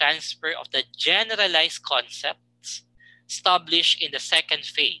application or transfer of the generalized concepts established in the second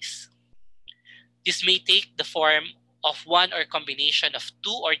phase. This may take the form of one or combination of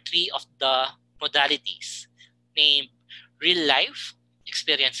 2 or 3 of the modalities, named real-life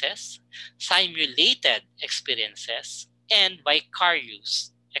experiences, simulated experiences, and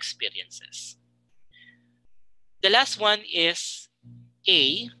vicarious experiences. The last one is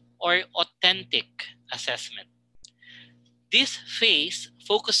A, or authentic assessment. This phase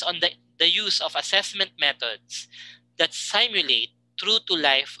focuses on the use of assessment methods that simulate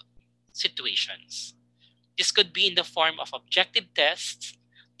true-to-life situations. This could be in the form of objective tests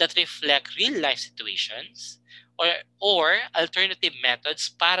that reflect real-life situations or alternative methods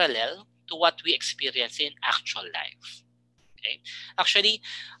parallel to what we experience in actual life. Okay? Actually,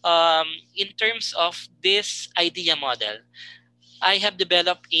 in terms of this idea model, I have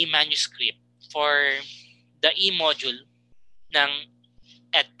developed a manuscript for the e-module ng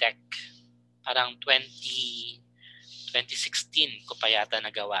EdTech. Parang 2016 ko pa yata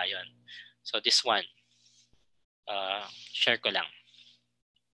nagawa yon. So this one, share ko lang.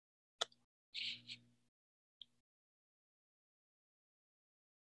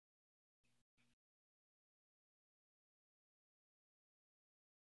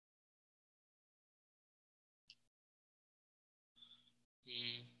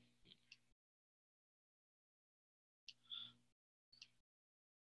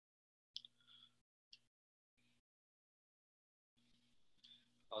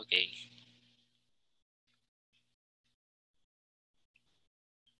 Okay.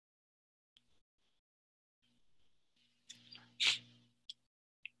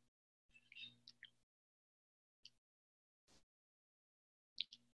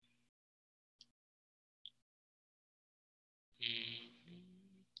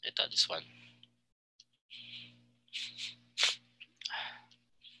 Ito, this one.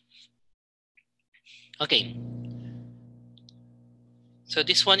 Okay. So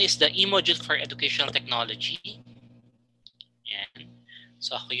this one is the e-module for educational technology. Yan.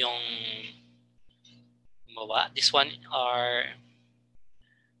 So ako yung gumawa. This one are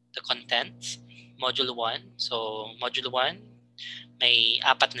the contents. Module 1. So Module 1, may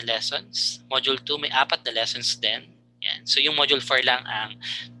 4 na lessons. Module 2, may 4 na lessons din. Yan. So yung Module 4 lang ang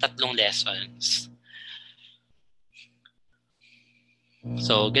 3 lessons.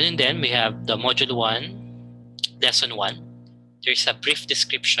 So, ganun din, we have the Module 1, Lesson 1. There's a brief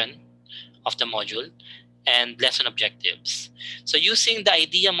description of the module and lesson objectives. So, using the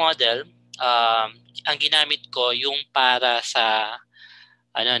idea model, ang ginamit ko yung para sa,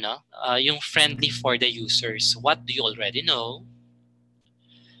 yung friendly for the users. What do you already know?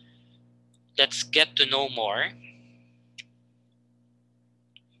 Let's get to know more.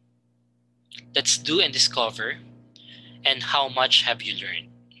 Let's do and discover. And how much have you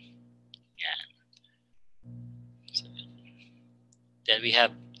learned? Yeah. So, then we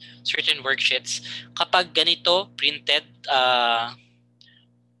have certain worksheets. Kapag ganito, printed,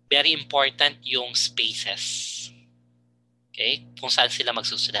 very important yung spaces. Okay? Kung saan sila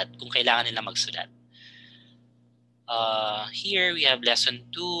magsusulat. Kung kailangan nila magsulat. Here, we have lesson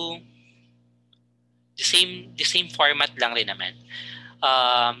 2. The same format lang rin naman.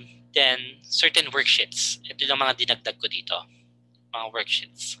 Then, certain worksheets. Ito yung mga dinagdag ko dito. Mga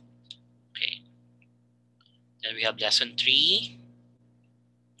worksheets. Okay. Then we have lesson 3.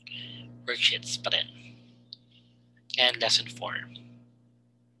 Worksheets pa rin. And lesson 4.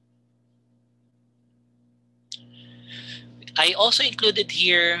 I also included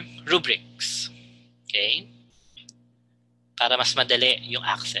here rubrics. Okay? Para mas madali yung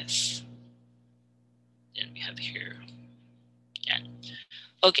access. Then we have here. Yan.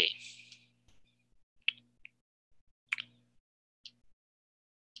 Okay.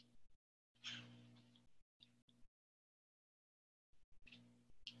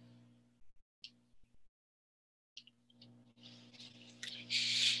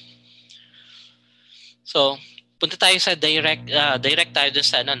 So, punta tayo sa direct tayo dun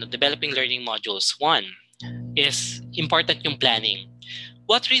sa developing learning modules. 1 is important yung planning.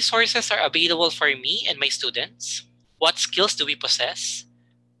 What resources are available for me and my students? What skills do we possess?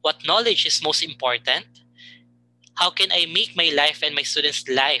 What knowledge is most important? How can I make my life and my students'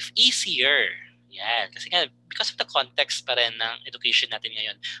 life easier? Yan. Kasi nga, because of the context pa rin ng education natin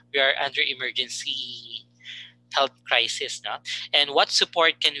ngayon, we are under emergency health crisis, no? And what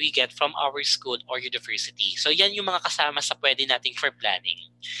support can we get from our school or university? So yan yung mga kasama sa pwede nating for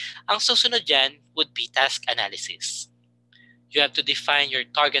planning. Ang susunod dyan would be task analysis. You have to define your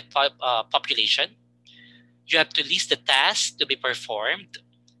target population. You have to list the tasks to be performed,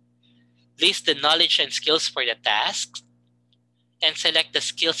 list the knowledge and skills for the tasks, and select the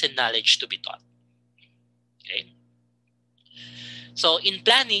skills and knowledge to be taught. Okay? So in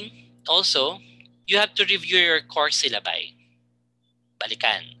planning, also, you have to review your course syllabi.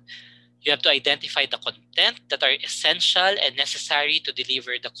 Balikan. You have to identify the content that are essential and necessary to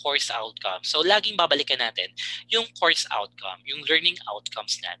deliver the course outcome. So, laging babalikan natin yung course outcome, yung learning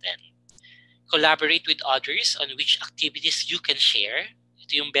outcomes natin. Collaborate with others on which activities you can share.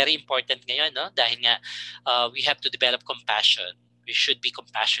 Ito yung very important ngayon, no? Dahil nga, we have to develop compassion. We should be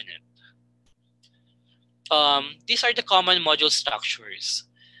compassionate. These are the common module structures.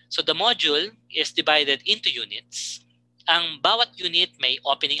 So the module is divided into units. Ang bawat unit may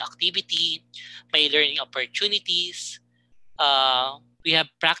opening activity, may learning opportunities, we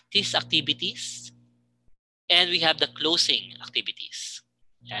have practice activities, and we have the closing activities.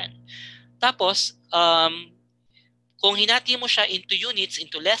 Yan. Tapos, kung hinati mo siya into units,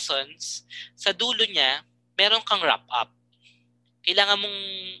 into lessons, sa dulo niya, meron kang wrap-up. Kailangan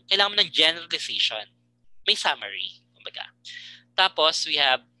mo ng generalization. May summary. Kumbaga. Tapos, we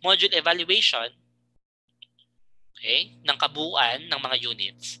have module evaluation, okay, ng kabuuan ng mga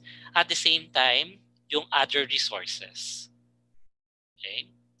units. At the same time, yung other resources.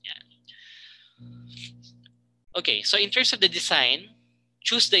 Okay? Yan. Okay, so in terms of the design,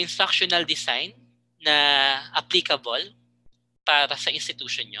 choose the instructional design na applicable para sa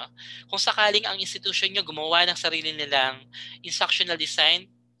institution nyo. Kung sakaling ang institution nyo gumawa ng sarili nilang instructional design,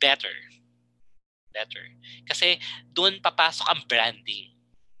 better. Kasi doon papasok ang branding,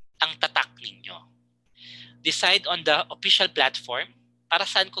 ang tatak ninyo. Decide on the official platform. Para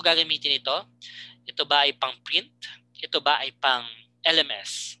saan ko gagamitin ito? Ito ba ay pang print? Ito ba ay pang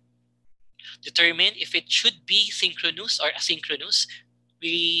LMS? Determine if it should be synchronous or asynchronous.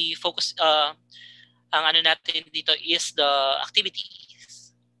 We focus, ang ano natin dito is the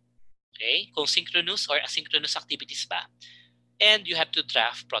activities. Okay? Kung synchronous or asynchronous activities ba. And you have to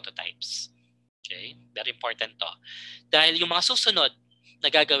draft prototypes. Okay? Very important to. Dahil yung mga susunod na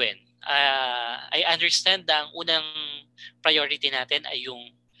gagawin, I understand na ang unang priority natin ay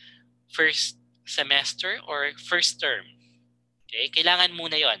yung first semester or first term. Okay? Kailangan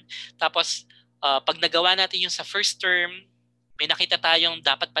muna yon. Tapos, pag nagawa natin yung sa first term, may nakita tayong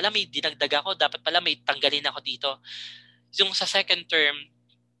dapat pala may dinagdag ako, dapat pala may tanggalin ako dito. Yung sa second term,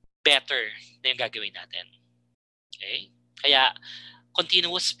 better na yung gagawin natin. Okay? Kaya,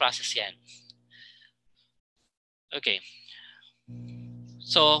 continuous process yan. Okay.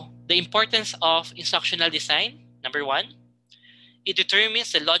 So, the importance of instructional design, number one, it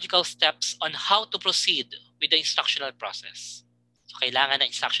determines the logical steps on how to proceed with the instructional process. So, kailangan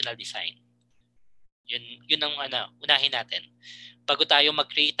ng instructional design. Yun ang unahin natin. Bago tayo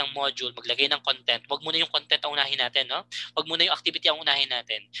mag-create ng module, maglagay ng content, wag muna yung content ang unahin natin, no? Wag muna yung activity ang unahin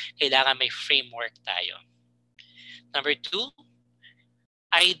natin. Kailangan may framework tayo. Number two,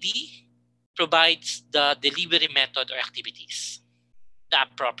 ID provides the delivery method or activities na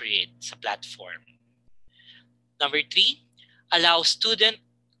appropriate sa platform. Number three, allow student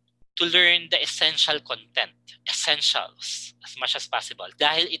to learn the essential content, essentials, as much as possible.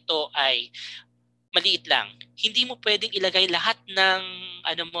 Dahil ito ay maliit lang, hindi mo pwedeng ilagay lahat ng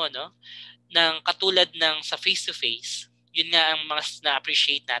ng katulad ng sa face-to-face. Yun nga ang mas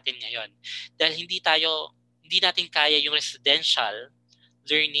na-appreciate natin ngayon. Dahil hindi natin kaya yung residential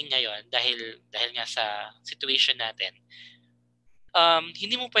learning ngayon dahil nga sa situation natin.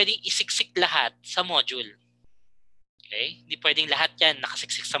 Hindi mo pwedeng isiksik lahat sa module. Okay? Hindi pwedeng lahat yan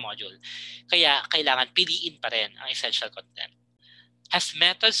nakasiksik sa module. Kaya kailangan piliin pa rin ang essential content. Has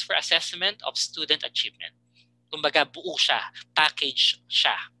methods for assessment of student achievement. Kumbaga buo siya, package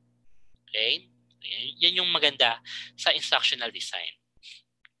siya. Okay? Yan yung maganda sa instructional design.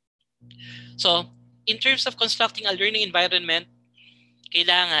 So, in terms of constructing a learning environment,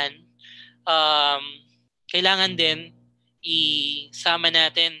 kailangan din isama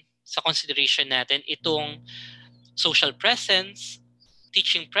natin sa consideration natin itong social presence,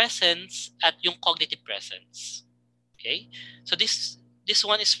 teaching presence, at yung cognitive presence. Okay? So this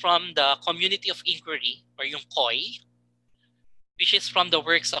one is from the Community of Inquiry, or yung COI, which is from the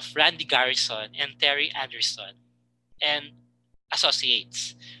works of Randy Garrison and Terry Anderson and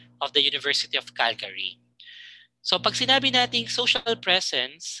Associates of the University of Calgary. So pag sinabi nating social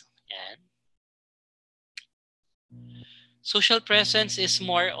presence, yan, social presence is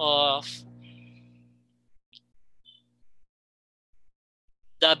more of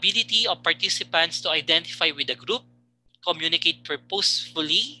the ability of participants to identify with the group, communicate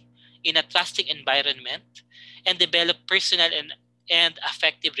purposefully in a trusting environment, and develop personal and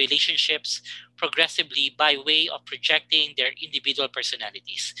affective relationships progressively by way of projecting their individual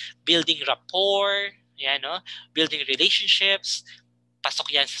personalities, building rapport, building relationships,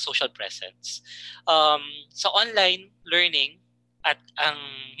 pasok yan sa social presence. Sa online learning, at ang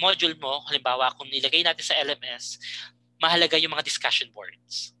module mo, halimbawa kung nilagay natin sa LMS, mahalaga yung mga discussion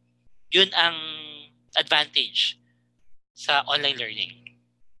boards. Yun ang advantage sa online learning.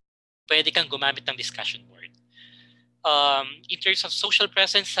 Pwede kang gumamit ng discussion board. In terms of social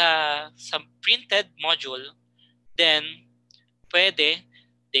presence sa printed module, then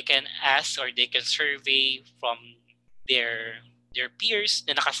they can ask or they can survey from their peers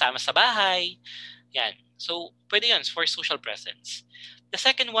na nakasama sa bahay. Yan. So, pwede yun for social presence. The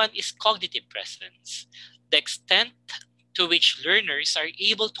second one is cognitive presence. The extent to which learners are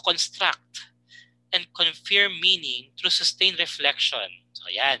able to construct and confirm meaning through sustained reflection.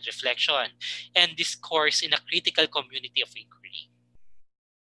 So yan, reflection. And discourse in a critical community of inquiry.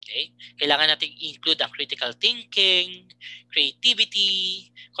 Okay? Kailangan natin include ang critical thinking,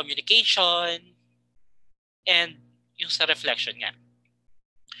 creativity, communication, and yung sa reflection nga.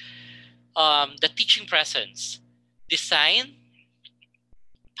 The teaching presence. Design,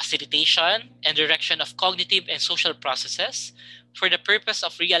 facilitation, and direction of cognitive and social processes for the purpose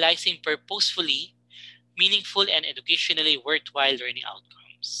of realizing purposefully, meaningful, and educationally worthwhile learning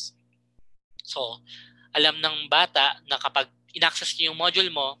outcomes. So, alam ng bata na kapag in-access niyo yung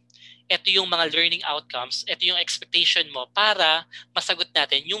module mo, ito yung mga learning outcomes, ito yung expectation mo para masagot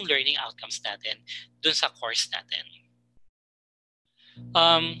natin yung learning outcomes natin dun sa course natin.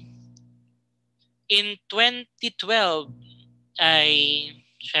 In 2012, ay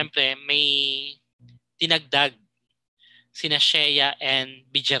syempre, may dinagdag sina Shea and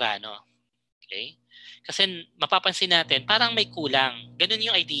Bigerano. Okay? Kasi mapapansin natin, parang may kulang. Ganun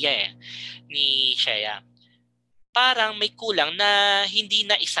yung idea ni Shea. Parang may kulang na hindi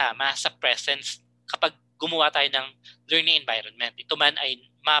na isama sa presence kapag gumawa tayo ng learning environment. Ito man ay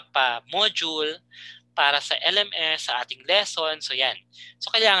mapa module para sa LMS, sa ating lesson. So yan. So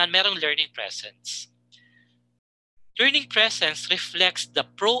kailangan merong learning presence. Learning presence reflects the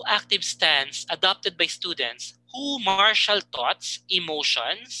proactive stance adopted by students who marshal thoughts,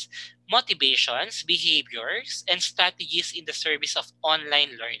 emotions, motivations, behaviors, and strategies in the service of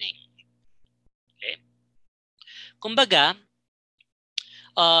online learning. Okay? Kumbaga,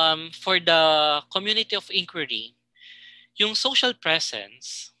 for the community of inquiry, yung social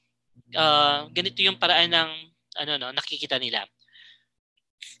presence, ganito yung paraan ng nakikita nila.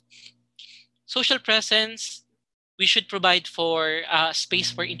 Social presence, we should provide for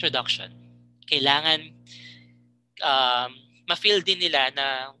space for introduction. Kailangan ma-feel din nila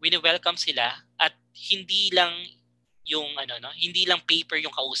na wini-welcome sila at hindi lang yung hindi lang paper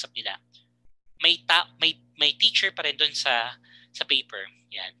yung kausap nila. May teacher pa rin doon sa paper.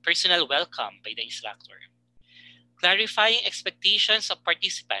 Yan, personal welcome by the instructor. Clarifying expectations of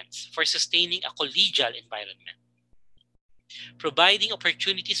participants for sustaining a collegial environment. Providing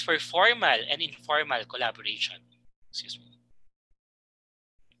opportunities for formal and informal collaboration. Excuse me.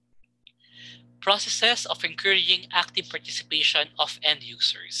 Processes of encouraging active participation of end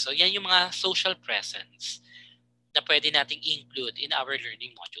users. So yan yung mga social presence na pwede nating include in our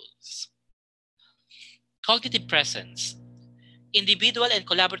learning modules. Cognitive presence. Individual and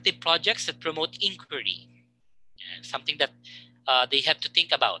collaborative projects that promote inquiry. Something that they have to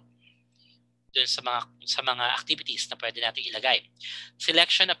think about dun sa mga activities na pwede natin ilagay.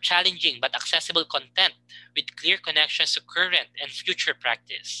 Selection of challenging but accessible content with clear connections to current and future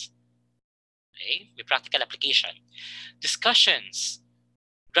practice. Okay, with practical application. Discussions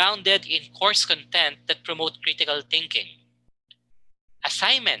grounded in course content that promote critical thinking.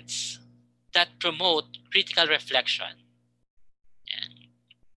 Assignments that promote critical reflection. And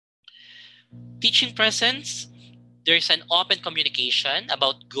teaching presence, there's an open communication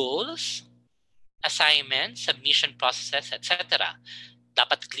about goals, assignments, submission processes, etc.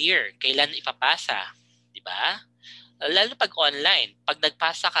 Dapat clear kailan ipapasa, di ba? Lalo pag online, pag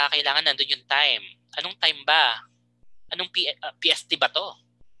nagpasa ka, kailangan nandun yung time. Anong time ba? Anong PST ba to?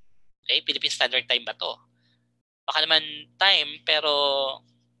 Okay, Philippine Standard Time ba to? Baka naman time pero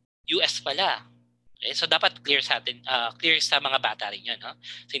US pala. Okay, so dapat clear sa atin, clear sa mga bata rin yun, no?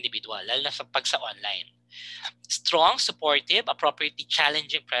 Sa individual, lalo na pag sa online. Strong, supportive, appropriately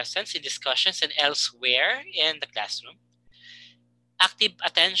challenging presence in discussions and elsewhere in the classroom. Active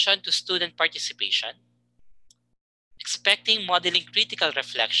attention to student participation. Expecting modeling critical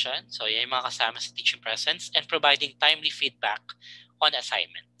reflection. So yan yung mga kasama sa teaching presence and providing timely feedback on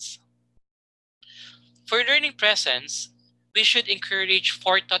assignments. For learning presence, we should encourage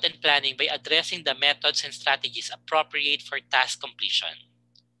forethought and planning by addressing the methods and strategies appropriate for task completion.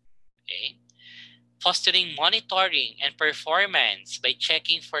 Okay? Fostering monitoring and performance by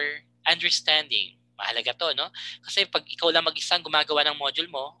checking for understanding. Mahalaga to, no? Kasi pag ikaw lang mag-isang gumagawa ng module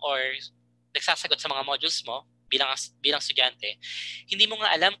mo or nagsasagot sa mga modules mo bilang estudyante, hindi mo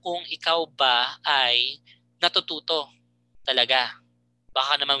nga alam kung ikaw ba ay natututo talaga.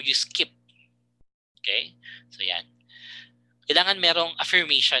 Baka naman you skip. Okay? So yan. Kailangan merong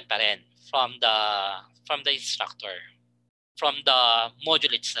affirmation pa rin from the instructor, from the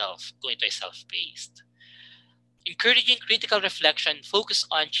module itself, kung ito ay self-paced. Encouraging critical reflection, focus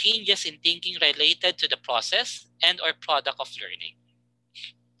on changes in thinking related to the process and or product of learning.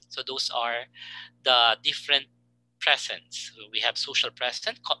 So those are the different presence. So we have social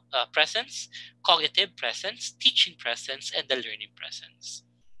presence, cognitive presence, teaching presence, and the learning presence.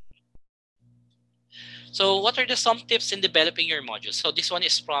 So what are some tips in developing your module? So this one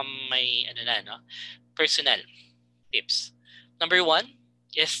is from my personal tips. Number one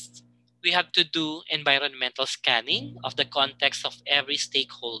is we have to do environmental scanning of the context of every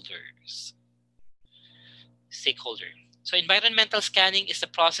stakeholder. So environmental scanning is the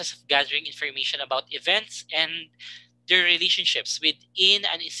process of gathering information about events and their relationships within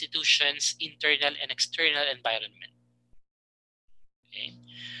an institution's internal and external environment. Okay.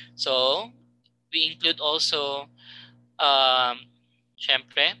 So we include also,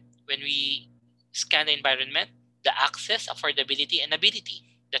 syempre, when we scan the environment, the access, affordability, and ability.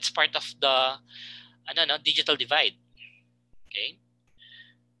 That's part of the digital divide. Okay?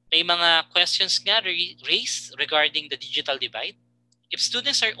 May mga questions nga raised regarding the digital divide. If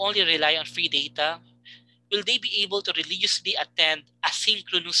students are only rely on free data, will they be able to religiously attend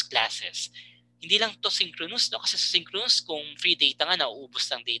asynchronous classes? Hindi lang to synchronous, no? Kasi synchronous, kung free data nga, nauubos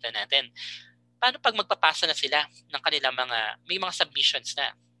ng data natin. Paano pag magpapasa na sila ng kanilang may mga submissions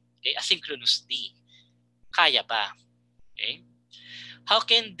na? Okay? Asynchronously. Kaya ba? Okay? How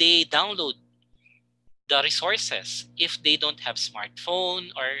can they download the resources if they don't have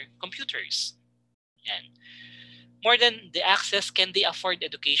smartphone or computers? Yan. More than the access, can they afford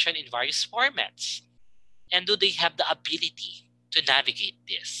education in various formats? And do they have the ability to navigate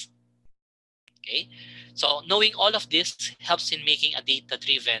this? Okay? So knowing all of this helps in making a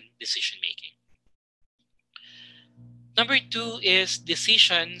data-driven decision-making. Number two is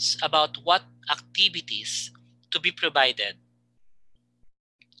decisions about what activities to be provided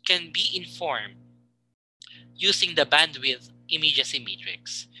can be informed using the bandwidth immediacy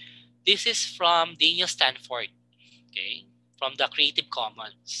matrix. This is from Daniel Stanford, okay, from the Creative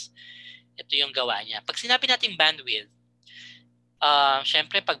Commons. ito yung gawa niya. Pag sinabi natin bandwidth,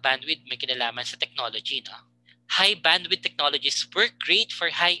 syempre pag bandwidth may kinalaman sa technology, no? High bandwidth technologies work great for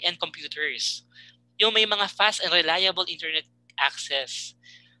high-end computers. Yung may mga fast and reliable internet access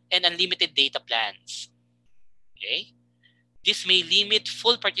and unlimited data plans. Okay? This may limit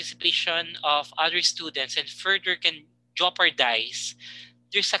full participation of other students and further can jeopardize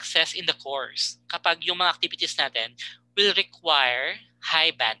their success in the course kapag yung mga activities natin will require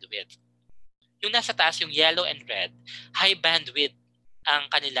high bandwidth. Yung nasa taas, yung yellow and red, high bandwidth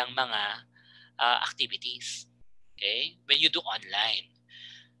ang kanilang mga activities. Okay? When you do online.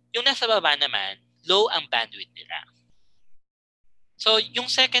 Yung nasa baba naman, low ang bandwidth nila. So, yung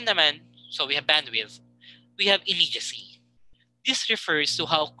second naman, so we have bandwidth, we have immediacy. This refers to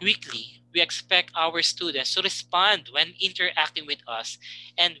how quickly we expect our students to respond when interacting with us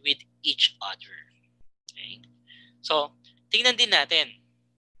and with each other. Okay? So, tingnan din natin.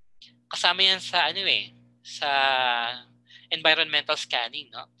 Kasama yan sa sa environmental scanning,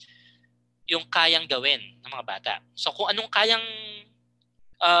 no? Yung kayang gawin ng mga bata. So, kung anong kayang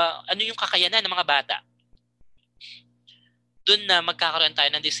ano yung kakayanan ng mga bata, doon na magkakaroon tayo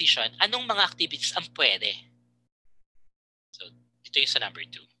ng decision, anong mga activities ang pwede. So, ito yung sa number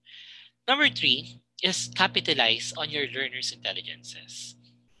 2. Number 3 is capitalize on your learners' intelligences.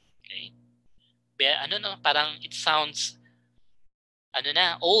 Okay? Parang it sounds,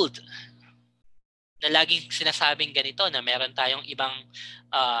 old. Na laging sinasabing ganito na meron tayong iba't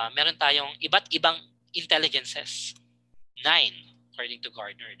ibang intelligences. 9, according to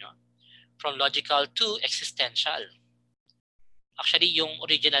Gardner, no? From logical to existential. Actually, yung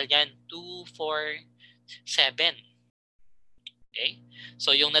original niyan, 2, 4, 7. Okay?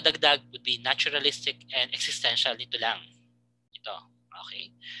 So, yung nadagdag would be naturalistic and existential. Nito lang. Ito.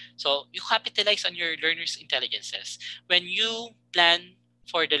 Okay? So, you capitalize on your learners' intelligences. When you plan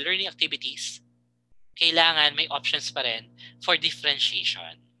for the learning activities, kailangan may options pa rin for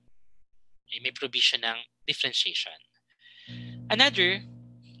differentiation. Okay? May provision ng differentiation. Another,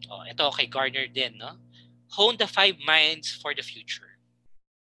 ito kay Gardner din, no? Hone the 5 minds for the future.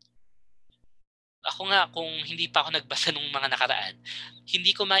 Ako nga, kung hindi pa ako nagbasa nung mga nakaraan,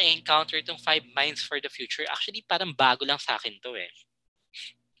 hindi ko ma-encounter itong 5 minds for the future. Actually, parang bago lang sa akin to eh.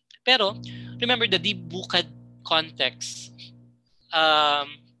 Pero, remember the deep bukad context,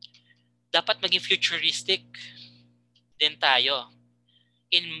 dapat maging futuristic din tayo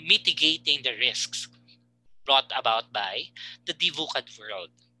in mitigating the risks brought about by the devocad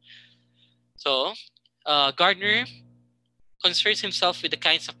world. So, Gardner concerns himself with the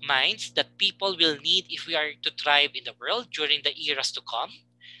kinds of minds that people will need if we are to thrive in the world during the eras to come.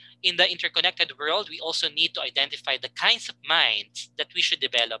 In the interconnected world, we also need to identify the kinds of minds that we should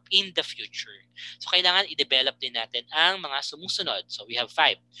develop in the future. So, kailangan i-develop din natin ang mga sumusunod. So, we have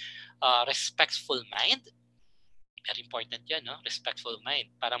 5. Respectful mind. Very important yan, no? Respectful mind.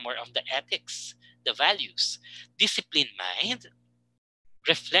 Para more of the ethics, the values. Disciplined mind.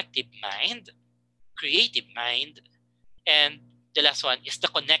 Reflective mind. Creative mind. And the last one is the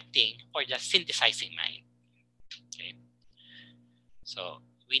connecting or the synthesizing mind. Okay. So,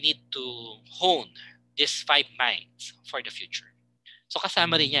 we need to hone these 5 minds for the future. So,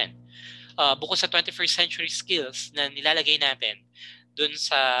 kasama rin yan. Bukod sa 21st century skills na nilalagay natin dun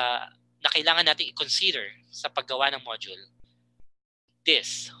sa na kailangan natin i-consider sa paggawa ng module, we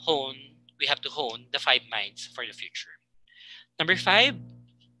have to hone the 5 minds for the future. Number 5,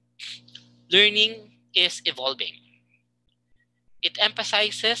 learning is evolving. It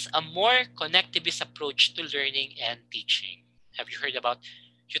emphasizes a more connectivist approach to learning and teaching. Have you heard about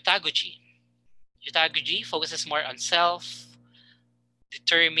heutagogy? Heutagogy focuses more on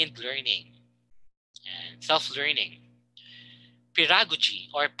self-determined learning and self-learning.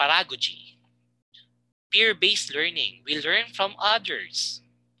 Pedagogy or paragogy, peer-based learning. We learn from others,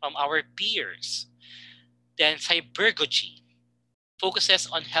 from our peers. Then cybergogy focuses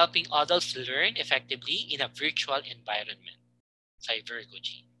on helping adults learn effectively in a virtual environment.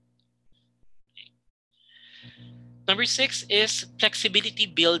 Cybergogy. Okay. Number 6 is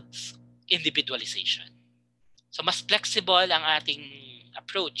flexibility builds individualization. So mas flexible ang ating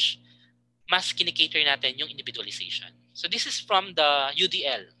approach, mas kinikater natin yung individualization. So this is from the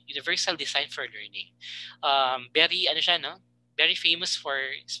UDL, Universal Design for Learning. Very famous for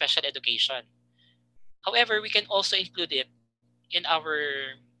special education. However, we can also include it in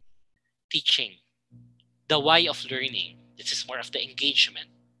our teaching. The why of learning. This is more of the engagement.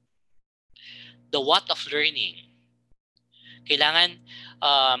 The what of learning. Kailangan,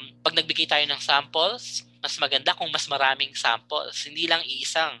 pag nagbigay tayo ng samples, mas maganda kung mas maraming samples, hindi lang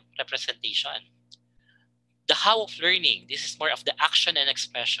iisang representation. The how of learning. This is more of the action and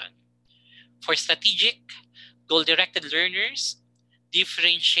expression. For strategic, goal-directed learners,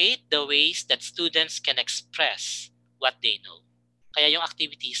 differentiate the ways that students can express what they know. Kaya yung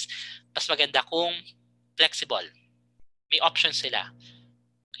activities, mas maganda kung flexible. May options sila.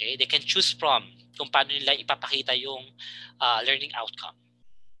 Okay? They can choose from kung paano nila ipapakita yung learning outcome.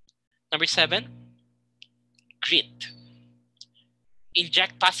 Number 7, grit.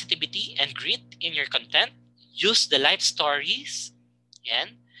 Inject positivity and grit in your content. Use the life stories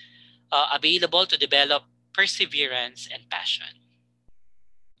available to develop perseverance and passion.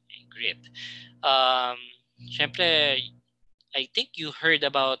 Okay, grit. Siyempre, I think you heard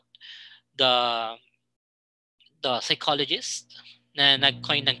about the psychologist na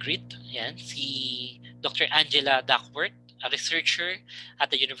nag-coin ng grit. Yan, si Dr. Angela Duckworth, a researcher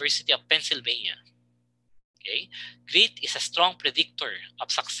at the University of Pennsylvania. Okay? Grit is a strong predictor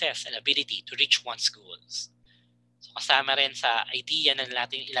of success and ability to reach one's goals. So kasama rin sa idea na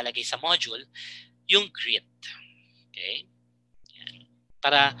natin ilalagay sa module, yung grit. Okay? Yan.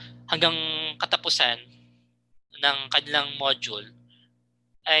 Para hanggang katapusan ng kanilang module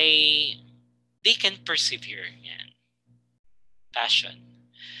ay they can persevere. Yan. Passion.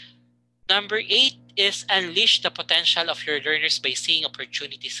 Number 8 is unleash the potential of your learners by seeing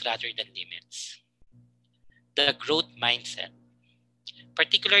opportunities rather than limits. The growth mindset.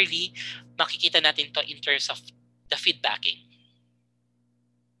 Particularly, makikita natin to in terms of the feedbacking.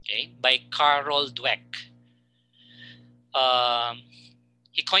 Okay? By Carol Dweck.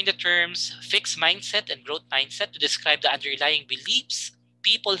 He coined the terms fixed mindset and growth mindset to describe the underlying beliefs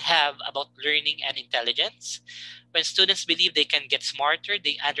people have about learning and intelligence. When students believe they can get smarter,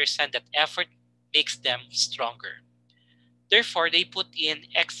 they understand that effort makes them stronger. Therefore, they put in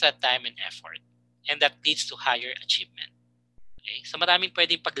extra time and effort, and that leads to higher achievement. Okay? So maraming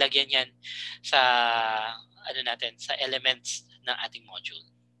pwedeng paglagyan yan sa sa elements ng ating module.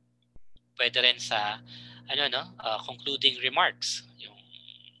 Pwede rin sa concluding remarks, yung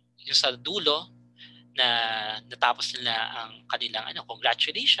sa dulo na natapos nila ang kanilang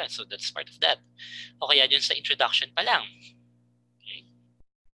congratulations, so that's part of that. O kaya dun sa introduction pa lang. Okay.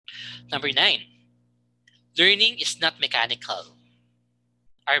 Number 9, learning is not mechanical.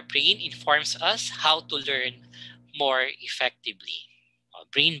 Our brain informs us how to learn more effectively.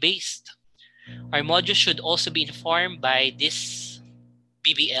 Brain-based. Our module should also be informed by this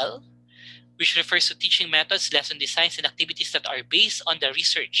BBL, which refers to teaching methods, lesson designs, and activities that are based on the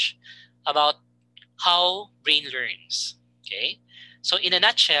research about how brain learns. Okay? So in a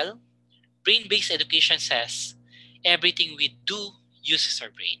nutshell, brain-based education says everything we do uses our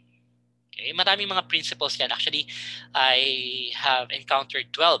brain. Okay? Maraming mga principles yan. Actually, I have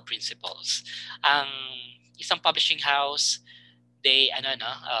encountered 12 principles. Ang isang publishing house, they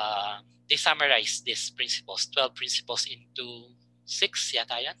summarize these principles, 12 principles into 6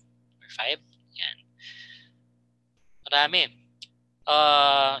 yata yan, or 5. Yan. Marami.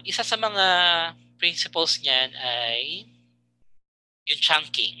 Isa sa mga principles niyan ay yung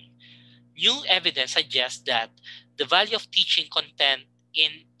chunking. New evidence suggests that the value of teaching content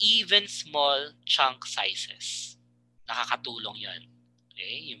in even small chunk sizes. Nakakatulong yun.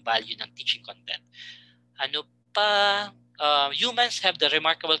 Okay? Yung value ng teaching content. Ano pa? Humans have the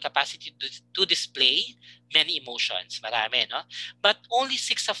remarkable capacity to display many emotions. Marami, no? But only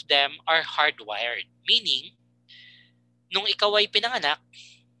 6 of them are hardwired. Meaning, nung ikaw ay pinanganak,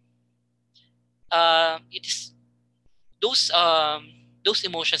 it is those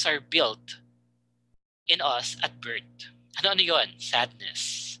emotions are built in us at birth. Ano yun?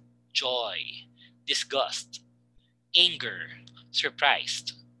 Sadness, joy, disgust, anger, surprise,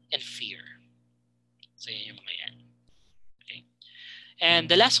 and fear. So yan yung mga yan. Okay. And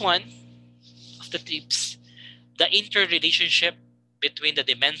the last one of the tips, the interrelationship between the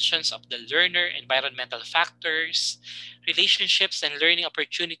dimensions of the learner, environmental factors, relationships, and learning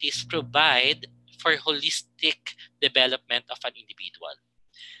opportunities provide for holistic development of an individual.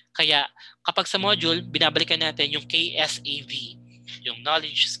 Kaya kapag sa module, binabalikan natin yung KSAV, yung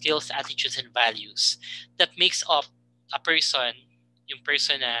knowledge, skills, attitudes, and values that makes up a person, yung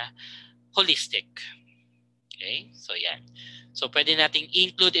person na holistic. Okay? So yan. So pwede nating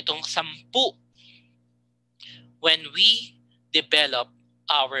include itong 10 when we develop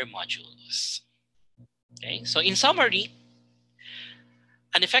our modules. Okay? So in summary,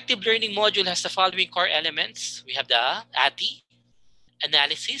 an effective learning module has the following core elements. We have the ADI,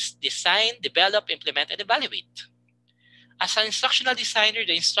 analysis, design, develop, implement, and evaluate. As an instructional designer,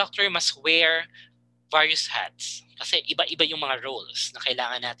 the instructor must wear various hats. Kasi iba-iba yung mga roles na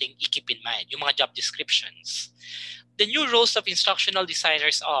kailangan nating i-keep in mind, yung mga job descriptions. The new roles of instructional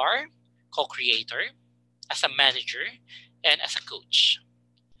designers are co-creator, as a manager, and as a coach.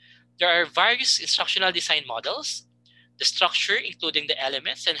 There are various instructional design models. The structure, including the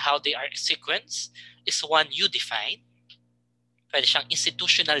elements and how they are sequenced, is one you define. Pwede siyang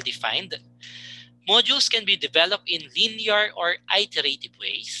institutional defined. Modules can be developed in linear or iterative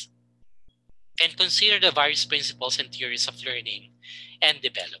ways and consider the various principles and theories of learning and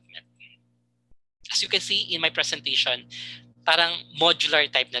development. As you can see in my presentation, parang modular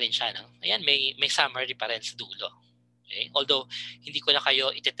type na rin siya. No? Ayan, may summary pa rin sa dulo. Okay? Although, hindi ko na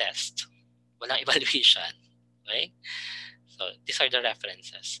kayo iti-test. Walang evaluation. Okay? So, these are the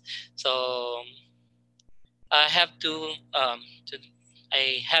references. So, I have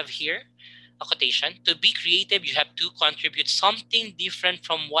I have here a quotation. To be creative, you have to contribute something different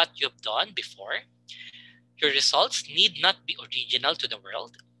from what you've done before. Your results need not be original to the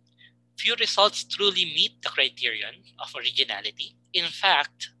world. Few results truly meet the criterion of originality. In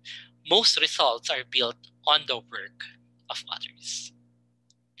fact, most results are built on the work of others.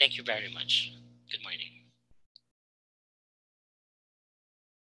 Thank you very much. Good morning.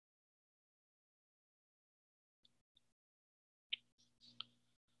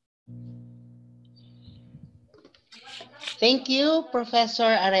 Thank you, Professor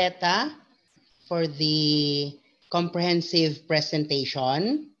Areta, for the comprehensive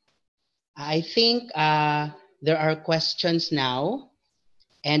presentation. I think there are questions now.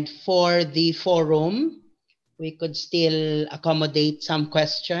 And for the forum, we could still accommodate some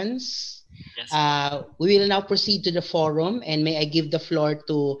questions. Yes. We will now proceed to the forum, and may I give the floor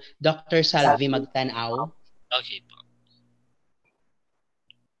to Dr. Salvi Magtanaw. Okay.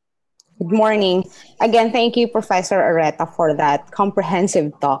 Good morning. Again, thank you, Professor Areta, for that comprehensive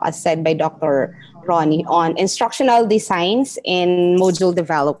talk, as said by Dr. Ronnie, on instructional designs in module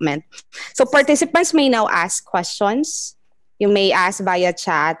development. So participants may now ask questions. You may ask via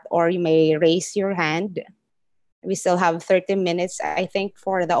chat or you may raise your hand. We still have 30 minutes, I think,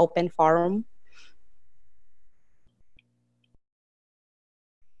 for the open forum.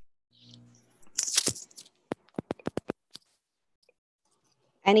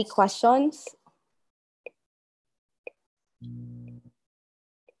 Any questions?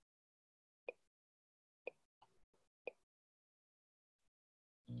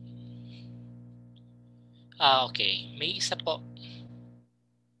 Okay. May isa po.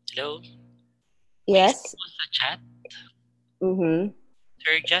 Hello? Yes. May isa po sa chat.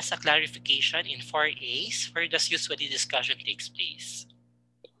 Sir, just a clarification in 4As, where does usually discussion takes place?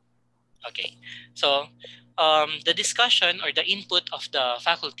 Okay. So, the discussion or the input of the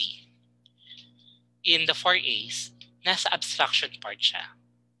faculty in the 4As, nasa abstraction part siya.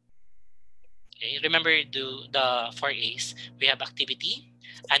 Okay. Remember the 4As, we have activity,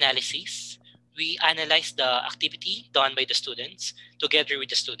 analysis. We analyze the activity done by the students together with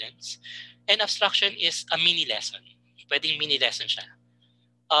the students. And abstraction is a mini lesson. Pwedeng mini lesson siya.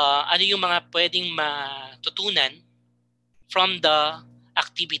 Ano yung mga pwedeng matutunan from the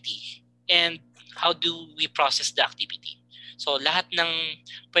activity and how do we process the activity. So lahat ng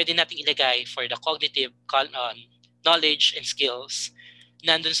pwede nating ilagay for the cognitive knowledge and skills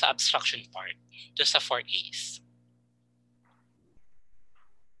nandun sa abstraction part, dun sa 4As.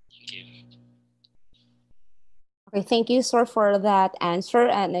 Thank you. Okay, thank you, sir, for that answer.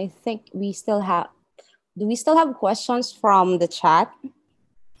 And I think we still have, do we still have questions from the chat?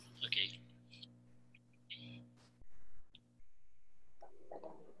 Okay.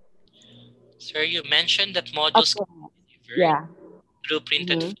 Sir, you mentioned that modules can be delivered through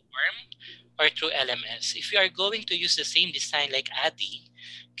printed form or through LMS. If you are going to use the same design like ADI,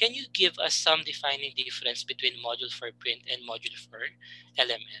 can you give us some defining difference between module for print and module for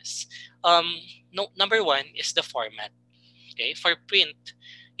LMS? Number one is the format. Okay, for print,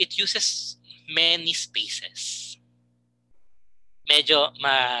 it uses many spaces. Medyo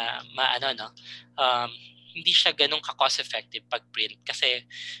hindi siya ganun ka-cost effective pag print kasi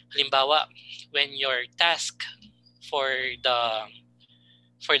halimbawa when your task for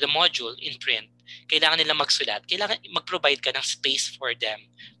the module in print, kailangan nila magsulat, kailangan mag-provide ka ng space for them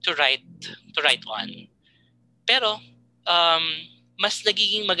to write on. Pero mas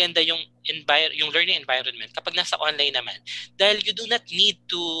nagiging maganda yung learning environment kapag nasa online naman dahil you do not need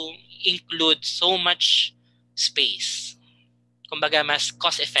to include so much space. Kumbaga mas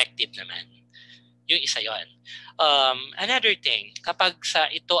cost effective naman. Yung isa yon. Another thing, kapag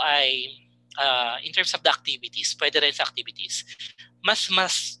ito ay in terms of the activities, pwede rin sa activities, mas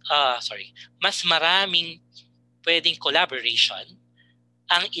maraming pwedeng collaboration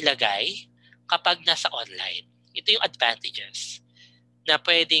ang ilagay kapag nasa online. Ito yung advantages na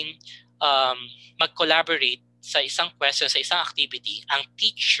pwedeng mag-collaborate sa isang question, sa isang activity, ang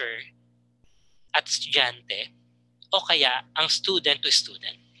teacher at estudyante o kaya ang student to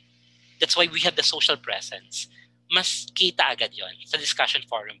student. That's why we have the social presence. Mas kita agad yon sa discussion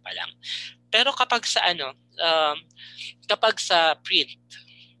forum pa lang. Pero kapag sa kapag sa print,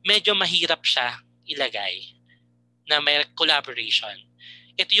 medyo mahirap siya ilagay na may collaboration.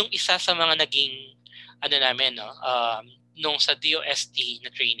 Ito yung isa sa mga naging namin nung sa DOST na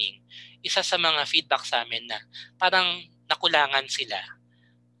training. Isa sa mga feedback sa amin na parang nakulangan sila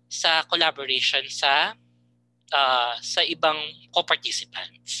sa collaboration sa ibang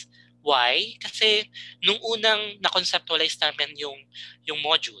co-participants. Why? Kasi nung unang na-conceptualize namin yung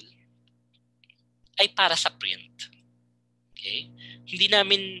module ay para sa print. Okay? Hindi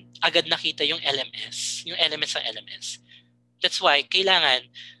namin agad nakita yung LMS, yung elements ng LMS. That's why kailangan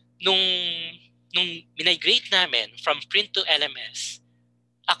nung migrate namin from print to LMS,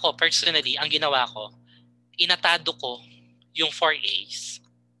 ako personally, ang ginawa ko, inatado ko yung 4As.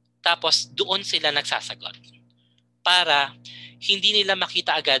 Tapos doon sila nagsasagot. Para hindi nila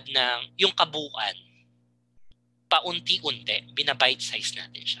makita agad ng yung kabuuan. Paunti-unti, binabite size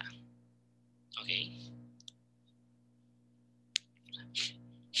natin siya. Okay?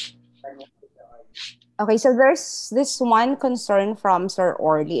 Okay, so there's this one concern from Sir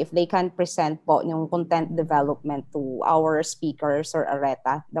Orly, if they can present po yung content development to our speaker, Sir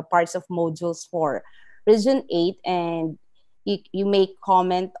Areta, the parts of modules for Region 8, and you make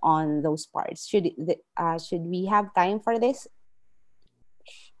comment on those parts. Should we have time for this?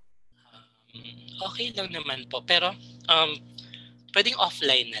 Okay lang naman po, pero pwedeng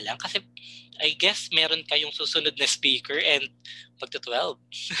offline na lang kasi I guess meron kayong susunod na speaker and magta-12.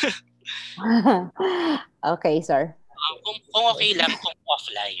 Okay, sir. Kung okay lang, kung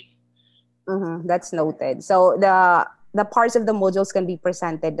offline. That's noted. So the parts of the modules can be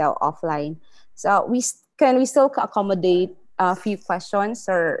presented offline. So can we still accommodate a few questions,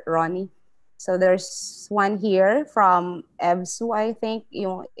 Sir Ronnie? So there's one here from Evsu, I think.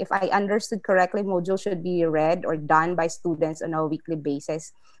 If I understood correctly, module should be read or done by students on a weekly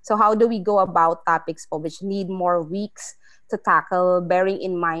basis. So how do we go about topics which need more weeks to tackle, bearing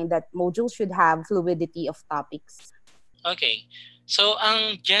in mind that modules should have fluidity of topics? Okay. So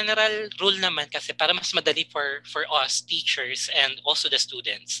ang general rule naman kasi para mas madali for us teachers and also the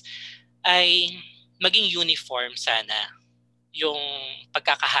students ay maging uniform sana yung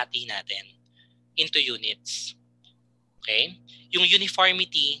pagkakahati natin into units. Okay? Yung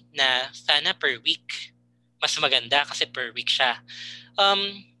uniformity na sana per week mas maganda kasi per week siya.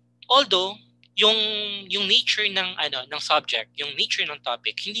 Although yung nature ng subject, yung nature ng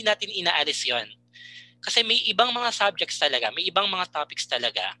topic, hindi natin inaalis 'yon. Kasi may ibang mga subjects talaga, may ibang mga topics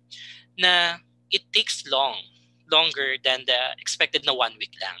talaga na it takes longer than the expected na 1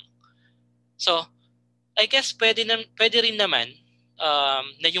 week lang. So, I guess pwede rin naman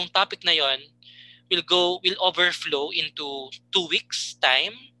na yung topic na 'yon will overflow into 2 weeks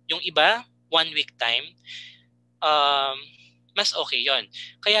time, yung iba 1 week time. Mas okay 'yon.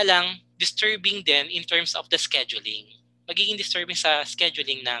 Kaya lang disturbing din in terms of the scheduling. Magiging disturbing sa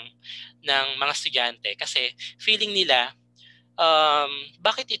scheduling ng mga estudyante kasi feeling nila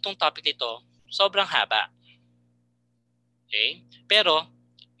bakit itong topic nito sobrang haba. Okay? Pero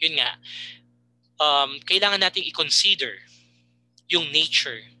yun nga kailangan nating i-consider yung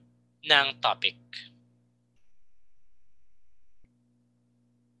nature ng topic.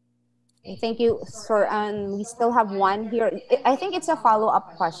 Thank you, sir. And we still have one here. I think it's a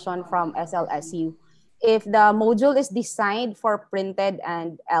follow-up question from SLSU. If the module is designed for printed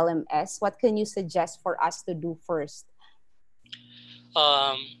and LMS, what can you suggest for us to do first?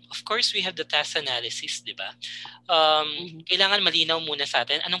 Of course, we have the task analysis, di ba? Kailangan malinaw muna sa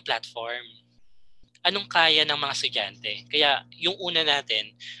atin anong platform. Anong kaya ng mga estudyante. Kaya yung una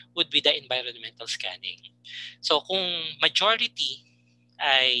natin would be the environmental scanning. So kung majority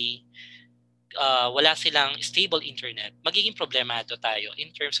ay wala silang stable internet, magiging problemado tayo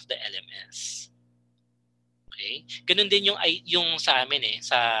in terms of the LMS. Okay? Ganun din yung sa amin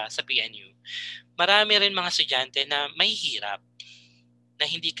sa PNU. Marami rin mga estudyante na may hirap na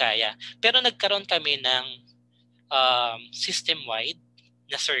hindi kaya. Pero nagkaroon kami ng system-wide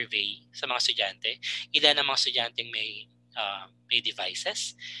na survey sa mga estudyante. Ilan ang mga estudyanteng may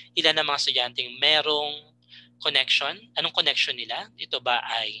devices? Ilan ang mga estudyanteng merong connection? Anong connection nila? Ito ba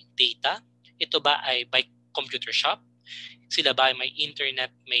ay data? Ito ba ay by computer shop? Sila ba ay may internet,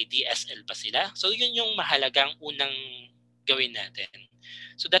 may DSL ba sila? So yun yung mahalagang unang gawin natin.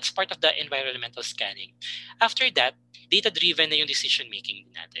 So that's part of the environmental scanning. After that, data-driven na yung decision-making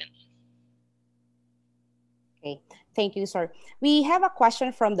natin. Okay. Thank you, sir. We have a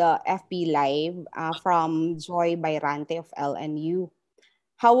question from the FB Live from Joy Bayrante of LNU.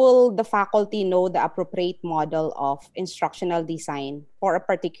 how will the faculty know the appropriate model of instructional design for a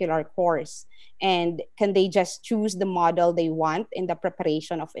particular course? And can they just choose the model they want in the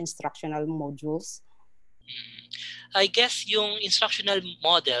preparation of instructional modules? I guess yung instructional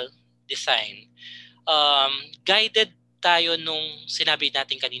model design, guided tayo nung sinabi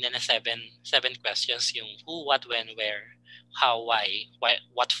natin kanina na seven questions, yung who, what, when, where, how, why,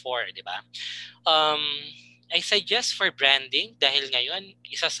 what for, di ba? I suggest for branding dahil ngayon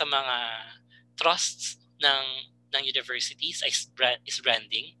isa sa mga trusts ng universities is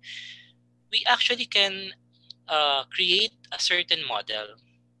branding. We actually can create a certain model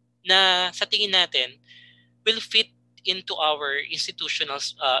na sa tingin natin will fit into our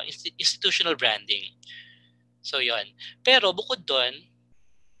institutional branding. So yon. Pero bukod doon,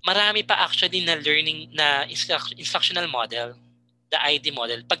 marami pa actually na learning na instructional model, the ID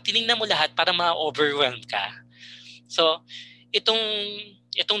model. Pag tiningnan mo lahat, parang ma-overwhelm ka. So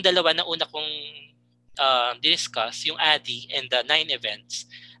itong dalawa na una kong discuss, yung ADI and the 9 events,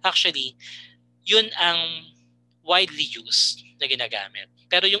 actually, yun ang widely used na ginagamit.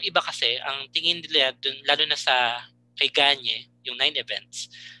 Pero yung iba kasi, ang tingin nila dun, lalo na sa kay Ganye, yung 9 events,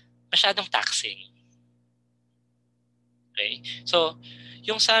 masyadong taxing. Okay? So,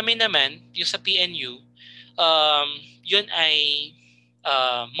 yung sa amin naman, yung sa PNU, yun ay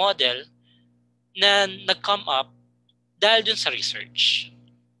model na nag-come up dahil dun sa research.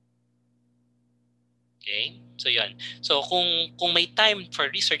 Okay? So, yun. So, kung may time for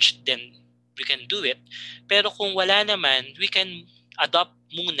research, then we can do it. Pero kung wala naman, we can adopt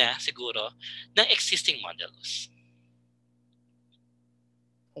muna siguro ng existing models.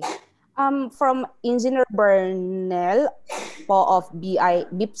 Okay. From Engineer Bernal po of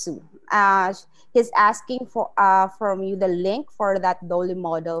BIPSU. He's asking for from you the link for that Dolly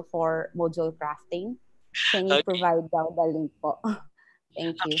model for module crafting. Can you provide the link po?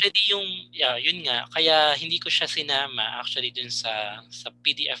 Thank you. Actually, yun nga, kaya hindi ko siya sinama actually dun sa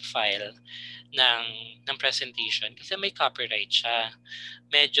PDF file ng presentation kasi may copyright siya.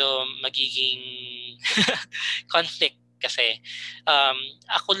 Medyo magiging conflict kasi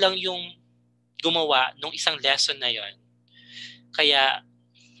ako lang yung gumawa nung isang lesson na yon. Kaya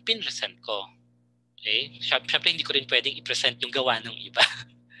pinresent ko. Okay? Siyempre hindi ko rin pwedeng i-present yung gawa ng iba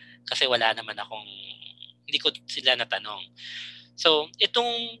kasi wala naman akong, hindi ko sila natanong. So,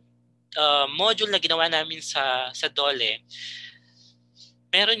 itong module na ginawa namin sa DOLE,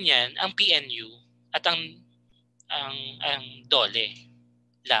 meron yan ang PNU at ang DOLE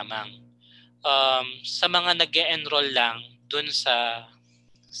lamang. Sa mga nag-e-enroll lang dun sa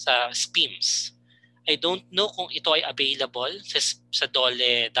SPIMS, I don't know kung ito ay available sa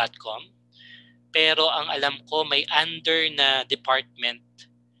dole.com, pero ang alam ko may under na department,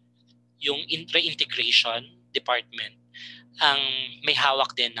 yung reintegration department, ang may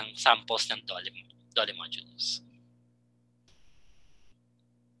hawak din ng samples ng DOLE modules.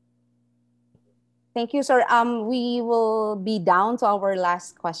 Thank you, sir. We will be down to our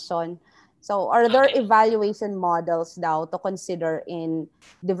last question. So, are there evaluation models now to consider in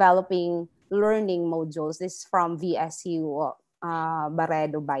developing learning modules? This is from VSU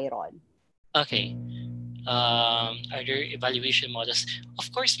Barredo Byron. Okay. Are there evaluation models?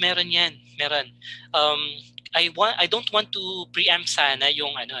 Of course, meron yan. Meron. I don't want to preempt sana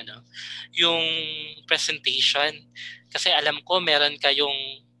yung yung presentation kasi alam ko meron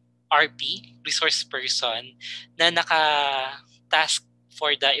kayong RP, resource person, na naka-task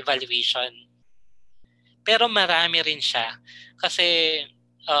for the evaluation. Pero marami rin siya kasi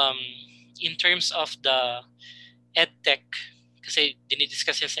in terms of the EdTech, kasi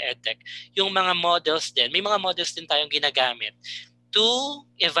dinidiscuss yan sa EdTech, yung mga models din, may mga models din tayong ginagamit to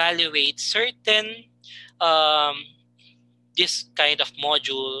evaluate certain this kind of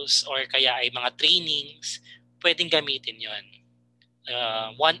modules or kaya ay mga trainings, pwedeng gamitin yon.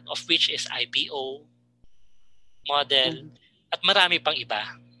 One of which is IPO model at marami pang iba.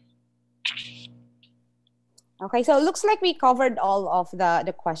 Okay, so it looks like we covered all of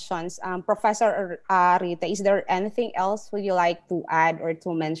the questions. Professor Rita, is there anything else would you like to add or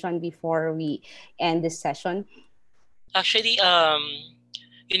to mention before we end this session? Actually,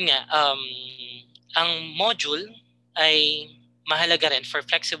 yun nga, ang module ay mahalaga rin for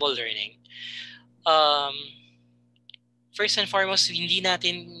flexible learning. First and foremost, hindi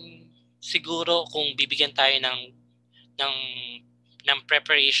natin siguro kung bibigyan tayo ng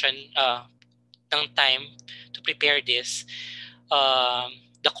preparation, ng time to prepare this,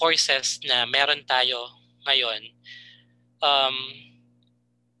 the courses na meron tayo ngayon,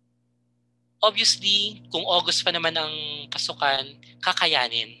 obviously, kung August pa naman ang pasukan,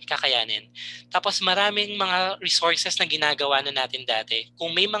 kakayanin. Tapos maraming mga resources na ginagawa na natin dati.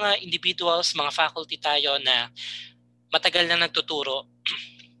 Kung may mga individuals, mga faculty tayo na matagal na nagtuturo,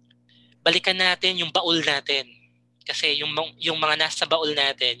 balikan natin yung baul natin. Kasi yung mga nasa baul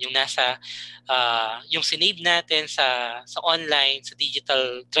natin, yung nasa yung sinave natin sa online, sa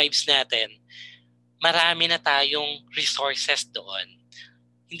digital drives natin, marami na tayong resources doon.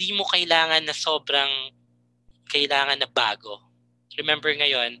 Hindi mo kailangan na sobrang kailangan na bago. Remember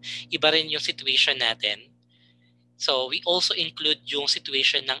ngayon, iba rin yung situation natin. So we also include yung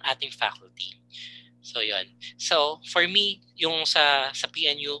situation ng ating faculty. So yun. So for me, yung sa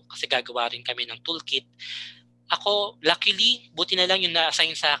PNU, kasi gagawa rin kami ng toolkit, ako, luckily, buti na lang yung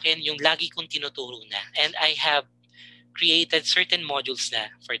na-assign sa akin, yung lagi kong tinuturo na. And I have created certain modules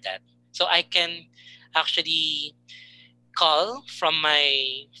na for that. So I can actually call from my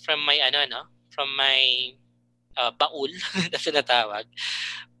baul na sinatawag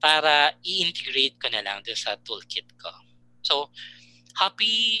para i-integrate ko na lang doon sa toolkit ko. So,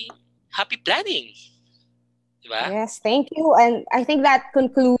 happy planning. Diba? Yes, thank you. And I think that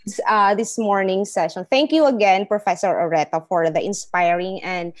concludes this morning's session. Thank you again, Professor Areta, for the inspiring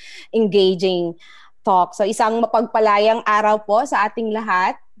and engaging talk. So isang mapagpalayang araw po sa ating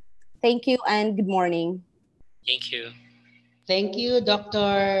lahat. Thank you and good morning. Thank you. Thank you,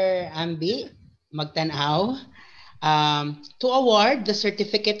 Dr. Ambi Magtanaw. To award the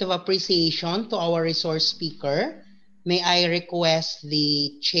Certificate of Appreciation to our resource speaker, may I request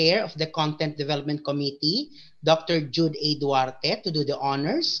the Chair of the Content Development Committee, Dr. Jude A. Duarte, to do the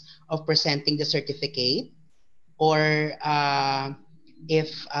honors of presenting the certificate. Or if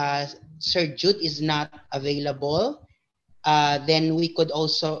Sir Jude is not available, then we could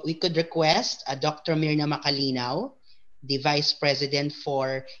request Dr. Mirna Macalinaw, the Vice President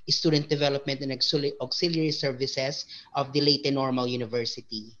for Student Development and Auxiliary Services of the Leyte Normal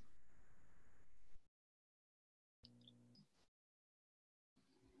University.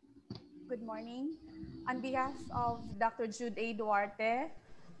 Good morning. On behalf of Dr. Jude A. Duarte,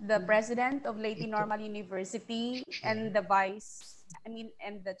 the President of Leyte Normal University and the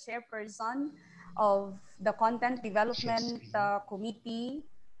Chairperson of the Content Development Committee,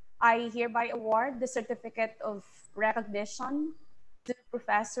 I hereby award the Certificate of Recognition to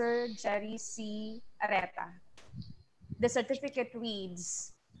Professor Jerry C. Areta. The certificate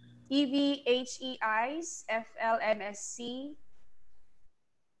reads, HEIs, FLMSC,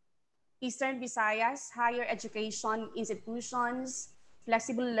 Eastern Visayas Higher Education Institutions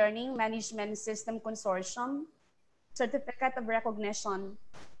Flexible Learning Management System Consortium Certificate of Recognition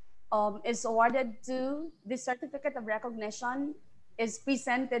is awarded to. This certificate of recognition is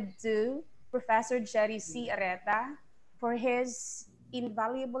presented to Professor Jerry C. Areta for his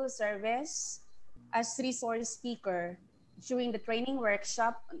invaluable service as resource speaker during the training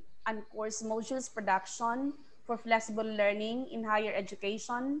workshop and course modules production for flexible learning in higher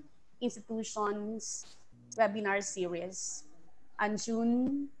education institutions webinar series on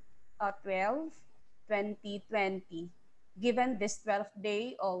June 12, 2020, given this 12th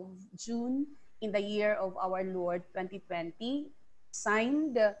day of June in the year of our Lord 2020,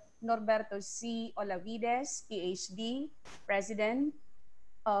 signed Norberto C. Olavides, PhD, President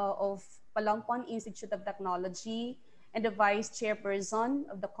of Palangpon Institute of Technology and the Vice Chairperson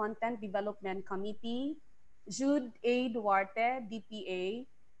of the Content Development Committee, Jude A. Duarte, DPA,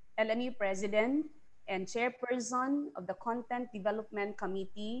 LNU President and Chairperson of the Content Development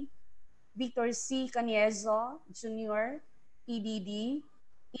Committee, Victor C. Caniezo, Jr., PDD,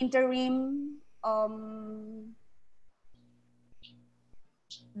 Interim,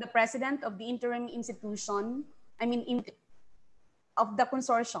 the President of the Interim Institution, of the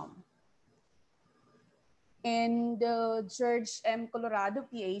Consortium, and George M. Colorado,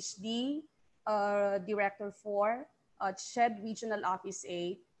 PhD, Director for CHED Regional Office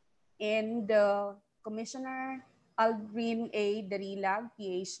 8, and Commissioner Aldrin A. Darilag,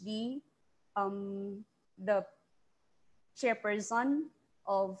 PhD, the Chairperson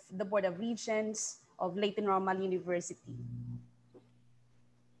of the Board of Regents of Leyte Normal University.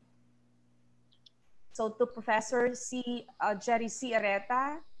 So to Professor Jerry C.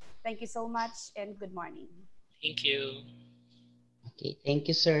 Areta, thank you so much and good morning. Thank you. Okay, thank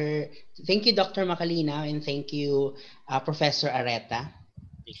you, sir. Thank you, Dr. Macalina, and thank you, Professor Areta.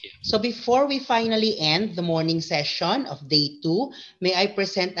 Thank you. So before we finally end the morning session of day 2, may I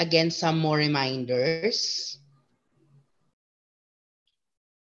present again some more reminders.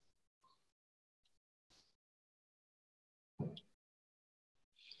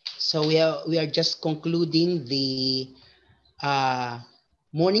 So we are just concluding the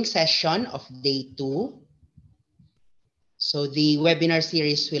morning session of day 2. So the webinar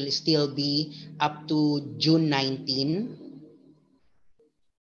series will still be up to June 19.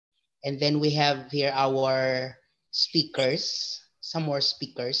 And then we have here our speakers, some more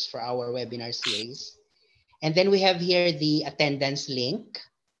speakers for our webinar series. And then we have here the attendance link.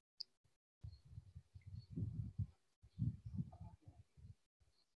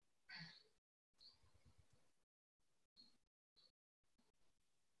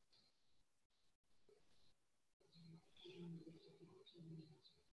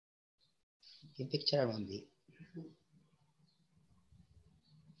 Yung picture mo, B.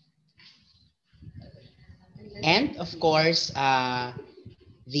 And of course,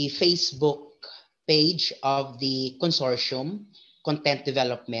 the Facebook page of the consortium, content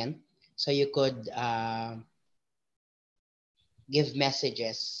development. So you could give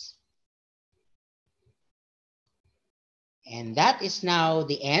messages. And that is now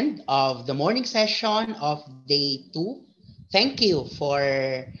the end of the morning session of day 2. Thank you for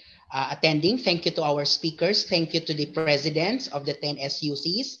attending. Thank you to our speakers. Thank you to the presidents of the 10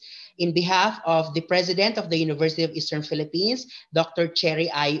 SUCs. In behalf of the president of the University of Eastern Philippines, Dr.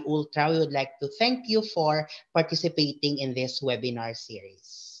 Cherry I. Ultra, we would like to thank you for participating in this webinar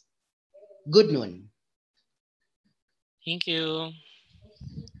series. Good noon. Thank you.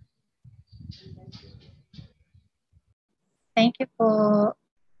 Thank you po.